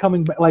Durant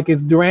coming back?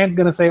 Is Durant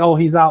going to say,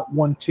 he's out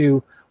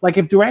 1-2?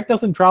 If Durant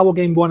doesn't travel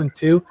Game 1 and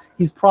 2,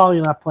 he's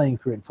probably not playing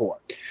 3 and 4,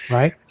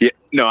 right? Yeah.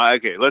 No.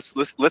 Okay. Let's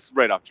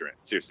write off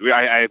Durant. Seriously,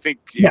 I think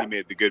you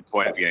made the good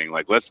point at the beginning.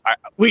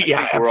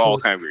 We're all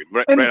kind of agreed.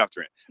 Right off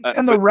Durant,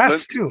 and the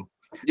rest too.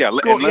 Yeah,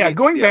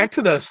 going back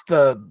to this,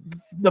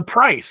 the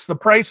price of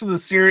the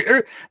series,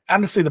 or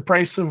honestly, the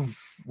price of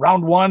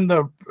round 1,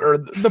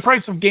 the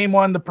price of Game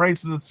 1, the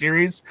price of the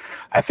series.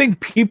 I think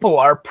people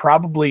are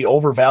probably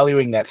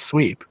overvaluing that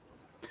sweep.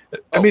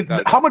 How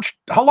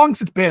long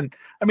has it been?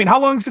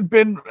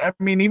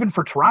 Even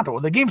for Toronto,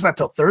 the game's not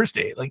till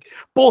Thursday.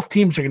 Both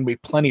teams are going to be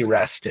plenty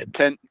rested.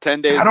 10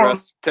 days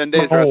rest. 10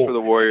 days rest for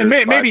the Warriors. And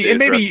maybe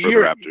rest for the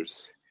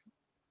Raptors.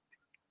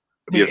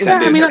 You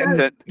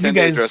have 10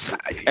 days rest.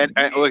 And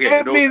look,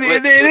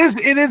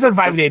 it is a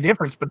 5-day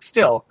difference, but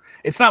still,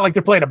 it's not like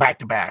they're playing a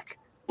back-to-back.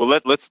 Well,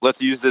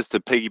 let's use this to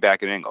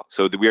piggyback an angle.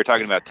 So we are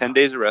talking about 10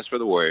 days of rest for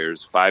the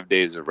Warriors, 5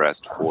 days of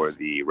rest for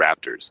the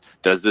Raptors.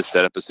 Does this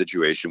set up a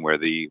situation where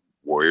the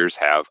Warriors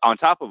have, on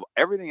top of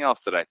everything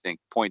else that I think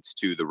points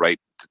to the right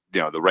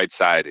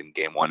side in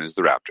Game 1 is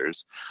the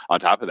Raptors. On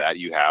top of that,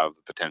 you have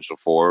the potential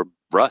for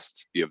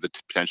rust. You have the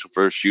potential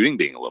for shooting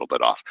being a little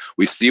bit off.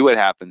 We see what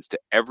happens to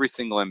every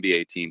single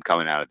NBA team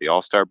coming out of the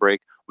All-Star break.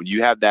 When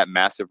you have that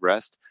massive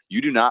rest, you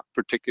do not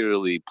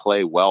particularly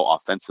play well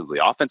offensively.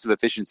 Offensive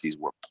efficiencies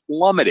were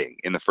plummeting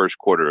in the first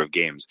quarter of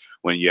games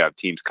when you have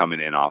teams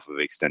coming in off of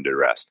extended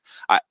rest.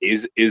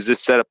 Is this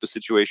set up a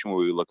situation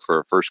where we look for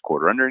a first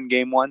quarter under in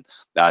Game 1?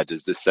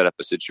 Does this set up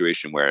a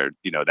situation where,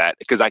 that,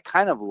 because I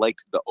kind of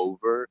liked the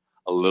over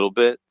a little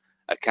bit.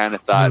 I kind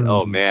of thought,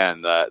 oh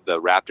man,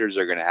 the Raptors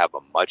are going to have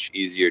a much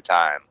easier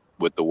time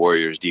with the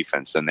Warriors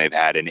defense than they've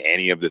had in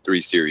any of the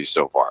 3 series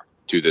so far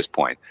to this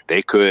point.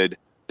 They could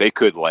they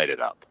could light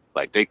it up.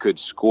 Like they could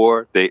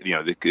score.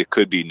 It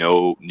could be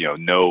no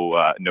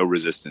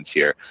resistance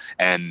here.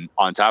 And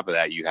on top of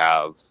that, you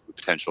have the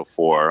potential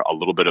for a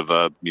little bit of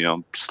a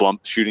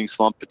shooting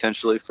slump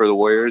potentially for the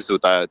Warriors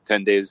with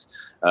 10 days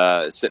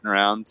sitting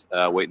around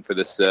waiting for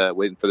this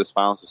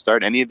finals to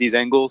start. Any of these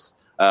angles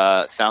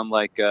sound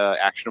like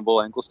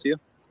actionable angles to you?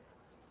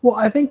 Well,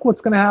 I think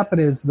what's going to happen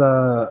is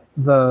the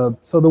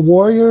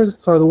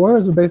Warriors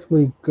will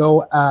basically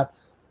go at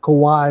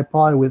Kawhi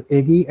probably with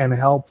Iggy and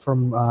help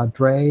from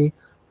Dre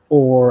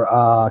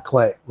or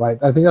Clay, right?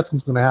 I think that's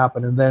what's going to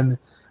happen. And then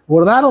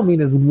what that'll mean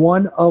is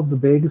one of the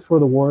bigs for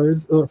the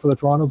Warriors, for the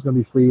Toronto, is going to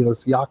be free, either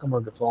Siakam or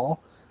Gasol.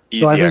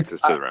 Easy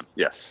access to the rim,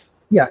 yes.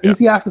 Yeah,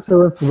 easy access to the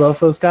rim for both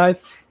those guys.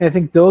 And I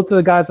think those are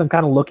the guys I'm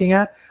kind of looking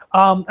at.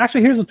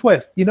 Actually, here's a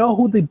twist. You know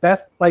who the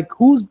best,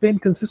 who's been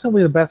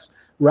consistently the best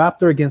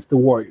Raptor against the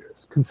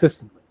Warriors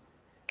consistently?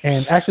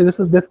 And actually,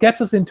 this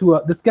gets us into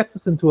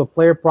a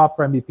player prop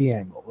for MVP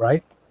angle,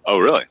 right? Oh,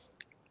 really?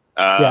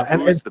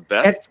 Who is the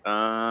best?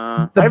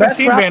 I haven't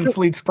seen Van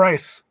Fleet's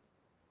price.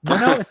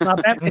 No, it's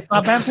not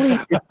Van Fleet.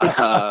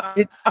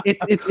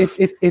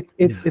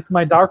 It's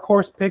my dark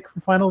horse pick for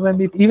Finals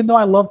MVP. Even though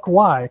I love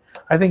Kawhi,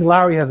 I think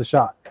Lowry has a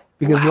shot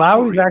because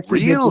Lowry's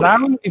actually really?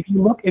 Lowry. If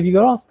you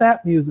go on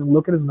StatMuse and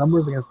look at his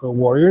numbers against the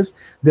Warriors,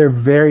 they're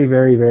very,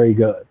 very, very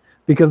good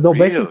because they'll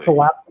basically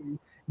collapse.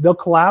 They'll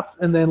collapse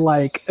and then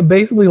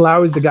basically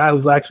Lowry's the guy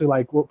who's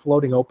actually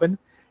floating open.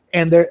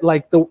 And they're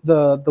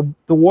the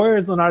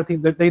Warriors on our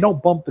team. They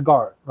don't bump the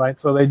guard, right?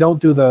 So they don't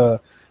do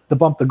the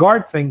bump the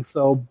guard thing.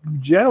 So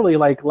generally,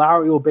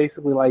 Lowry will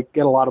basically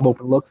get a lot of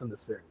open looks in this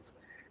series.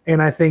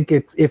 And I think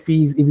it's if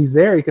he's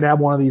there, he could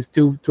have one of these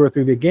two or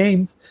three big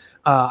games.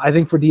 I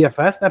think for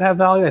DFS that has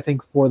value. I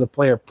think for the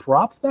player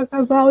props that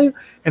has value,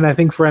 and I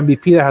think for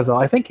MVP that has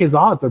value. I think his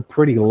odds are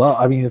pretty low.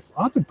 I mean, his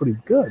odds are pretty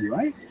good,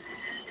 right?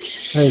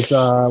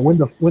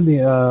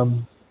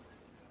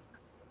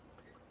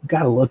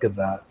 Got to look at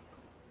that.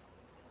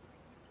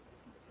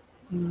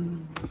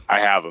 I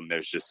have them.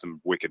 There's just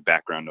some wicked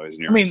background noise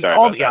near. I mean, sorry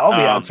all the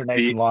odds are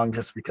nice and long,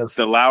 just because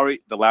the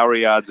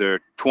Lowry odds are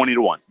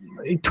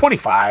 20-1.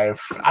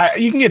 25.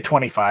 You can get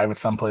 25 at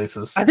some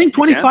places. I think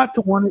 25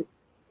 to 1.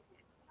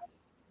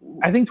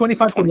 I think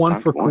 25 to 1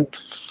 for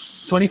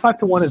 25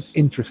 to 1 is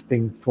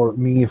interesting for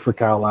me for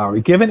Kyle Lowry.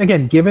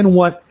 Given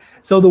what,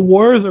 so the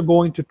Warriors are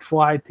going to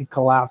try to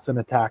collapse and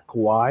attack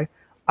Kawhi.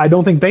 I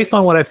don't think, based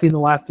on what I've seen in the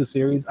last two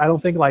series, I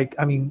don't think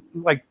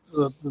the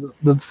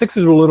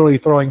Sixers were literally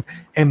throwing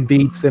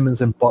Embiid,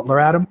 Simmons, and Butler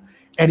at him,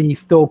 and he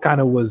still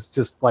kind of was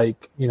just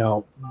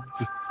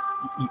just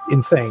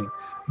insane.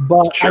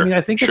 But sure, I mean,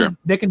 I think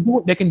they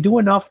can do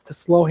enough to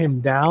slow him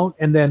down,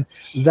 and then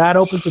that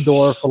opens the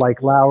door for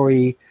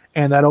Lowry,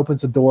 and that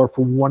opens the door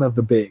for one of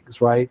the bigs,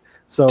 right?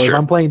 So if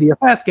I'm playing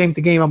DFS game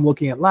to game, I'm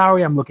looking at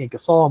Lowry, I'm looking at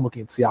Gasol, I'm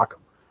looking at Siakam,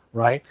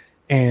 right?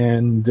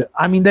 And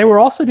I mean, they were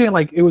also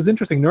doing it was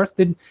interesting. Nurse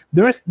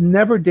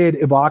never did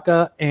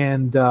Ibaka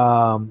and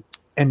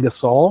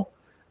Gasol.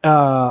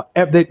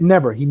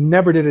 He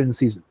never did it in the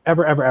season,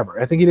 ever.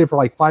 I think he did it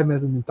for 5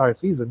 minutes in the entire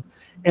season,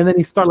 and then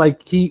he started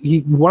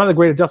he one of the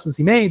great adjustments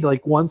he made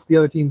once the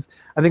other teams.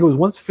 I think it was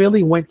once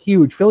Philly went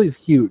huge. Philly's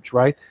huge,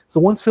 right?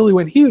 So once Philly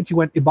went huge, he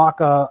went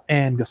Ibaka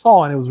and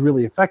Gasol, and it was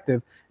really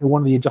effective. And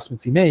one of the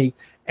adjustments he made.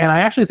 And I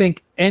actually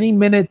think any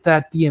minute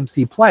that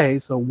DMC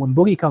plays, so when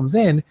Boogie comes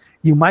in,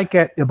 you might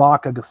get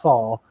Ibaka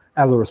Gasol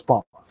as a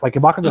response.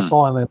 Ibaka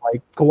Gasol and then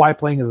Kawhi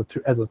playing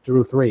as a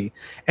true three.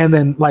 And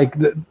then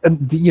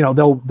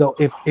they'll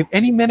if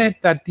any minute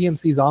that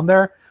DMC's on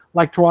there,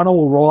 Toronto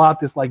will roll out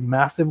this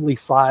massively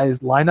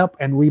sized lineup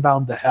and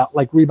rebound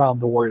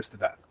the Warriors to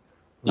death.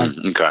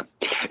 Okay.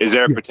 Is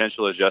there a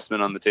potential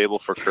adjustment on the table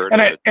for Kurt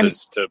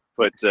to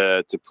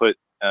put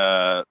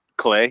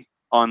Clay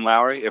on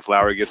Lowry if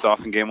Lowry gets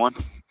off in game one?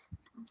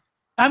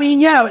 I mean,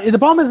 yeah. The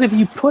problem is if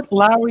you put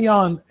Clay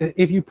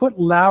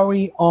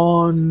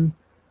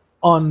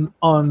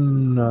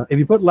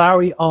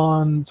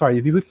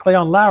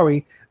on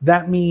Lowry,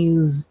 that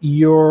means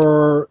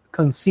you're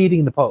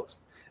conceding the post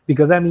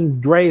because that means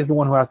Dre is the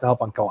one who has to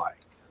help on Kawhi,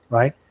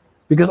 right?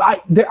 Because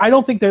I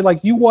don't think they're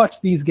you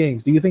watch these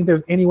games. Do you think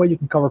there's any way you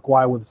can cover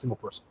Kawhi with a single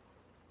person?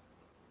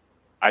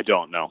 I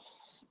don't know.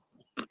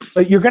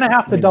 But you're going to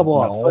have to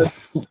double up. So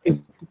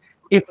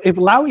if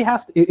Lowry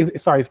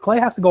if Clay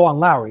has to go on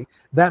Lowry,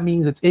 that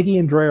means it's Iggy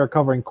and Dre are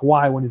covering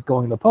Kawhi when he's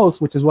going to the post,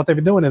 which is what they've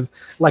been doing is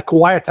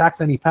Kawhi attacks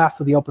and he passes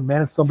to the open man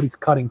and somebody's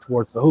cutting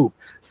towards the hoop.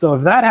 So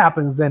if that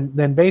happens,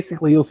 then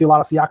basically you'll see a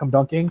lot of Siakam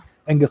dunking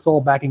and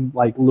Gasol backing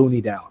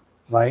Looney down,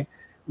 right?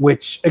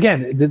 Which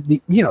again,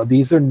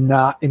 these are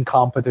not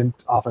incompetent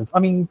offense. I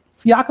mean,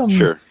 Siakam,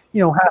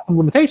 has some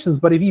limitations,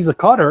 but if he's a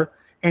cutter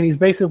and he's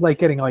basically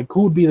getting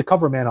who would be the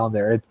cover man on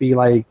there? It'd be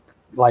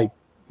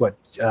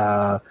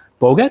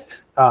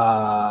Bogut,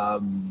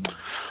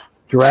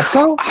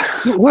 Jerebko?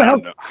 I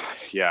don't know.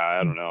 Yeah,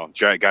 I don't know.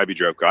 Gotta be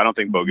Jerebko. I don't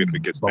think Bogut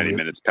gets many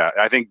minutes.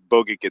 I think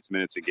Bogut gets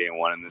minutes in game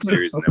one in the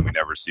series, and then we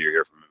never see or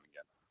hear from him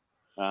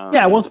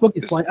again. Once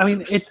Bogut's playing, I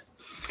mean, it's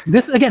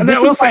this again.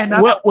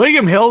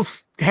 William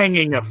Hill's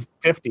hanging a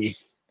 50.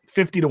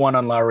 50-1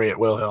 on Lowry at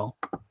Will Hill.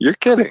 You're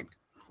kidding.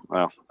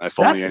 Well, if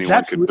only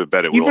anyone could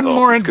bet at Will even Hill.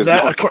 More into because that,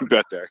 no one can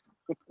bet there.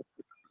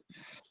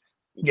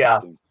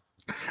 Yeah.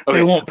 Okay.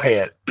 They won't pay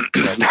it.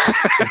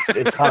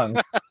 It's hung.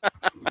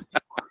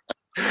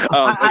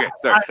 Okay,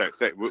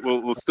 sorry.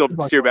 We'll still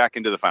steer back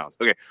into the finals.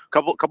 Okay,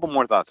 couple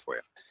more thoughts for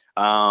you.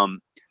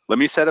 Let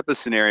me set up a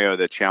scenario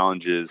that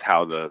challenges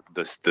how the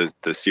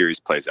series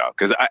plays out.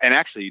 And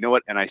actually, you know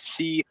what? And I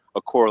see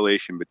a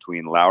correlation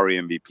between Lowry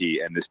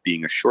MVP and this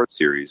being a short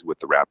series with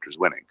the Raptors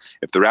winning.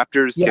 If the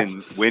Raptors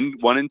can win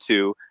 1 and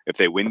 2, if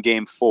they win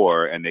Game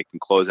 4 and they can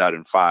close out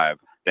in 5,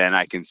 then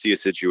I can see a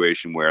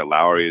situation where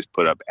Lowry has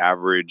put up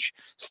average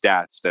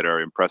stats that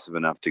are impressive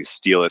enough to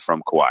steal it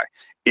from Kawhi.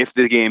 If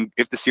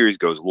the series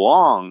goes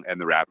long and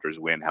the Raptors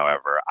win,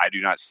 however, I do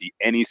not see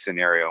any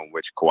scenario in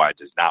which Kawhi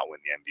does not win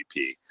the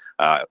MVP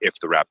if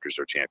the Raptors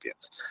are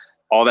champions.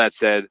 All that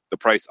said, the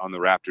price on the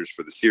Raptors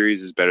for the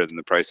series is better than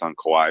the price on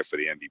Kawhi for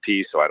the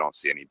MVP, so I don't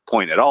see any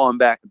point at all in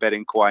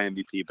betting Kawhi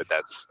MVP, but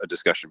that's a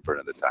discussion for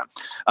another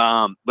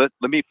time. Let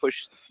me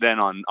push then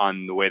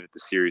on the way that the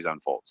series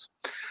unfolds.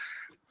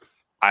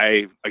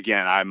 I'm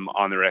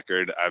on the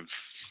record. I've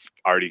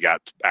already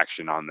got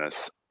action on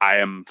this. I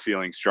am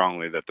feeling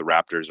strongly that the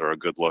Raptors are a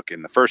good look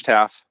in the first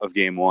half of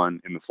Game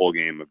 1, in the full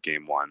game of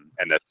Game 1,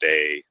 and that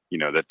they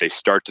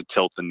start to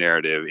tilt the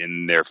narrative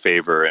in their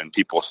favor, and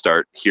people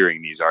start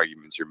hearing these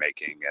arguments you're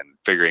making and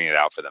figuring it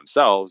out for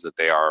themselves that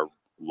they are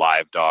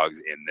live dogs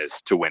in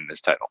this to win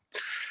this title.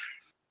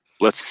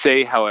 Let's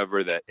say,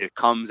 however, that it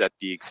comes at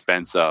the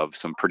expense of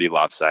some pretty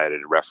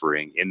lopsided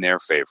refereeing in their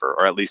favor,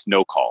 or at least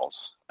no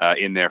calls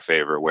in their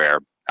favor, where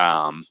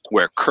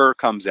Kerr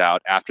comes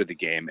out after the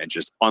game and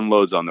just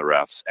unloads on the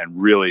refs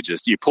and really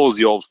he pulls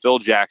the old Phil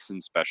Jackson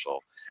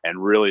special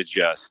and really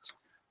just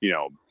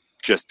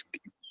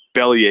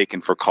belly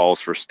aching for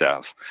calls for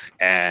Steph,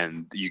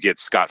 and you get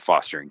Scott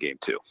Foster in Game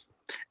 2.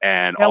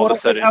 And all of a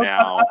sudden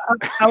now,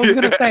 I was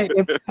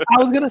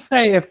gonna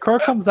say if Kerr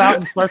comes out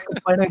and starts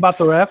complaining about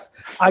the refs,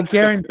 I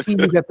guarantee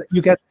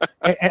you get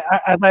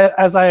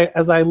as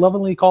I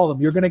lovingly call them,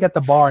 you're gonna get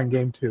the bar in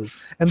Game 2,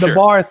 and the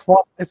bar is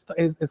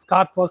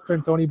Scott Foster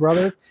and Tony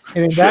Brothers,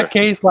 and in that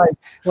case,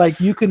 like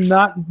you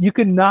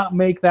cannot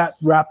make that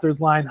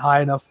Raptors line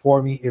high enough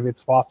for me if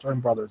it's Foster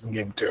and Brothers in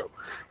Game 2,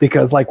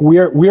 because like we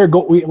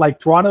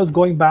Toronto's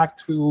going back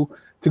to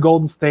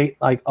Golden State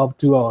like up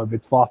 2-0 if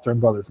it's Foster and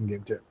Brothers in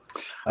Game 2.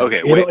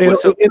 Okay, it'll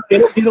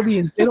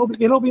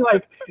be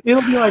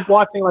like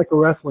watching like a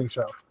wrestling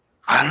show.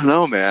 I don't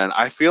know, man.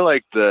 I feel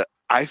like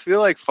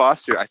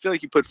Foster. I feel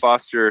like you put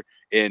Foster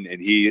in, and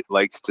he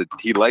likes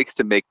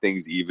to make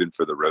things even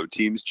for the road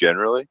teams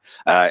generally.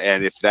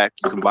 And if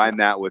you combine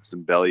that with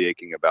some belly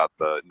aching about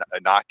the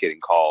not getting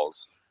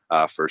calls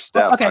for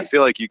Steph, I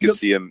feel like you could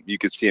see him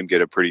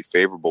get a pretty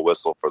favorable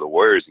whistle for the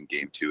Warriors in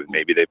Game 2, and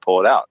maybe they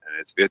pull it out. And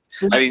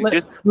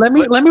let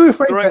me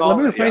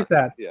rephrase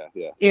that.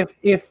 Yeah.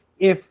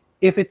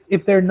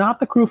 If they're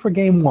not the crew for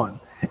Game 1,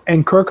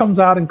 and Kerr comes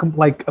out and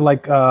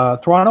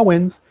Toronto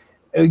wins,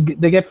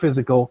 they get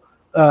physical.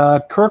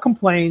 Kerr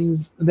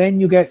complains,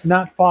 then you get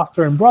not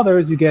Foster and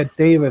Brothers, you get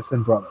Davis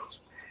and Brothers.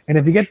 And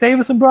if you get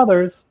Davis and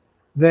Brothers,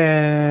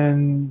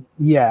 then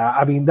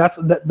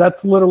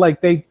that's literally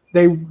like they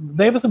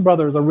Davis and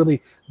Brothers are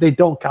really they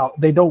don't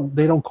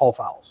call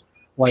fouls.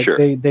 Like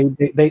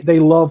they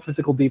love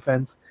physical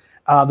defense.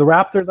 The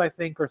Raptors, I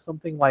think, are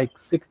something like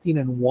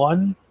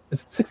 16-1.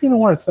 Is it 16-1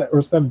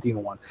 or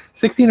 17-1?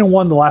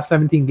 16-1 the last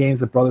 17 games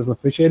that Brothers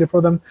officiated for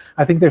them.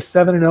 I think they're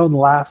 7-0 in the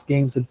last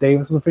games that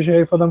Davis has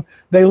officiated for them.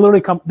 They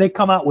literally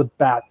come out with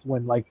bats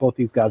when like both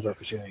these guys are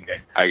officiating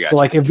a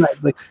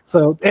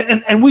game.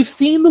 And we've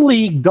seen the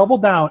league double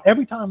down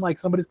every time like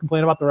somebody's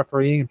complaining about the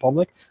refereeing in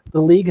public.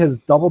 The league has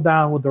doubled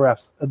down with the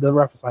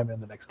ref assignment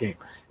in the next game.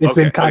 It's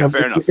been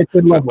fair enough. It's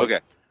been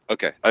lovely.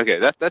 Okay.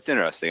 That's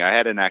interesting. I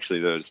hadn't actually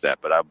noticed that,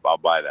 but I'll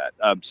buy that.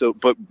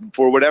 But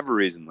for whatever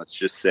reason, let's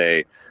just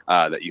say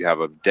that you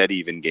have a dead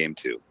even Game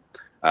 2.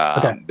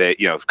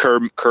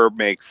 Kerr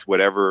makes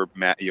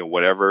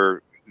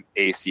whatever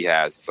ace he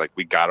has. It's like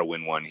we got to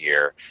win one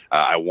here.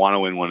 I want to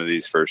win one of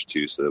these first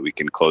 2 so that we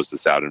can close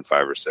this out in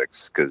 5 or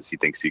 6 because he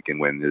thinks he can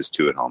win his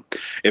 2 at home.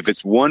 If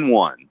it's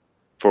 1-1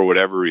 for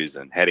whatever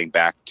reason, heading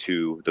back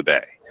to the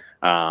Bay,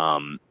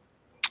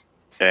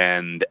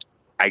 and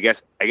I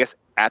guess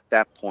at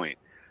that point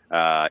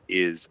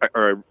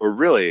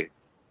really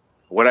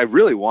what I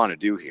really want to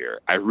do here,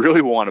 I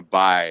really want to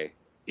buy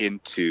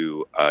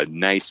into a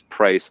nice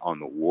price on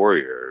the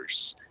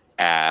Warriors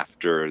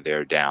after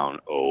they're down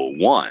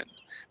 0-1,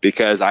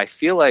 because I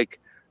feel like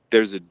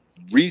there's a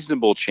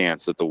reasonable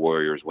chance that the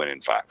Warriors win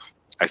in 5.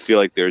 I feel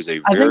like there's a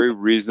very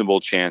reasonable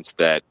chance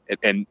that,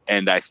 and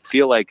I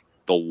feel like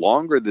the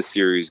longer the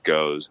series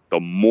goes, the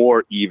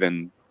more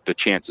even the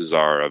chances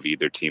are of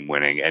either team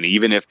winning. And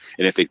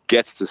if it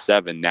gets to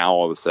 7, now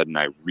all of a sudden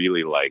I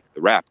really like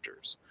the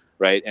Raptors,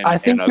 right? And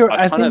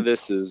a ton of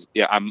this is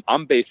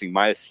I'm basing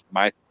my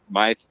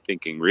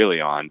thinking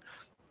really on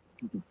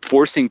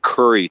forcing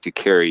Curry to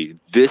carry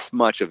this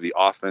much of the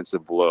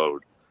offensive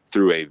load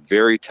through a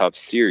very tough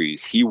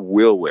series. He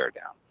will wear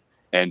down.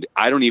 And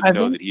I don't even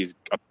know that he's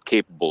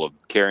capable of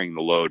carrying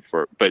the load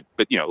for, but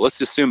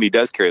let's assume he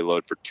does carry the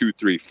load for 2,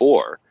 3,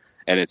 4,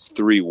 and it's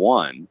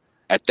 3-1.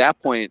 At that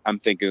point, I'm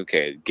thinking,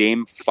 okay,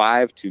 game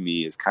 5 to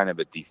me is kind of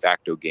a de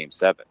facto game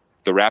 7.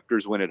 If the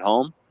Raptors win at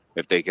home,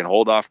 if they can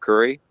hold off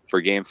Curry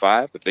for game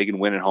 5, if they can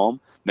win at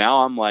home,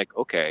 now I'm like,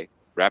 okay,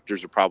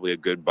 Raptors are probably a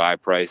good buy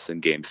price in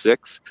game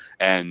 6.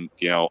 And,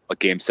 a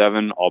game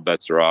 7, all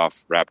bets are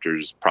off.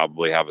 Raptors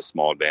probably have a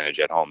small advantage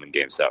at home in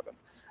game 7.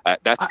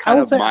 That's kind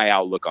of my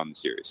outlook on the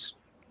series.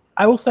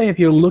 I will say if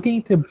you're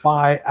looking to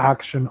buy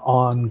action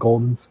on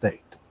Golden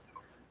State,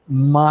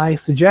 my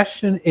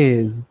suggestion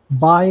is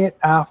buy it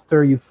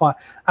after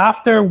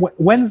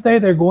Wednesday.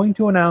 They're going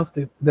to announce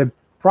they're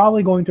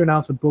probably going to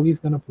announce that Boogie's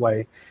going to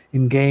play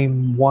in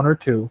game 1 or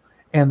 2,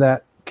 and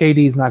that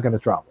KD is not going to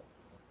travel.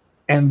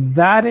 And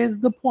that is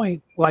the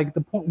point. Like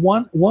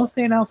once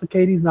they announce that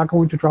KD is not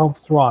going to travel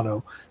to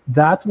Toronto,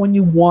 that's when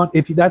you want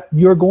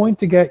you're going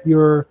to get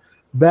your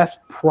best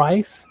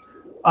price,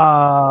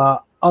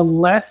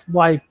 unless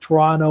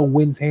Toronto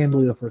wins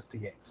handily the first 2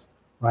 games,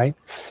 right?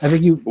 I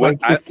think you. What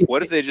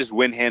if they just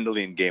win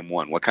handily in game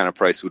 1? What kind of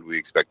price would we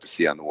expect to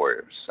see on the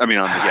Warriors? I mean,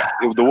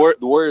 the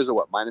Warriors are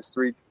what,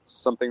 -3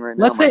 something right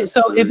now. Let's say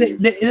so. If they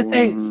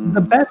say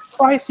the best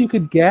price you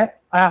could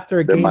get after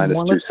a game 1,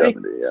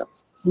 -270.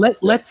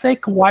 Let's say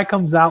Kawhi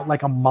comes out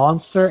like a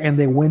monster and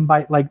they win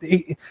by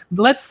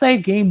let's say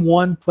game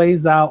 1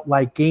 plays out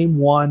like game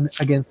 1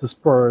 against the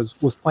Spurs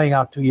was playing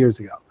out 2 years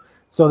ago.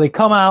 So they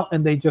come out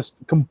and they just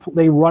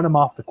they run him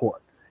off the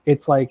court.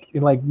 It's like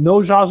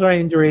no Jaja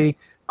injury.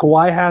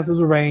 Kawhi has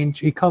his range.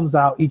 He comes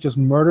out. He just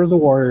murders the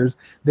Warriors.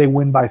 They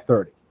win by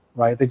 30.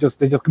 Right? They just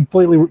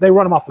completely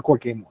run him off the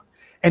court game 1.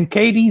 And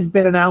KD's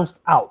been announced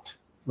out.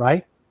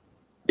 Right?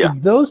 Yeah.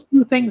 If those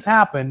 2 things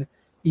happen,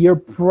 you're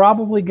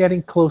probably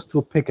getting close to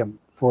a pick'em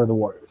for the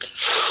Warriors,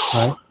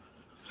 right?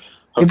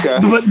 Okay.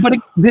 But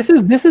this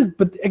is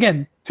but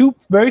again, 2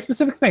 very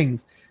specific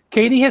things.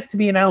 KD has to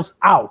be announced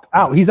out.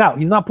 He's out.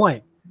 He's not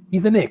playing.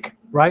 He's a Knick,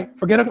 right?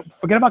 Forget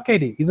about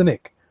KD. He's a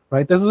Knick,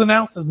 right? This is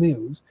announced as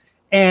news,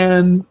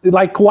 and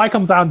Kawhi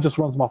comes out and just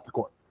runs him off the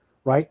court,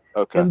 right?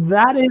 Okay. And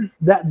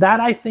that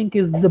I think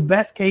is the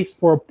best case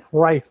for a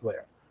price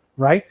there,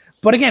 right?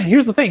 But again,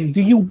 here's the thing: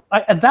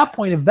 at that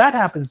point, if that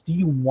happens, do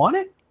you want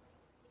it?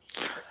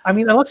 I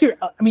mean,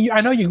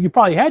 I know you're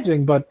probably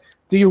hedging, but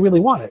do you really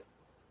want it?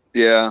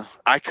 Yeah,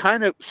 I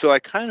kind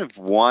of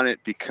want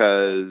it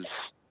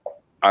because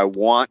I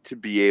want to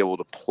be able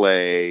to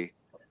play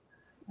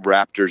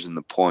Raptors in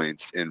the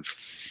points in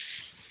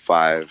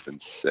 5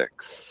 and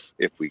 6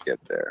 if we get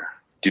there.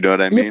 Do you know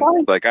what I mean?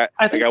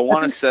 I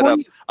want to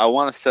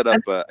set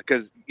up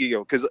because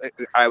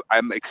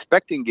I'm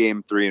expecting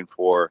game 3 and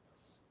 4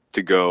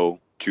 to go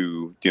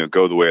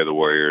the way of the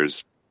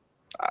Warriors.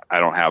 I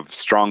don't have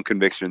strong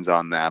convictions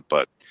on that,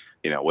 but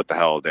what the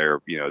hell?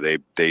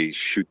 They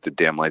shoot the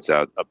damn lights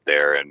out up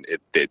there, and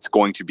it's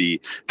going to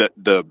be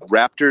the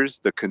Raptors.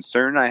 The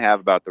concern I have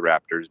about the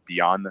Raptors,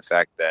 beyond the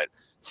fact that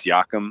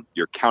Siakam,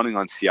 you're counting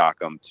on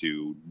Siakam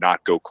to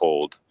not go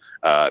cold.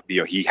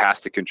 He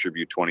has to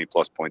contribute 20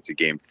 plus points a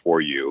game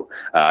for you,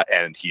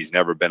 and he's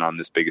never been on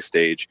this big a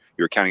stage.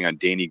 You're counting on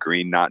Danny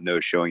Green not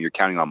no-showing. You're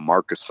counting on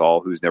Marc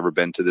Gasol, who's never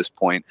been to this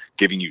point,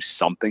 giving you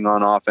something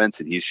on offense,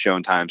 and he's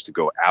shown times to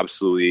go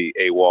absolutely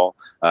AWOL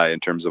in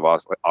terms of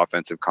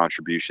offensive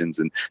contributions.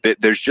 And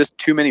there's just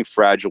too many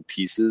fragile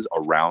pieces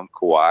around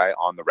Kawhi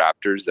on the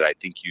Raptors that I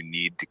think you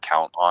need to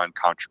count on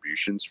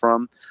contributions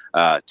from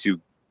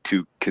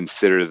to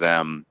consider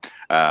them,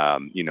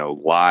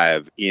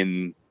 live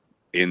in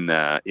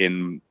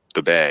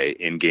the Bay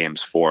in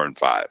games 4 and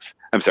 5.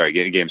 I'm sorry,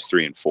 games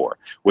 3 and 4,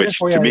 which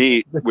to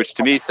me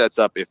sets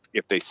up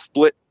if they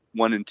split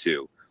 1 and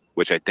 2,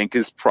 which I think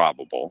is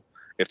probable.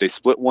 If they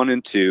split 1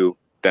 and 2,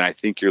 then I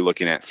think you're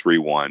looking at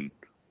 3-1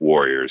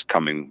 Warriors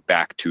coming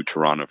back to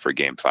Toronto for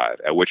game 5.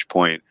 At which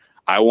point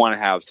I want to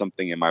have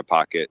something in my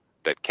pocket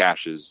that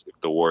cashes if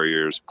the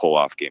Warriors pull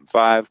off game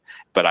 5,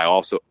 but I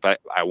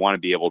want to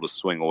be able to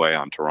swing away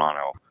on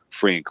Toronto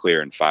free and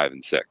clear in 5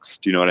 and 6.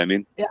 Do you know what I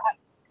mean? Yeah.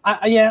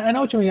 I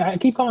know what you mean. I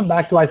keep coming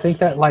back to I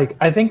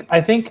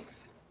think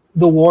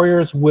the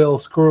Warriors will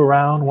screw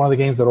around one of the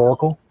games at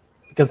Oracle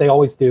because they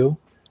always do.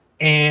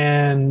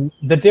 And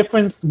the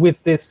difference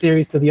with this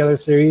series to the other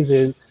series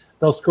is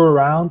they'll screw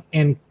around.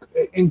 And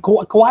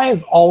Kawhi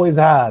has always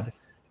had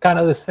kind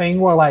of this thing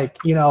where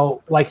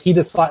he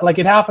decides, like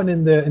it happened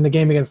in the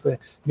game against the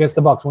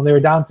Bucks when they were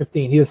down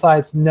 15. He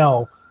decides,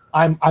 no,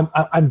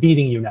 I'm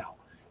beating you now,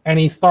 and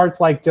he starts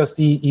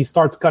he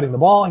starts cutting the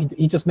ball.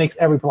 He just makes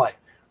every play.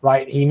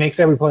 Right, he makes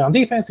every play on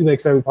defense. He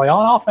makes every play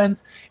on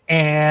offense,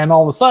 and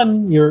all of a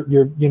sudden, he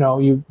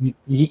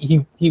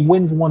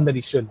wins one that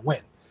he shouldn't win,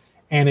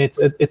 and it's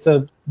a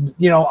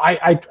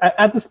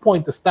at this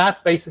point the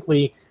stats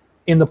basically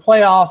in the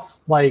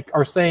playoffs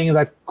are saying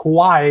that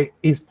Kawhi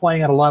is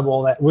playing at a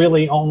level that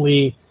really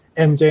only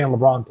MJ and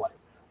LeBron play.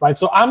 Right,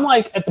 so I'm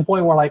at the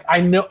point where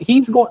I know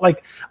he's going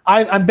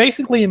I'm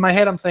basically in my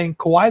head I'm saying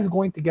Kawhi is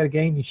going to get a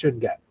game he shouldn't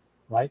get.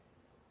 Right.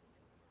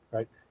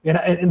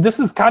 And this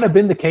has kind of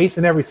been the case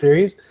in every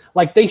series.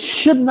 Like, they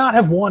should not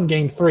have won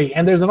Game 3,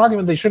 and there's an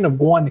argument they shouldn't have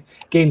won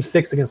Game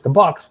 6 against the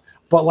Bucks.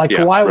 But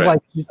Kawhi was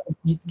like,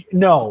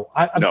 "No,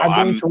 I'm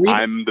going to read.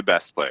 I'm the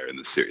best player in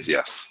this series.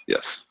 Yes.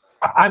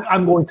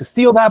 I'm going to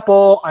steal that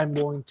ball. I'm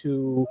going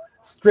to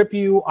strip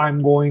you.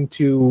 I'm going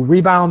to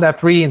rebound that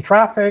 3 in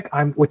traffic.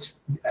 And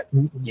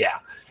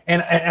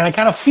I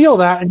kind of feel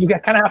that, and you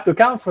kind of have to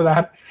account for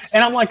that.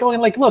 And I'm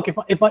look,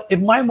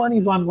 if my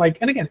money's on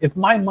if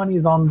my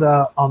money's on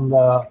the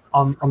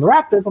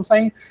Raptors, I'm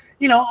saying,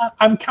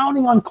 I'm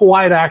counting on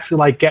Kawhi to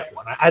actually get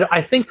one.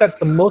 I think that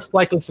the most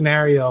likely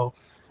scenario.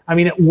 I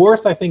mean, at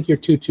worst, I think you're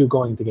 2-2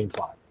 going to Game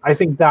 5. I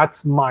think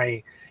that's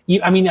my.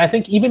 I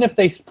think even if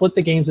they split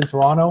the games in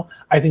Toronto,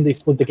 I think they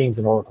split the games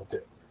in Oracle too.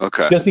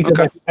 Okay. Just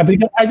because,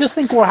 I just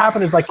think what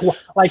happened is like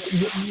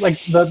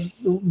the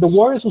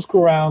Warriors will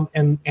screw around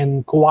and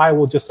Kawhi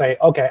will just say,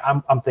 okay,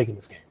 I'm taking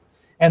this game,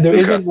 and there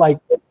isn't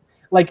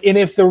and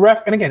if the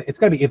ref, and again, it's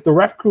gonna be if the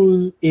ref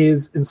crew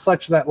is in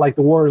such that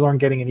the Warriors aren't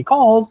getting any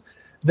calls,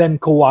 then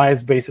Kawhi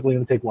is basically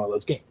going to take one of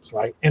those games,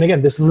 right? And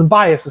again, this isn't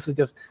biased. This is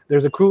just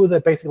there's a crew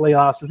that basically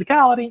allows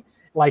physicality,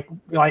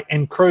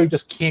 and Curry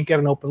just can't get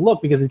an open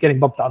look because he's getting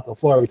bumped onto the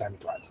floor every time he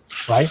tries,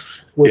 right?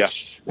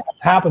 Which has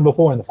happened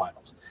before in the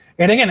finals.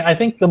 And again, I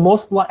think to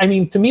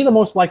me, the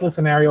most likely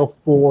scenario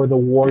for the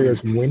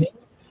Warriors winning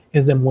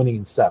is them winning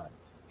in 7,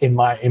 in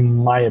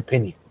my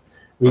opinion,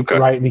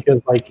 right?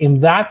 Because in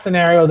that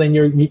scenario, then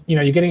you're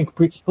getting a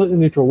completely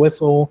neutral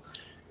whistle.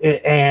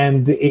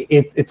 And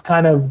it's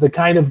kind of the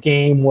kind of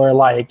game where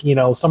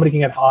somebody can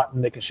get hot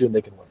and they can shoot and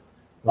they can win,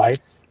 right?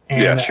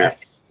 And yeah, sure.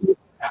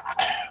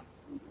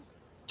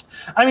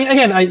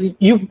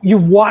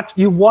 You've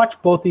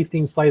watched both these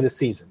teams play this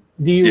season.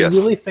 Do you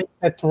really think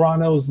that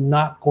Toronto's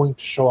not going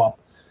to show up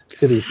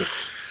to these games?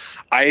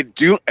 I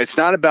do. It's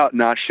not about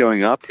not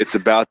showing up. It's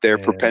about their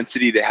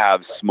propensity to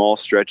have small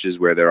stretches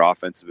where their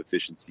offensive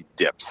efficiency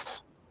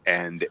dips,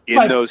 and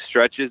in those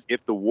stretches,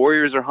 if the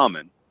Warriors are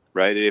humming.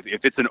 Right,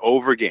 if it's an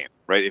over game,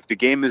 right? If the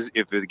game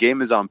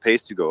is on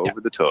pace to go over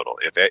the total,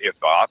 if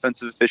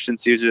offensive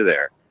efficiencies are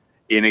there,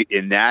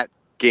 in that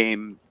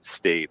game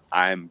state,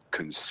 I'm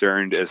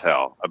concerned as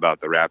hell about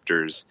the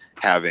Raptors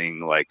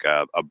having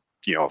a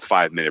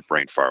 5-minute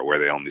brain fart where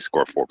they only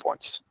score 4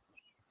 points.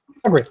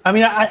 I agree. I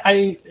mean,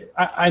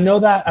 I know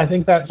that. I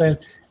think that then,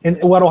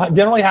 and what'll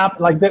generally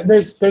happen,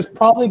 there's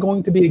probably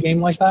going to be a game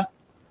like that,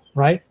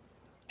 right?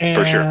 And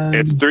for sure,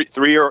 it's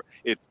three or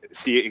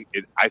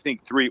I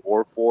think 3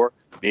 or 4,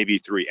 maybe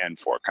 3 and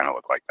 4 kind of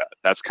look like that.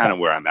 That's kind of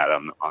where I'm at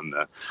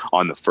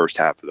on the first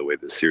half of the way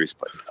this series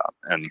played out.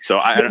 And so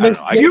I don't know.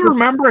 Do you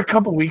remember a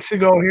couple weeks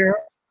ago here?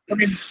 I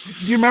mean,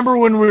 do you remember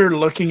when we were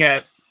looking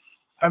at?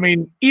 I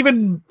mean,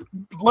 even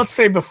let's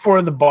say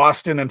before the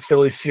Boston and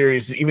Philly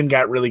series even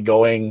got really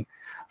going.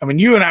 I mean,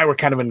 you and I were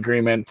kind of in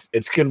agreement.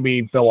 It's going to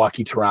be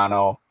Milwaukee,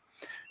 Toronto.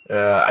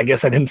 I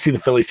guess I didn't see the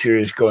Philly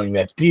series going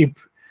that deep,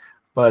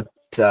 but.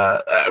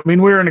 We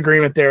were in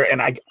agreement there,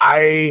 and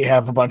I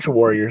have a bunch of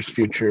Warriors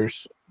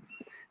futures,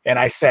 and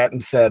I sat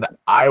and said,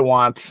 I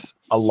want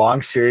a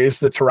long series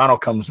that Toronto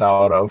comes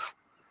out of.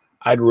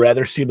 I'd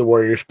rather see the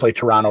Warriors play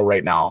Toronto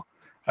right now.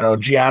 I know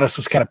Giannis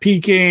was kind of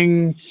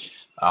peaking,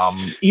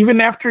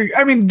 even after.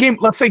 I mean, game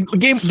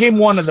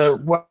 1 of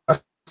the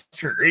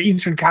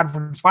Eastern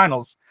Conference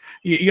Finals.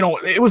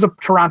 It was a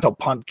Toronto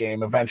punt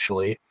game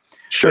eventually.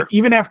 Sure. But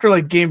even after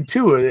Game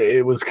 2,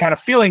 it was kind of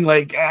feeling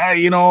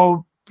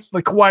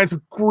Kawhi is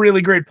a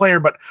really great player,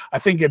 but I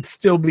think it'd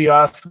still be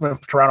awesome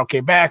if Toronto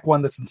came back,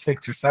 won this in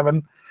 6 or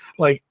 7.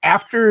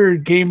 After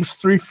games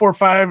 3, 4,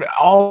 5,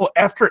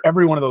 after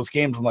every one of those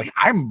games,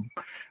 I'm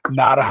I'm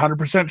not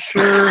 100%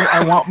 sure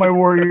I want my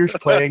Warriors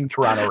playing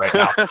Toronto right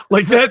now.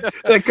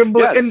 That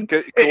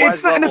complete.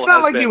 Yes, and it's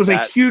not like it was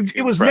a huge.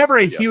 It was never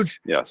a huge.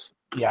 Yes.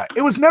 Yeah,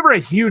 it was never a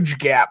huge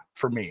gap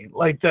for me.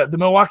 The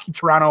Milwaukee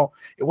Toronto,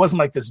 it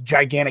wasn't this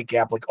gigantic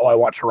gap. I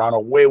want Toronto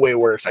way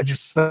worse. I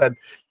just said.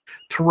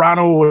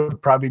 Toronto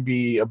would probably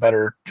be a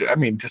better. I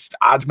mean, just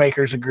odds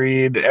makers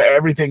agreed.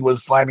 Everything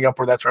was lining up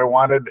where that's where I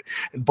wanted.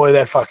 And boy,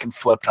 that fucking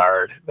flipped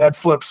hard. That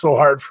flipped so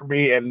hard for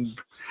me. And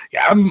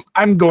yeah,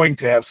 I'm going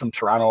to have some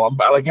Toronto. I'm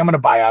going to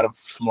buy out of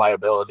some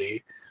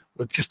liability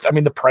with just. I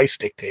mean, the price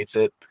dictates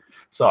it.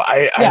 So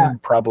I'm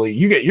probably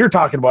you're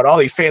talking about all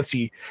these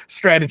fancy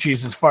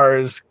strategies as far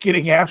as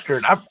getting after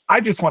it.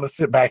 I just want to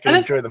sit back and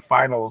enjoy the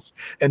finals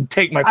and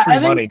take my free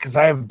money because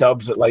I have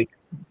dubs at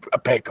a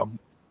pick 'em.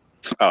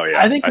 Oh yeah,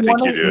 I think you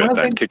do it.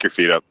 Then kick your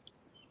feet up.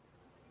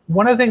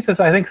 One of the things is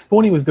I think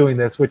Spooney was doing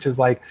this, which is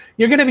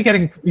you're going to be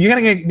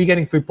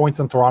getting 3 points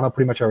on Toronto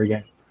pretty much every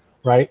game,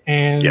 right?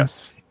 And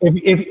yes,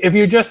 if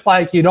you're just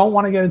you don't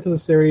want to get into the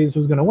series,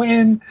 who's going to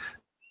win?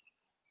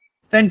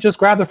 Then just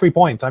grab the 3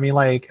 points. I mean,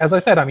 as I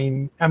said,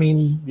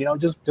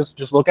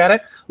 just look at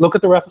it. Look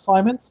at the ref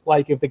assignments.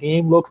 If the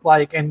game looks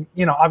and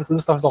obviously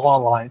this stuff is all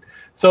online.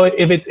 So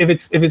if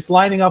it's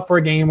lining up for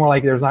a game where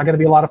there's not going to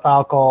be a lot of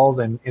foul calls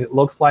and it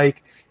looks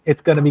like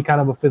it's going to be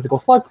kind of a physical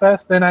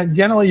slugfest, then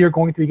generally you're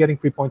going to be getting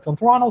 3 points on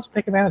Toronto. So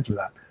take advantage of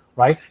that.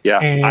 right? Yeah,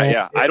 And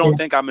I don't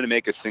think I'm going to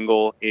make a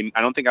single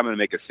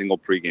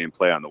pregame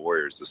play on the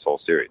Warriors this whole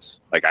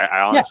series. Like,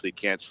 I honestly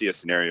can't see a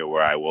scenario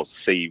where I will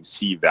see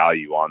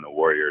value on the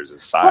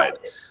Warriors' side,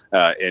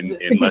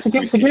 unless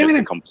we see just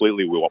a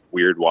completely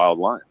weird, wild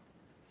line.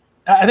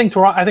 I think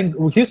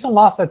Houston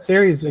lost that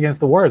series against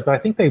the Warriors, but I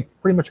think they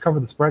pretty much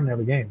covered the spread in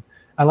every game.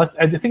 I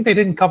think they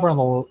didn't cover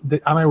on the.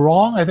 Am I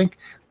wrong? I think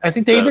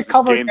they either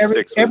covered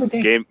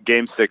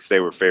Game 6. They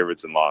were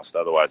favorites and lost.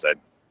 Otherwise, I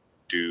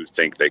do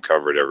think they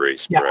covered every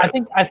spread. Yeah,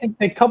 I think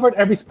they covered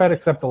every spread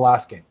except the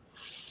last game.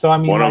 So I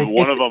mean,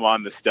 one of them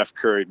on the Steph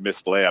Curry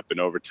missed layup in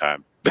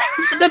overtime.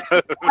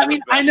 I mean,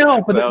 I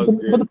know, but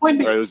the point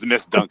being, it was a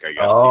missed dunk, I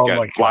guess. Oh, he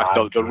got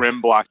blocked. The rim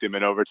blocked him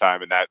in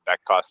overtime, and that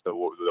cost the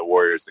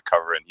Warriors to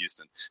cover in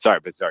Houston. Sorry,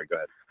 go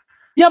ahead.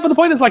 Yeah, but the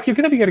point is, like, you're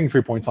going to be getting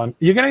 3 points on.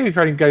 You're going to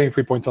be getting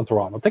 3 points on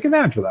Toronto. Take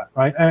advantage of that,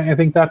 right? And I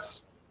think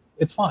it's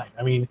fine.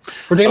 I mean,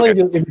 particularly if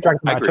you're trying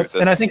to matchups,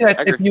 and I think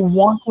that if you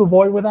want to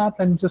avoid with that,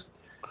 then just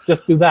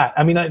do that.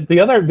 I mean, the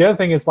other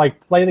thing is, like,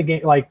 play the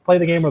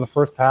game of the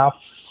first half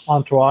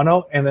on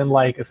Toronto, and then,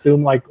 like,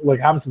 assume like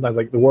happens sometimes,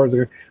 like the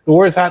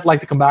Warriors had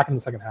like to come back in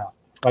the second half.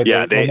 Right?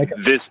 Yeah,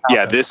 this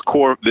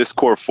core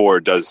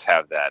four does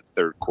have that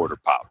third quarter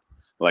pop.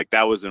 Like,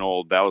 that was an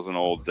old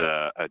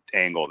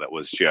angle that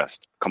was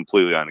just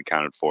completely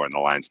unaccounted for in the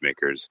lines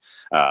makers.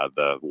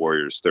 The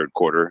Warriors' third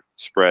quarter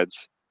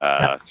spreads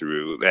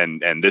through,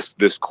 and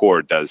this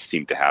core does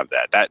seem to have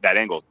that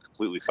angle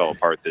completely fell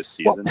apart this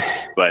season.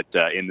 But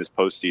in this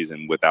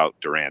postseason without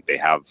Durant, they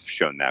have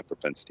shown that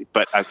propensity.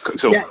 But let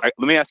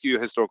me ask you a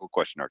historical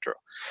question, Arturo.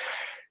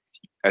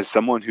 As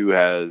someone who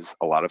has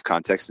a lot of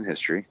context in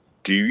history,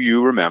 do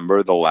you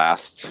remember the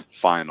last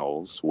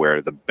finals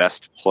where the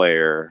best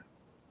player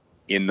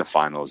in the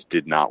finals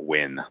did not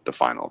win the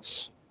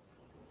finals?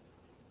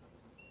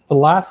 The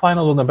last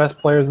finals when the best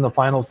players in the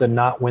finals did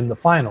not win the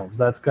finals.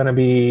 That's going to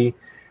be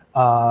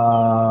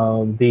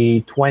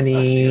the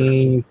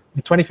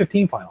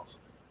 2015 finals.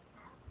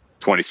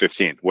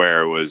 2015,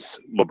 where it was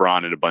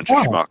LeBron and a bunch of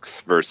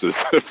schmucks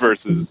versus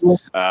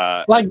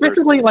like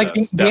basically like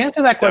the answer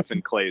to that Steph question.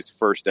 And Clay's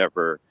first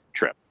ever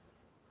trip.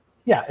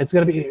 Yeah, it's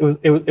gonna be. It was,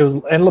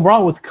 and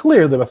LeBron was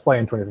clear the best player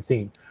in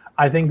 2015.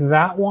 I think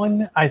that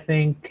one. I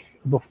think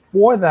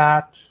before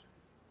that.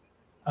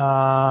 You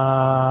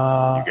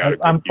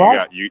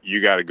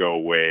got to go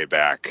way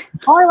back.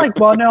 Probably I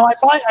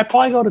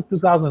probably go to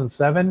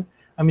 2007.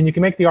 I mean, you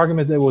can make the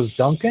argument that it was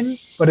Duncan,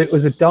 but it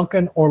was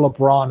Duncan or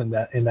LeBron in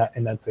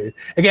that series.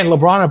 Again,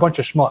 LeBron and a bunch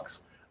of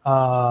schmucks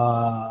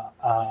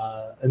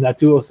in that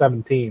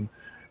 2007 team.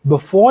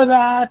 Before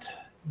that,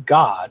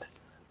 God,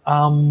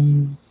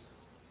 probably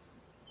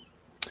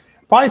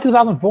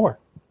 2004.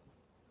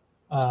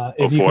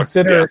 If you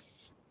consider.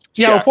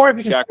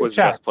 Shaq was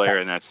the best player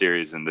in that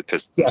series, and the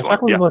Pistons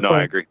won.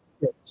 I agree.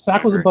 Yeah,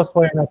 Shaq was the best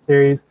player in that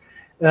series.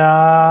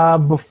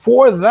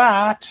 Before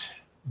that,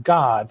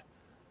 God.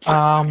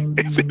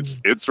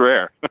 It's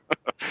rare.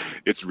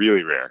 It's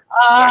really rare.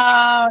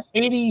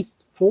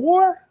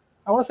 84?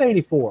 I want to say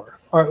 84.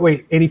 Or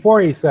wait, 84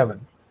 or 87.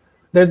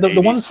 There's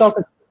the one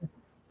Celtics.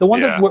 The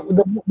one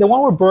the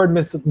one where Bird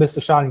missed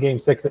a shot in Game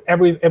 6 that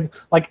and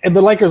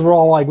the Lakers were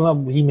all like,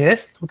 well, he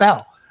missed? What the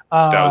hell?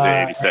 That was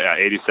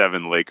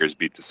 87 Lakers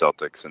beat the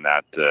Celtics in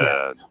that.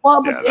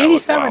 Well, but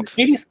 87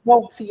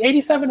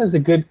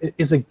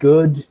 is a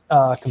good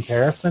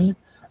comparison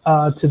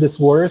to this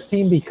Warriors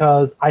team,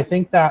 because I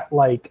think that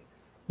that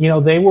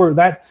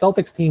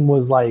Celtics team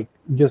was like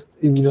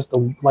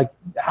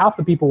half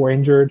the people were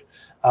injured.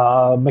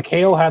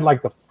 McHale had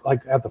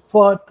at the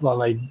foot,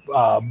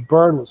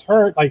 Bird was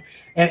hurt,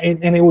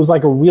 and it was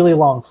like a really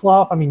long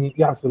slough. I mean,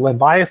 you obviously Len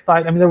Bias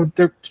died. I mean,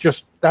 they're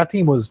just, that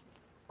team was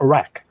a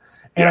wreck.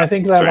 And I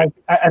think that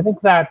I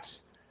think that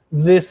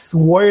this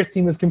Warriors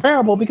team is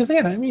comparable because,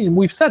 again, I mean,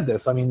 we've said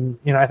this. I mean,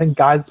 I think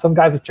some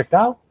guys have checked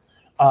out,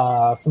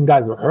 some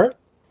guys are hurt.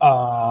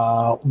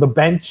 The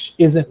bench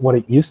isn't what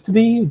it used to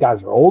be.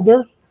 Guys are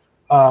older,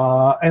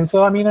 and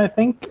so I mean, I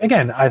think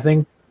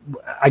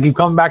I keep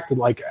coming back to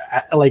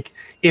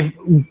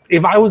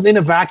if I was in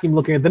a vacuum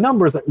looking at the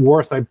numbers, at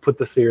worst I'd put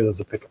the series as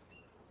a pickup,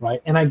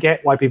 right? And I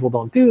get why people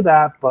don't do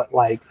that, but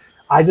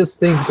I just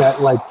think that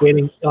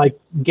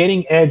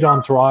getting edge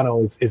on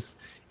Toronto is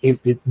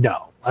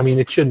no. I mean,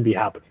 it shouldn't be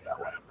happening that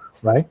way,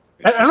 right?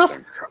 And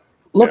also,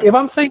 look, if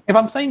I'm saying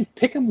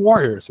pick 'em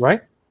Warriors, right?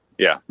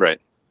 Yeah,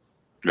 right.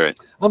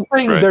 I'm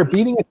saying they're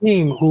beating a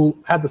team who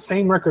had the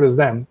same record as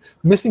them,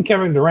 missing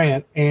Kevin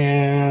Durant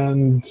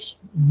and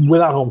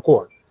without home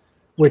court,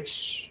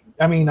 which,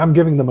 I mean, I'm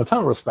giving them a ton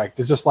of respect.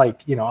 It's just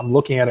I'm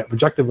looking at it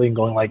objectively and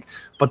going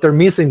but they're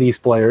missing these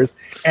players,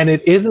 and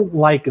it isn't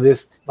like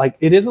this.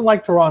 It isn't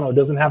like Toronto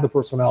doesn't have the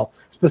personnel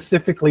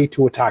specifically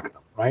to attack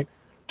them, right?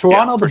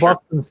 Toronto, the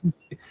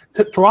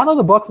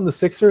Bucks, and the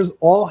Sixers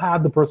all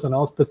had the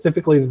personnel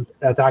specifically to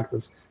attack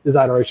this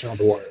iteration of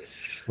the Warriors,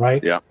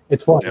 right? Yeah,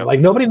 it's fun. Yeah.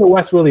 Nobody in the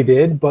West really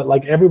did, but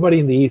everybody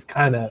in the East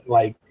kind of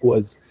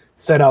was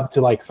set up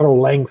to throw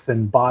length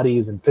and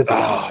bodies and physical.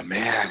 Oh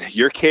man,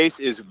 your case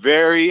is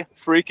very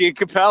freaking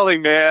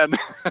compelling, man.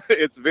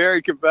 It's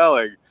very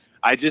compelling.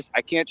 I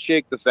can't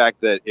shake the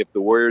fact that if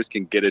the Warriors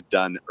can get it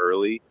done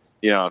early,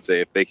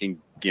 if they can,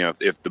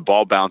 if the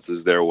ball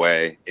bounces their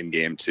way in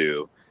game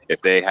 2,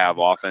 if they have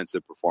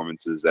offensive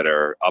performances that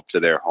are up to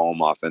their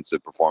home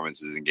offensive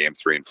performances in game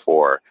 3 and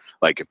 4,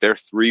 like if they're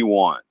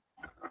 3-1,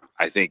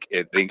 I think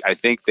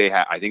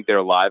they're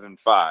alive in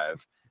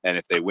 5. And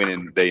if they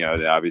win,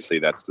 obviously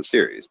that's the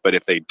series. But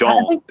if they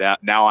don't,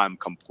 now I'm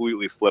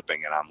completely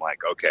flipping, and I'm like,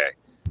 okay,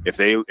 if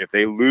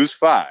they lose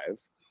 5,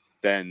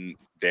 then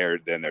they're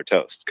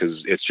toast,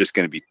 because it's just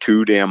going to be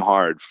too damn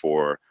hard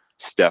for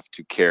Steph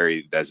to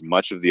carry as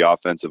much of the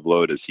offensive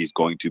load as he's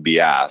going to be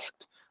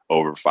asked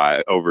over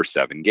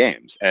 7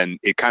 games. And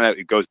it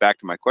goes back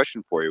to my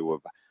question for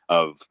you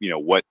of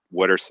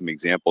what are some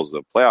examples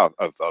of playoff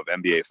of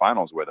NBA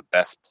finals where the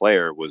best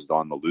player was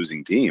on the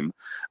losing team,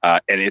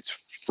 and it's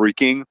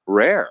freaking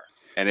rare.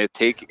 And it's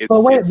wait, it's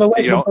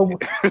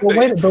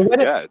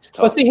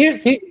tough. But see,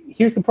 here's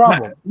the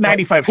problem.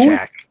 95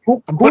 Shaq.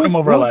 I'm putting him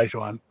over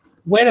Olajuwon.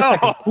 Wait a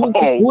second.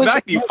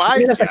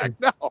 95 Shaq?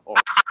 No.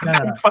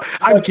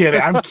 I'm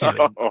kidding.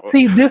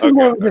 See, this is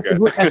where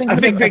I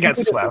think they got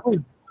swept.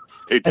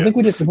 I think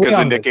we disagree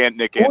on Nick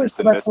Anderson missed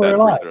that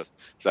free throws.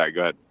 Sorry,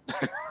 go ahead.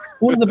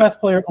 Who is the best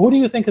player? Who do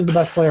you think is the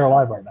best player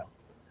alive right now?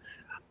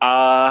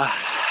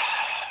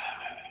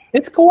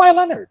 It's Kawhi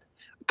Leonard.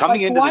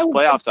 Coming into this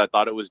playoffs, I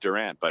thought it was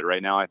Durant, but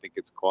right now I think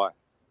it's Kawhi.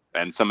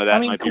 And some of that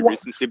might be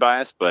recency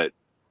bias, but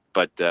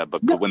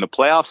when the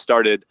playoffs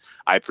started,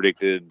 I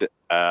predicted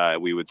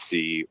we would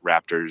see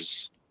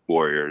Raptors,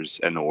 Warriors,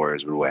 and the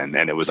Warriors would win,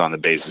 and it was on the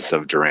basis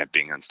of Durant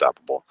being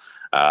unstoppable.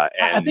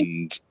 I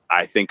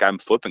think I'm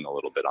flipping a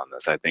little bit on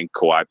this. I think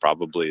Kawhi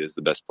probably is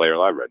the best player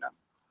alive right now.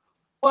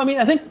 Well, I mean,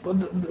 I think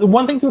the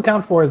one thing to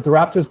account for is the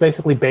Raptors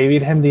basically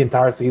babied him the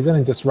entire season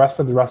and just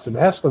rested the rest of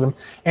him,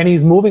 and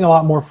he's moving a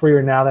lot more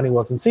freer now than he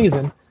was in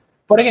season.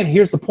 But again,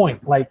 here's the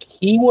point: like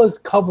he was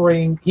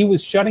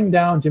shutting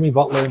down Jimmy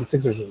Butler in the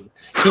Sixers game.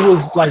 He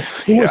was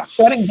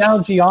shutting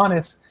down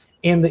Giannis.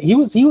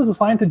 He was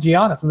assigned to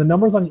Giannis, and the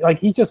numbers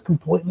he just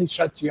completely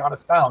shut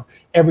Giannis down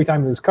every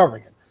time he was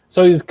covering him.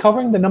 So he was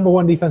covering the number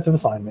 1 defensive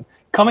assignment,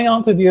 coming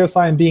onto the other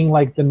side and being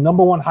like the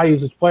number 1 high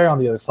usage player on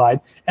the other side,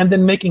 and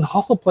then making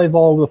hustle plays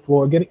all over the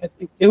floor.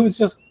 It was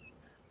just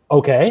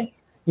okay.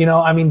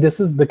 I mean,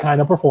 this is the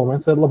kind of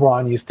performance that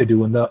LeBron used to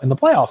do in the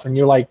playoffs, and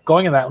you're like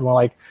going in that, and we're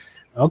like,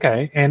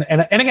 okay. And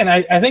again,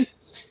 I think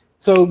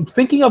so.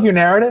 Thinking of your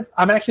narrative,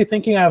 I'm actually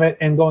thinking of it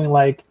and going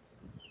like,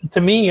 to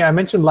me, I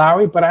mentioned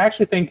Lowry, but I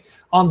actually think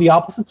on the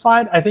opposite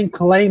side, I think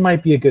Clay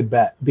might be a good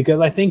bet,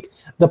 because I think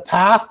the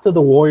path to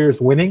the Warriors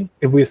winning,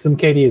 if we assume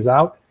KD is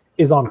out,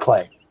 is on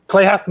Clay.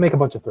 Clay has to make a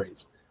bunch of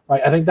threes,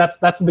 right? I think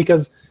that's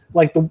because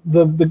like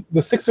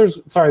the Sixers,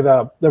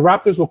 the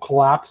Raptors will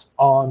collapse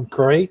on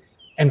Curry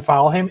and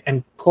foul him,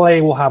 and Clay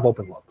will have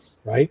open looks,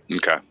 right?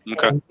 Okay.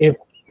 And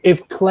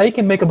if Clay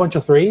can make a bunch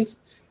of threes,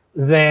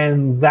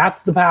 then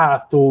that's the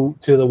path to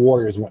the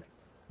Warriors winning.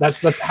 That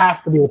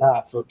has to be the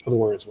path for the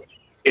Warriors winning.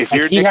 If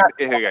you're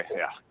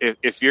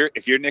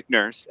Nick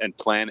Nurse and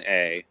plan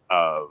A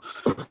of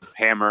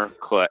hammer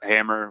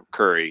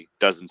Curry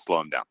doesn't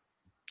slow him down,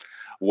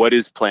 what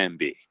is plan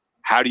B?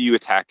 How do you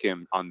attack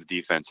him on the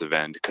defensive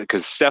end?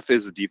 Because Steph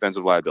is a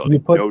defensive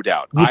liability, no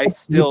doubt. I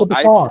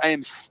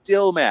am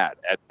still mad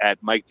at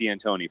Mike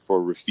D'Antoni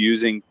for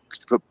refusing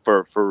to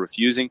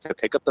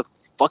pick up the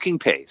fucking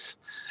pace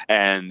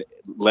and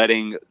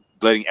letting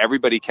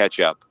everybody catch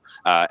up.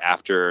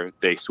 After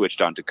they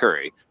switched on to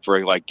Curry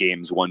for like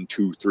games 1,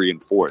 2, 3,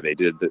 and 4, they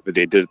did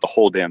it the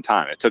whole damn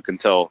time. It took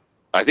until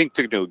game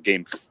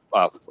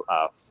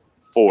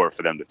 4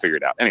 for them to figure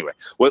it out. Anyway,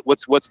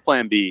 what's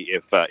plan B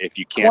if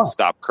you can't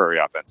stop Curry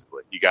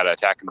offensively? You got to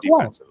attack him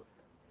defensively.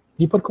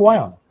 You put Kawhi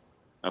on him.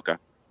 Okay.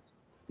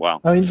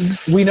 Wow. I mean,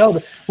 we know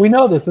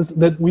this is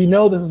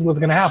what's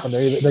going to happen.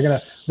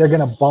 They're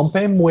going to bump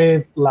him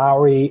with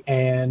Lowry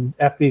and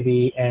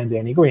FBV and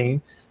Danny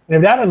Green. And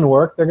if that doesn't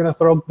work, they're gonna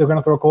throw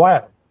Kawhi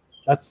at him.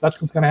 That's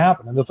what's gonna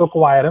happen. And they'll throw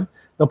Kawhi at him.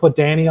 They'll put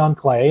Danny on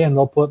Clay, and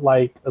they'll put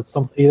like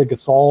either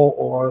Gasol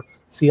or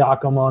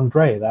Siakam on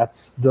Dre.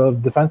 That's the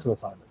defensive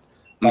assignment.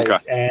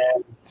 Okay.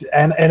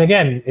 And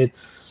again,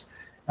 it's,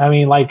 I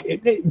mean, like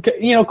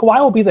Kawhi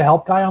will be the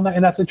help guy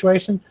in that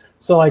situation.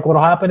 So like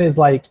what'll happen is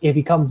like if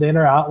he comes in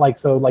or out, like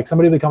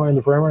somebody will be coming in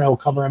the perimeter, he'll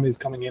cover him. He's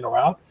coming in or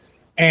out.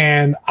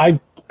 And I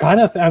think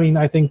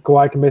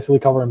Kawhi can basically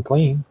cover him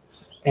clean.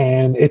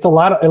 And it's a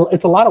lot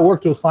of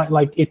work to assign.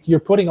 Like you're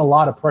putting a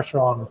lot of pressure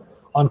on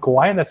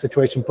Kawhi in that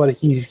situation. But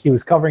he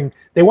was covering.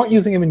 They weren't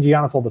using him in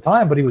Giannis all the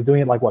time, but he was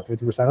doing it like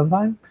 50% of the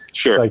time.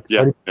 Sure. Like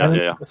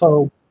yeah.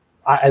 So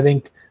I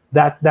think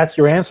that's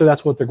your answer.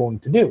 That's what they're going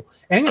to do.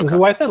 And again, this is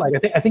why I said like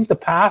I think the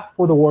path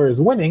for the Warriors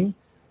winning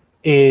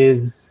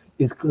is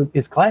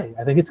Clay.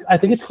 I think it's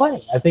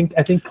Clay. I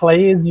think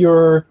Clay is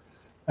your.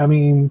 I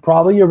mean,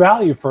 probably your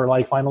value for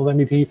like Finals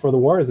MVP for the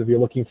Warriors if you're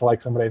looking for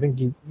like somebody. I think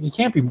you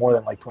can't be more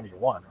than like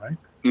 20-1, right?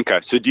 Okay,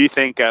 so do you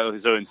think?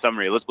 So in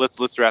summary,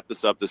 let's wrap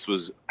this up. This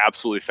was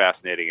absolutely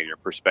fascinating, and your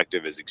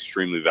perspective is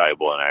extremely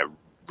valuable, and I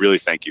really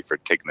thank you for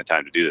taking the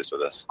time to do this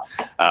with us.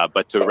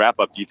 But to wrap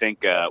up, do you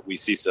think we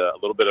see a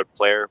little bit of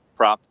player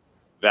prop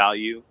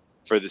value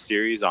for the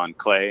series on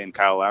Klay and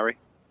Kyle Lowry?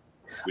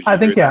 I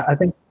think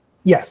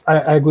yes,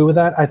 I agree with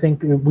that. I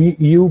think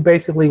you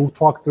basically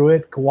talk through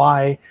it.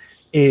 Kawhi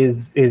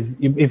is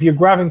if you're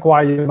grabbing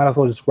Kawhi, you might as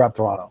well just grab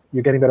Toronto.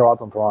 You're getting better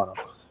odds on Toronto.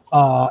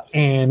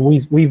 And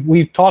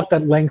we've talked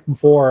at length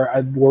before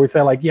where we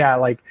say like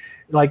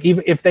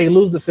even if they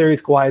lose the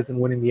series, Kawhi isn't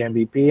winning the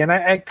MVP. And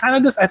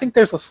I think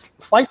there's a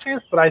slight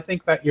chance, but I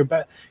think that your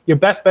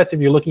best bets if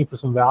you're looking for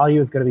some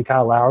value is going to be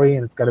Kyle Lowry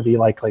and it's going to be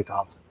like Klay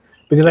Thompson,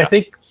 because I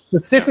think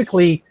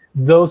specifically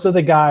those are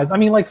the guys. I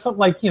mean, like something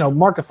like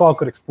Marc Gasol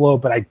could explode,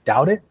 but I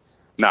doubt it.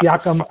 Not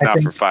Siakam,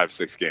 for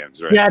 5-6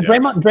 games, right? Yeah,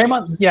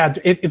 Draymond. Yeah,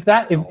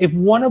 if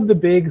one of the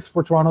bigs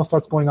for Toronto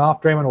starts going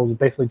off, Draymond will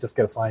basically just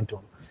get assigned to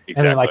him.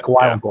 Exactly. And then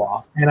Kawhi will go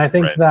off. And I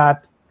think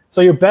that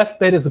so your best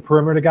bet is a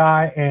perimeter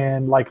guy,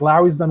 and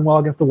Lowry's done well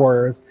against the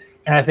Warriors,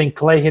 and I think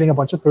Klay hitting a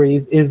bunch of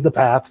threes is the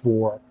path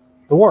for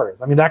the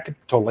Warriors. I mean, that could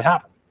totally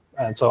happen.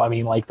 And so I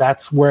mean,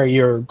 that's where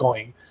you're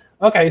going.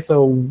 Okay,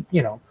 so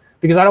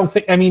because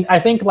I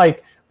think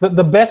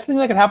the best thing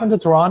that could happen to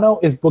Toronto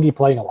is Boogie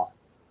playing a lot.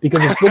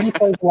 Because if Boogie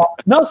plays a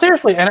lot, no,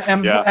 seriously, and I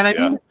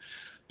mean,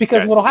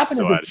 because what'll happen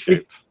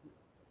is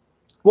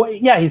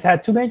he's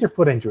had 2 major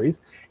foot injuries.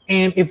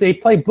 And if they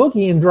play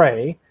Boogie and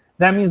Dre,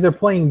 that means they're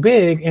playing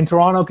big, and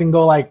Toronto can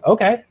go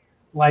okay,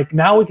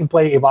 now we can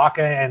play Ibaka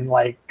and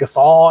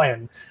Gasol,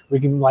 and we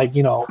can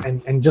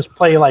and just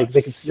play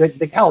they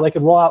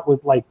could roll out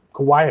with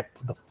Kawhi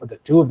for the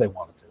 2 if they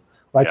wanted to,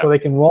 right? Yeah. So they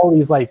can roll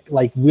these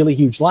really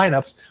huge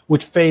lineups,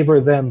 which favor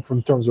them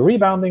from terms of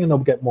rebounding, and they'll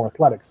get more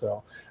athletic.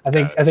 So I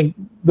think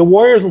the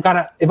Warriors will kind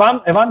of if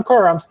I'm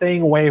Kerr, I'm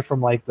staying away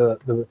from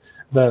the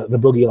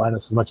Boogie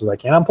lineups as much as I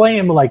can. I'm playing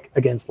him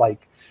against the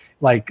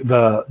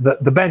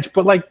bench,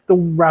 but the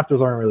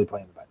Raptors aren't really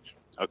playing the bench.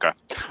 Okay.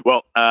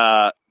 Well,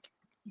 I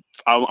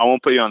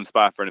won't put you on the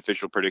spot for an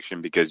official prediction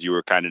because you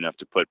were kind enough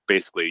to put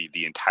basically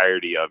the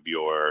entirety of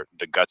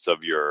the guts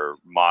of your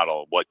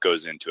model, what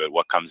goes into it,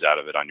 what comes out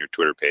of it on your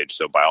Twitter page.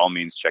 So by all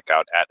means, check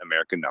out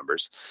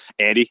 @AmericanNumbers.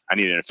 Andy, I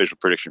need an official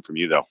prediction from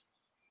you though.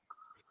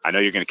 I know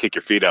you're going to kick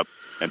your feet up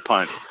and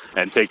punt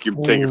and take your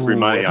free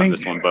money on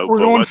this one, but we're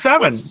going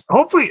 7.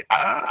 Hopefully,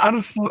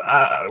 honestly,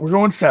 we're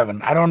going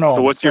 7. I don't know.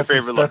 So what's your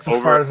favorite look?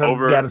 Over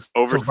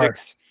so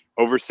 6?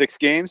 Over 6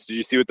 games? Did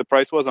you see what the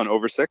price was on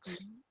over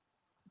 6?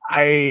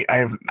 I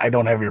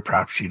don't have your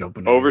prop sheet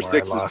open. Over anymore.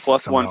 6 is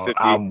plus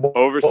 150.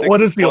 Over 6.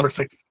 What is the over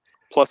 6?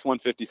 Plus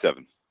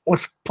 157.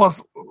 What's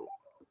plus?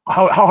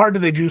 How hard do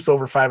they juice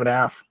over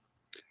 5.5?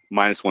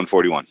 Minus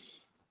 141.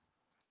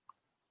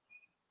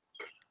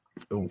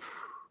 Oof.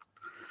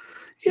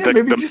 Yeah,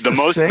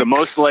 the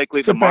most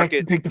likely the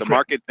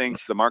market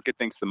thinks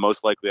the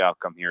most likely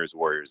outcome here is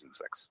Warriors in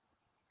 6.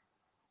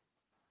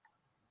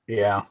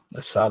 Yeah,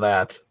 I saw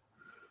that.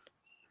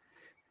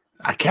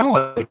 I kind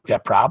of like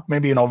that prop,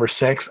 maybe an over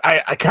 6.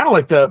 I kind of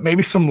like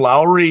maybe some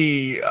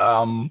Lowry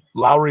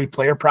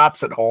player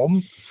props at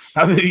home.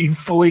 Now that you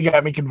fully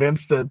got me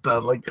convinced that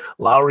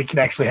Lowry can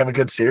actually have a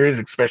good series,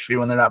 especially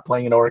when they're not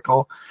playing at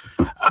Oracle.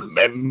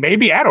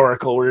 Maybe at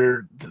Oracle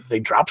where they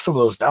drop some of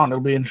those down.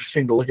 It'll be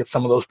interesting to look at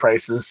some of those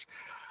prices.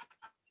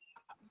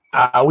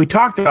 We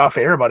talked off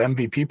air about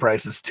MVP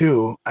prices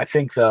too. I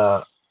think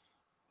what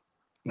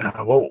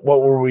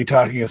were we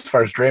talking as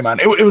far as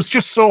Draymond? It was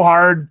just so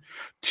hard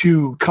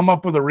to come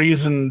up with a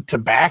reason to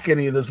back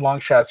any of those long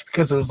shots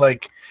because it was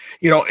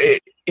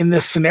in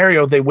this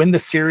scenario, they win the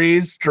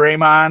series,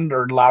 Draymond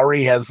or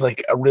Lowry has a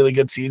really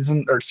good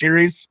season or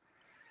series,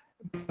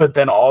 but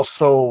then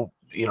also,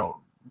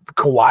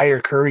 Kawhi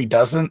or Curry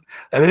doesn't.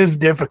 That is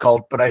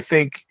difficult, but I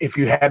think if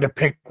you had to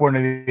pick one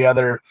or the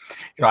other,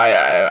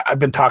 I've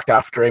been talked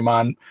off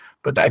Draymond,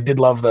 but I did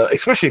love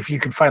especially if you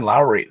can find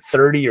Lowry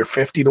 30 or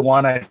 50 to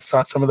 1. I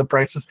saw some of the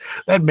prices.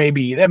 That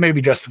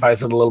maybe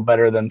justifies it a little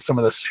better than some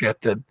of the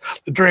shit that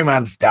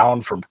Draymond's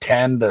down from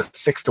 10 to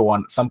 6 to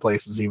 1 some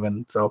places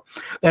even. So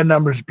that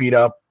number's beat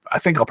up. I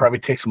think I'll probably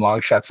take some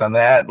long shots on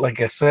that.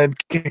 Like I said,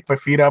 kick my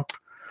feet up.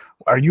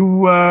 Are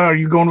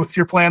you going with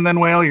your plan then,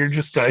 Whale? You're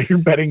just you're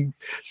betting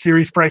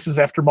series prices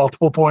after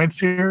multiple points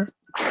here?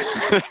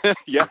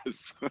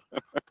 Yes.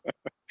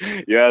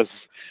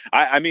 Yes.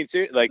 I mean,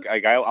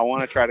 I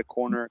want to try to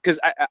corner because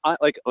I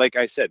like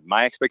I said,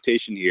 my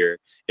expectation here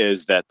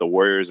is that the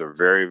Warriors are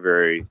very,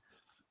 very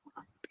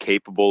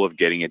capable of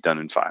getting it done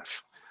in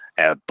 5.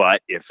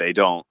 But if they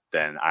don't,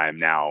 then I'm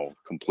now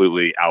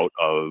completely out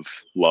of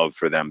love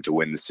for them to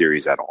win the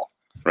series at all.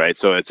 Right.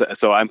 So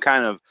I'm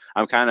kind of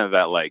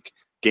at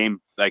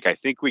game. I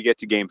think we get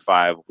to game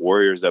 5,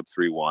 Warriors up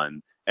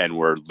 3-1, and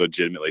we're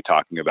legitimately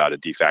talking about a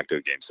de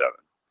facto game 7.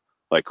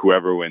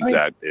 Whoever wins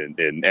that,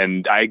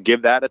 and I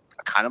give that a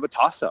kind of a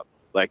toss up.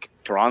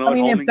 Toronto at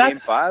home in game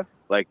 5,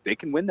 they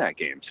can win that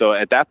game. So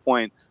at that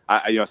point,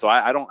 I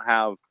don't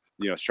have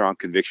strong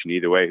conviction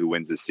either way who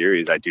wins this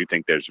series. I do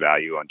think there's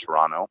value on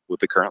Toronto with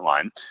the current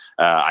line.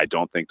 I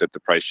don't think that the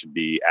price should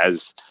be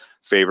as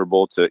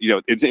favorable to,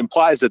 it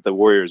implies that the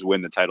Warriors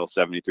win the title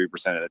 73%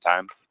 of the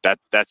time.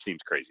 That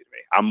seems crazy to me.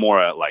 I'm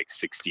more at like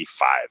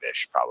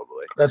 65-ish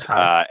probably. That's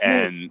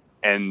high.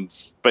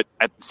 But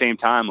at the same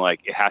time,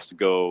 like, it has to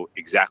go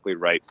exactly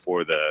right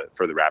for the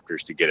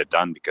Raptors to get it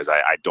done, because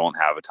I don't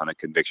have a ton of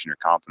conviction or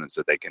confidence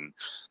that they can,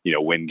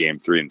 win game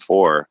 3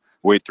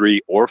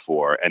 or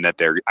 4, and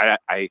that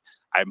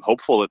I'm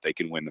hopeful that they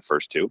can win the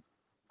first 2.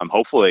 I'm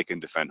hopeful they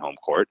can defend home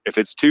court. If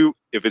it's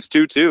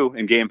 2-2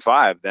 in game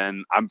 5,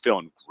 then I'm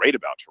feeling great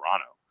about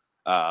Toronto.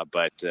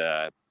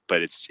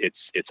 But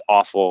it's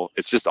awful.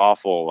 It's just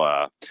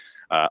awful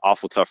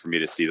tough for me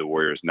to see the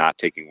Warriors not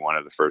taking one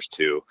of the first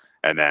 2,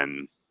 and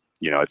then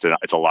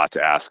it's a lot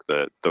to ask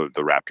the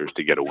Raptors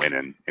to get a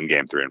win in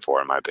game 3 and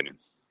 4, in my opinion.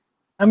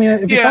 I mean,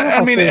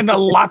 and a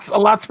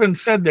lot's been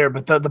said there,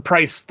 but the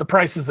price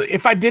is.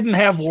 If I didn't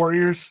have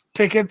Warriors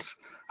tickets,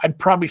 I'd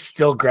probably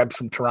still grab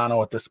some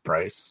Toronto at this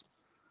price.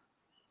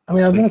 I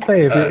mean, I was going to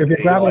say, if you're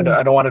grabbing,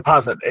 I don't want to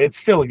pause it. It's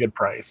still a good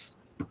price.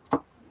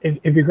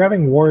 If you're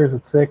grabbing Warriors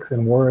at 6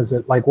 and Warriors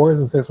at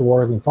 6 or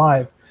Warriors at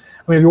 5,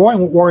 I mean, if you're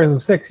wanting Warriors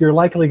at 6, you're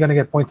likely going to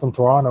get points on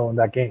Toronto in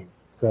that game.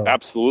 So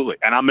absolutely,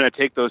 and I'm going to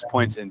take those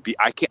points and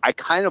I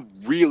kind of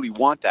really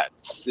want that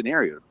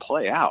scenario to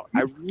play out.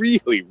 I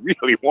really,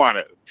 really want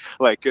it,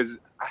 because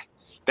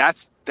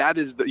that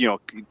is the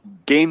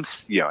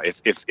games.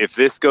 If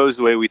this goes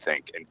the way we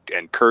think,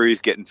 and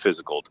Curry's getting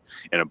physical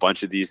in a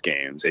bunch of these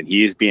games, and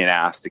he's being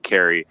asked to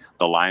carry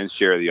the lion's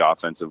share of the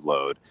offensive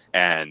load,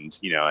 and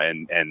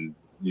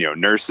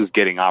Nurse is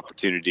getting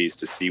opportunities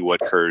to see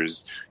what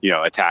Kerr's,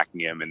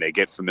 attacking him, and they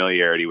get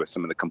familiarity with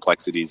some of the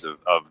complexities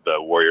of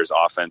the Warriors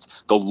offense.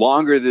 The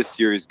longer this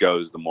series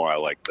goes, the more I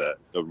like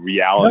the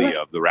reality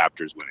of the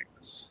Raptors winning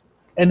this.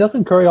 And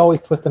doesn't Curry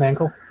always twist an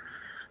ankle?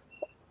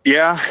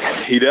 Yeah,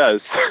 he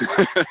does.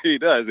 He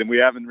does, and we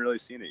haven't really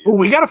seen it yet. Well,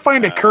 we got to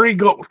find a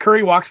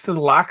Curry walks to the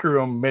locker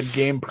room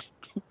mid-game.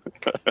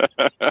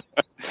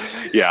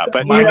 Yeah,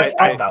 but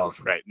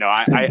right. No,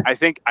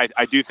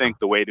 I do think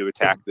the way to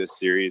attack this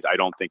series, I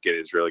don't think it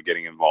is really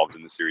getting involved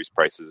in the series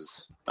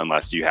prices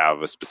unless you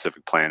have a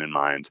specific plan in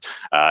mind.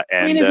 I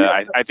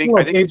think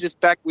we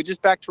just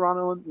back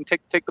Toronto and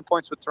take the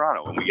points with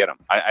Toronto when we get them.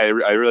 I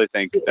really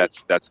think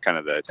that's kind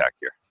of the attack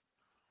here.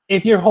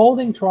 If you're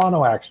holding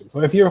Toronto action,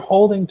 so if you're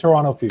holding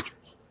Toronto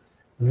futures,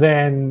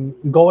 then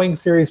going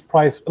series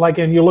price,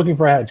 and you're looking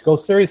for a hedge, go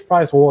series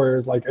price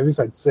Warriors, as you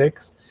said,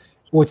 6.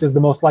 Which is the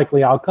most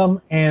likely outcome,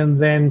 and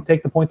then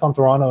take the points on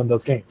Toronto in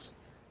those games.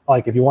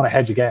 If you want to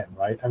hedge again,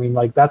 right? I mean,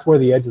 that's where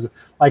the edge is.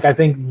 I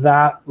think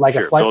that,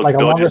 sure. a slight,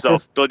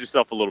 build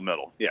yourself a little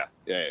middle. Yeah.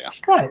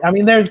 Right. I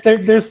mean,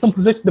 there's some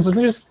position. The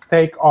positions to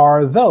take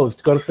are those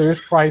to go to series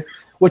price,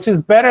 which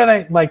is better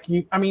than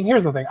you. I mean,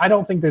 here's the thing. I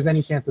don't think there's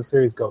any chance the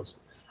series goes.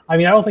 I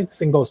mean, I don't think this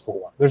thing goes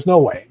 4-1. There's no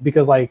way,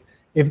 because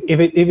if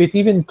it's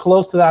even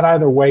close to that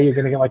either way, you're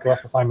going to get a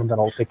rough assignment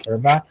that'll take care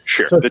of that.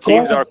 Sure. So the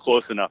teams are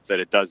close enough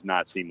that it does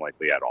not seem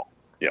likely at all.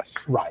 Yes.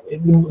 Right.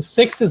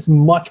 6 is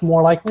much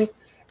more likely.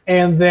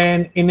 And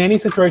then in any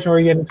situation where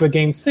you get into a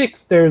game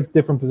 6, there's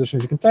different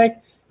positions you can take.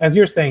 As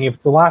you're saying, if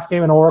it's the last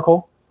game in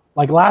Oracle,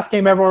 last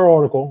game ever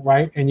Oracle,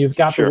 right? And you've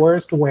got the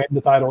Warriors to win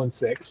the title in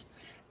 6.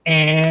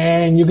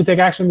 And you can take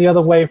action the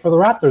other way for the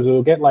Raptors. Who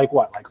will get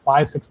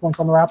 5-6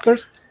 points on the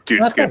Raptors. Dude,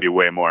 it's going to be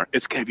way more.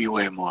 It's going to be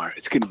way more.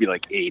 It's going to be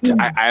 8.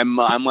 I'm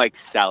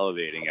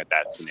salivating at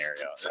that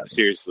scenario.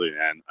 Seriously,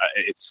 man.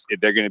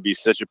 They're going to be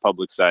such a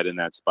public side in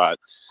that spot.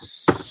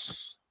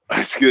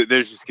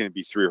 There's just going to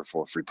be 3 or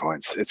 4 free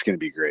points. It's going to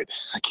be great.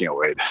 I can't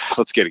wait.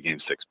 Let's get a game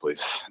 6,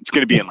 please. It's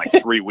going to be in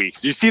 3 weeks.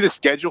 Do you see the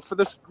schedule for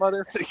this,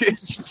 mother?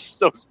 It's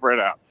so spread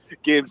out.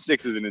 Game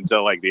 6 isn't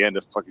until the end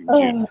of fucking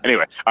June.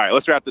 Anyway, all right,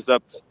 let's wrap this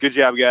up. Good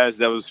job, guys.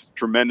 That was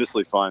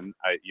tremendously fun.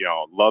 I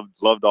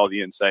loved all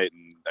the insight,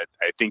 and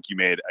I think you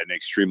made an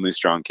extremely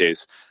strong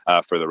case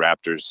for the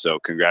Raptors. So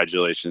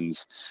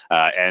congratulations.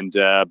 And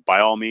by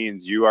all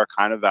means, you are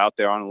kind of out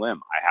there on a limb.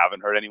 I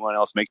haven't heard anyone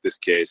else make this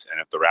case. And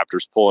if the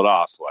Raptors pull it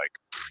off,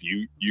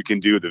 you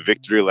can do the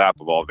victory lap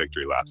of all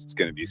victory laps. It's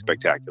going to be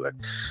spectacular.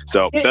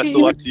 So best of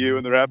luck to you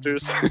and the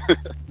Raptors.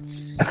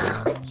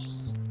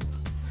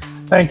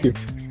 Thank you.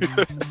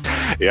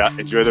 Yeah,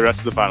 enjoy the rest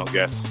of the finals,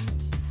 guys.